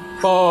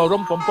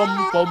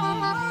 Ba-rum-pum-pum-pum.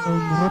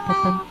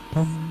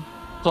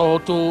 So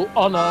to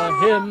honor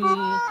him,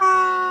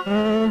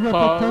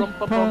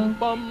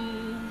 ba-rum-pa-pum-pum.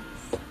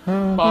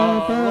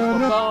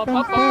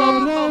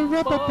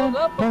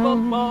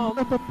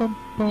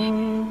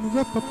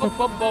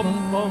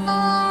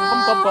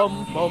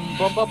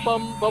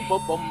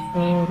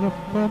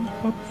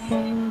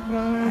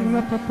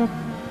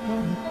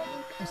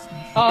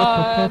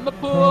 I'm a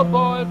poor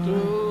boy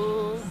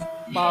too.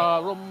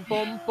 Ba-rum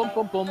pum pum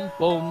pum pum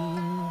pum.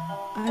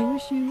 I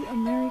wish you a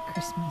Merry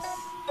Christmas.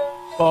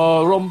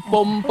 Ba-rum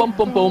pum pum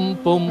pum pum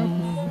pum.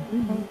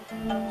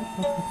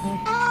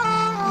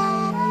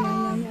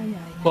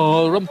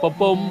 Ba-rum pum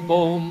pum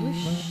pum.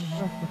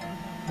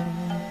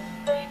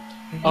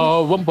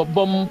 Rum pum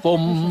pum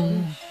pum.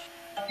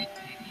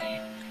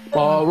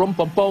 Ba-rum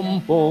pum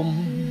pum pum.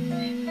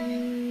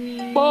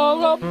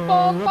 Ba-rum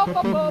pum pum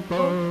pum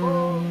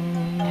pum.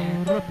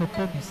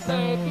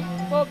 Sing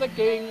for the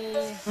king.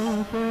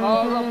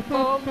 Ba-rum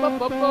pum pum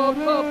pum pum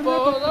pum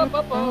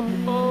pum pum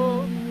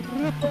pum.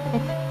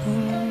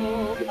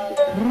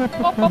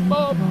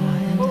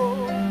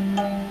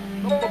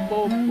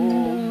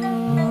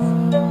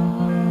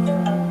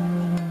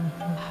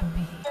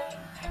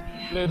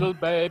 Little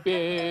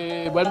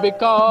baby, when we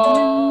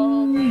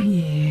come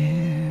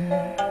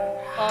here,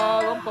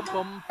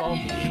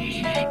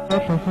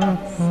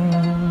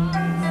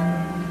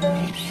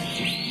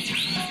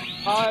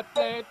 I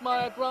played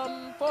my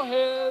drum for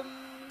him.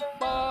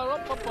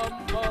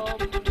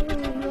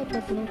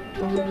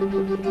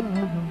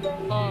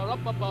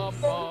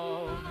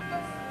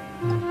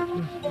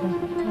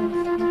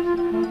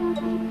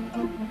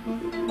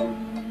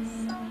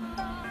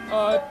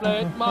 I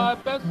played my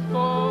best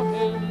for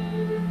him.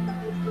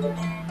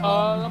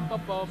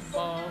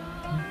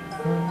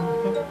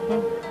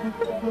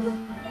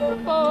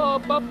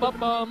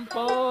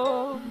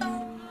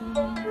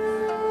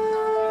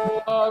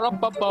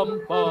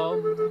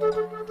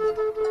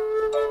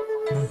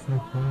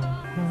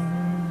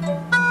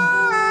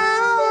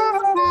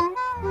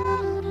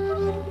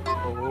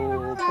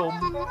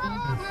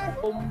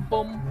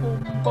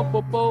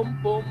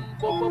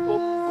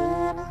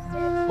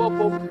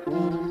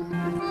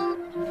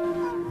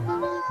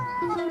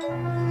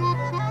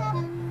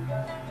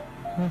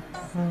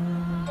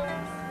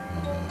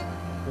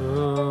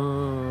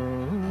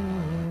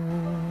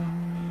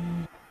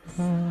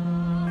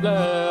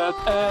 Let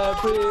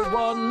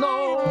everyone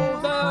know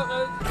there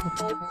is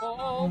no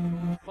fault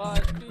by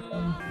me.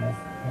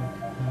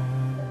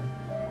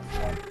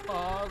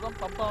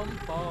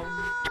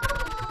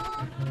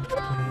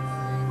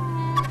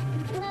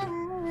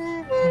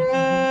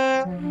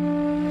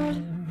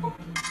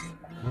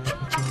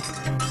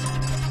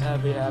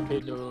 Happy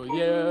New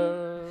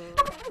Year.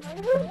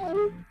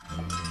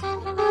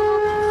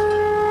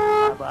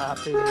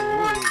 Happy New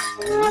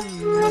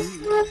Year.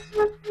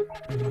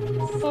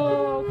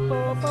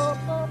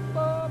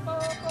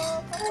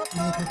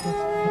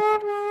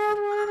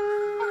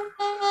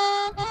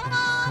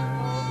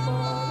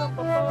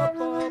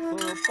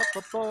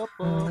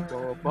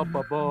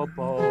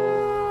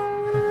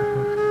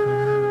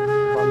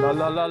 La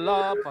la la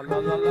la, la la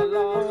la la,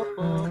 la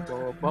la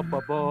la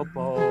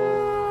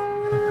la,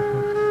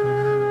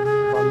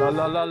 la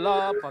la la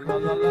la, la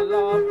la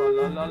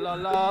la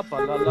la, la la la la,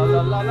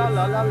 la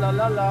la la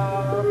la la,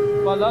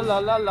 la la la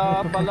la la,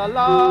 la la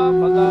la.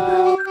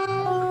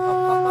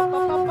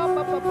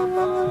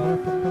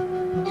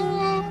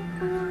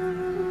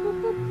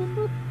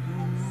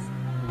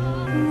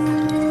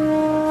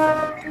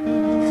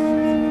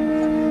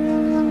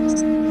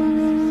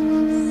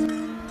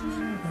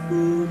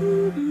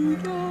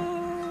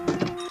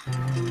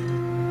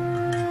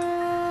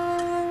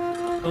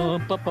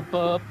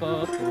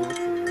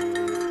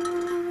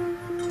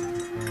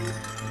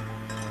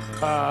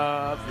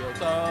 Have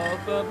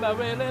yourself a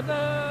merry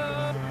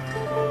little.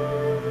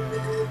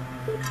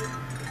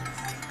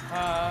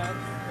 Have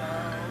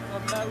yourself a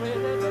merry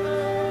little.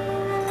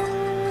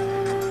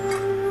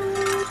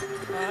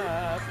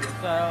 Have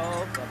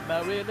yourself a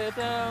merry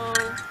little.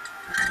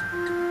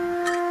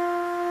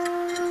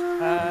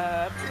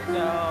 Have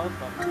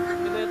yourself a merry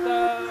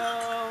little.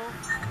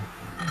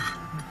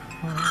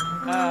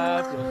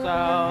 Have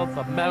yourself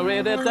a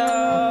merry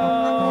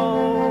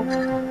little.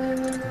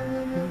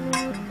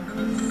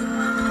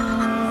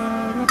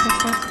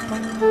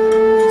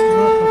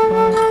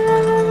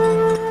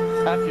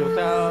 Have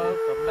yourself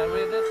a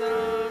merry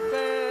little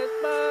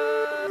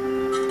Christmas.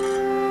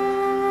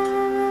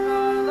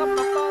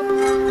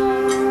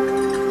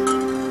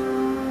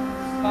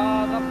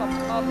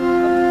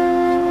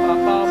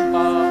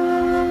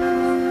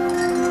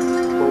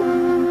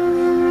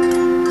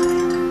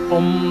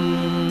 Boom,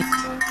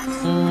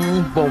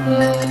 boom,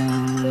 boom.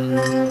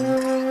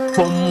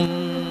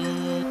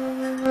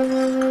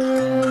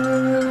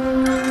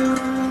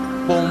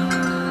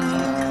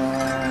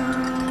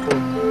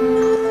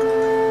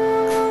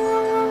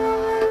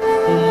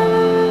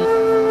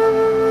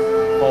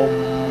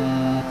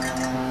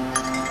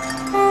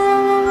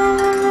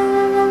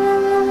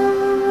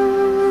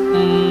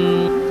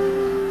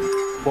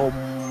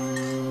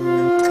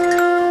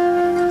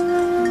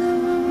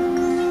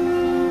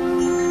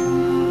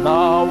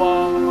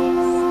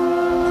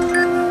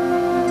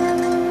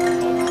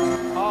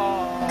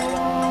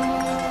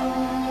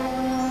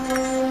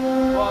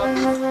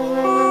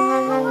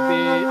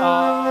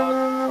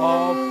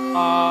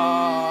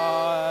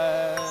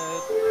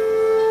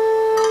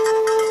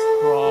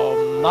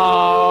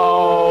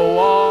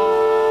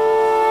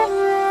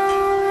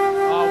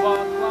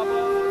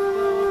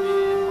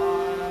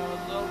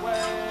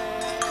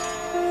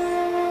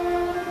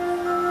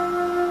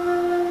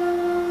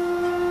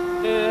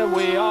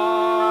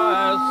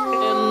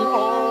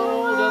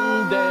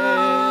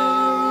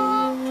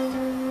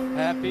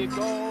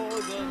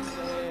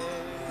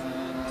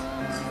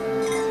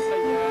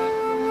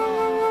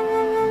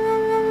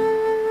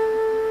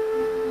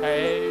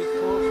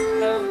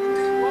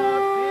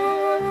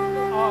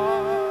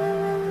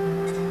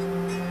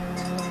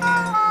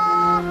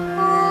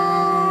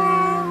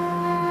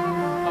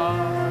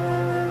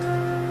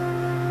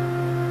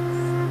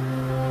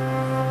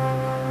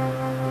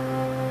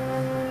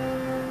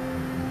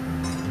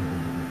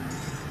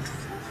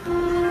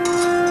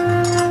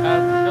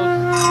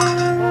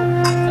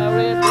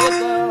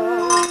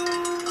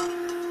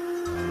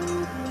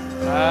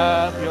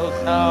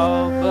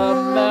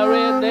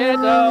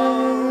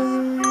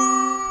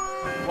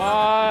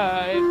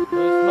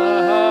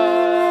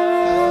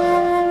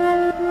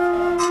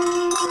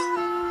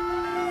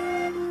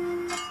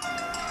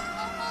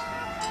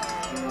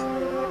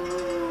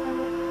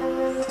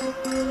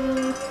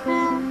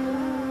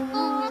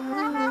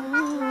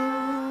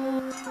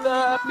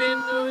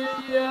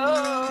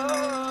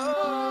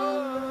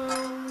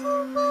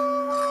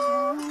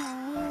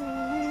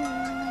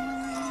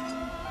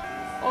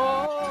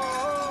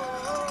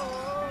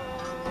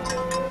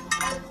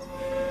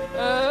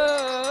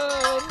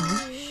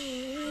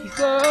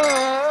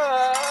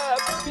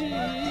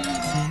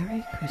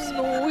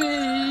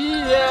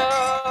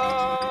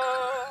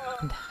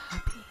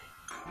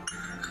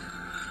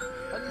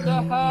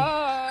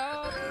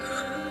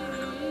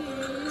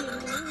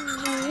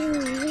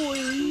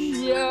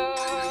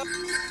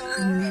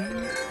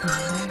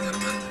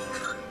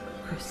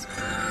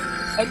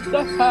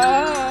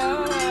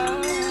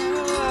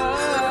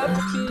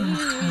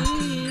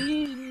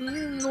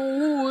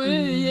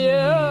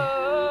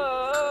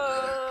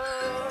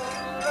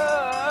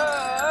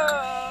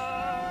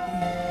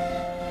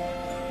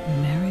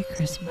 Merry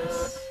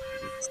Christmas.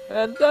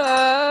 And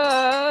happy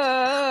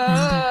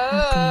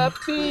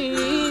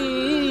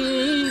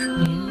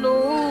New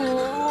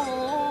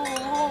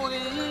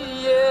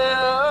Year.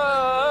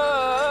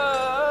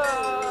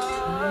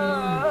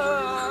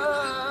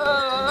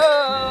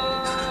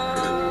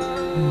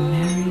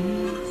 Merry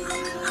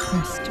Christmas.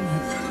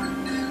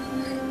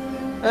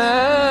 And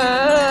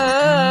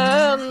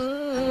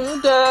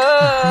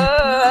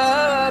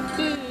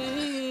happy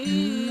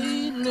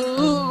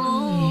New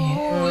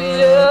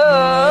Year.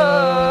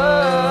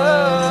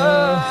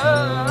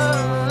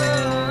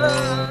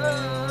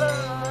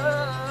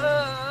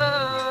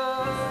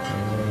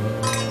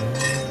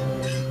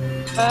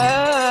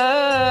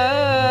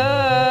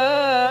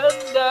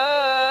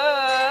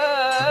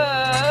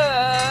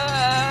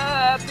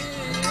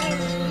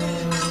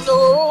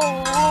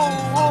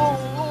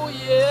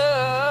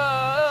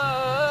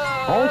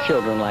 All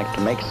children like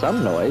to make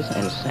some noise,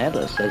 and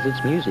Santa says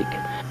it's music.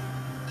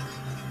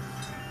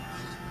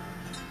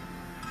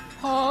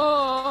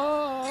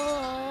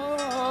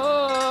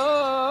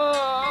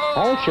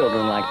 All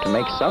children like to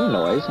make some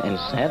noise, and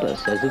Santa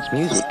says it's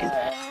music.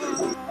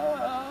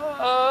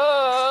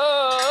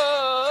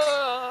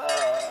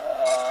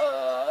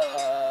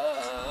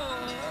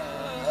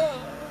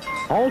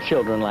 All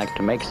children like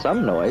to make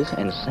some noise,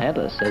 and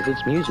Santa says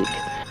it's music.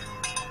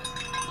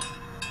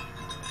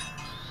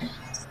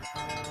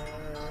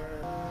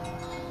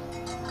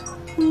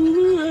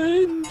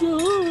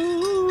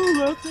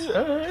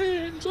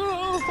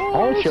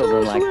 All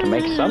children like to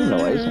make some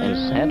noise, and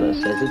Santa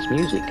says it's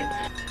music.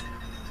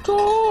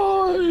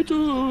 Joy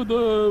to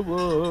the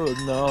world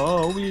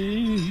now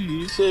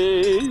we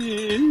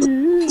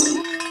sing.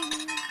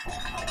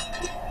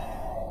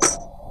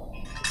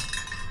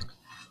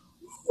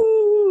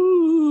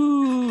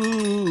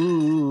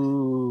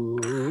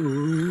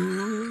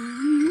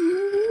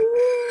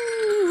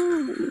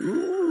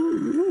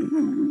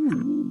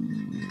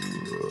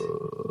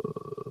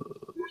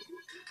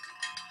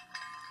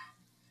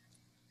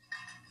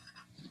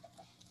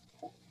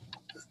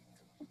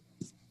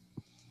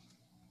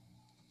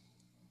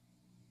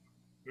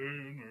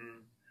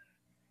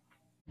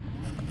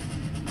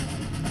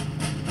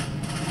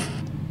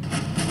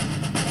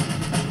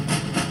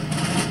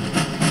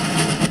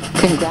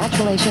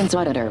 Congratulations,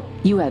 auditor.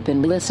 You have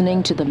been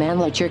listening to the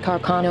Mannlicher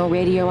Carcano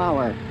Radio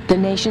Hour, the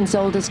nation's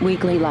oldest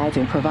weekly live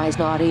improvised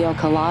audio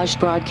collage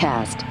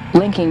broadcast,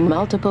 linking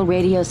multiple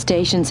radio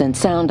stations and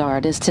sound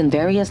artists in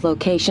various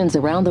locations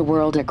around the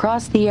world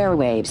across the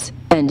airwaves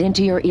and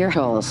into your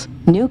earholes.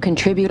 New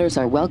contributors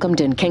are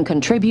welcomed and can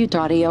contribute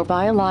audio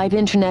via live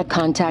internet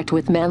contact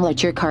with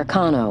Mannlicher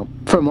Carcano.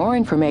 For more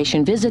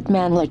information, visit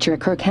Mannlicher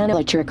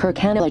Carcano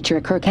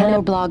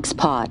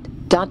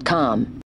blogspot.com.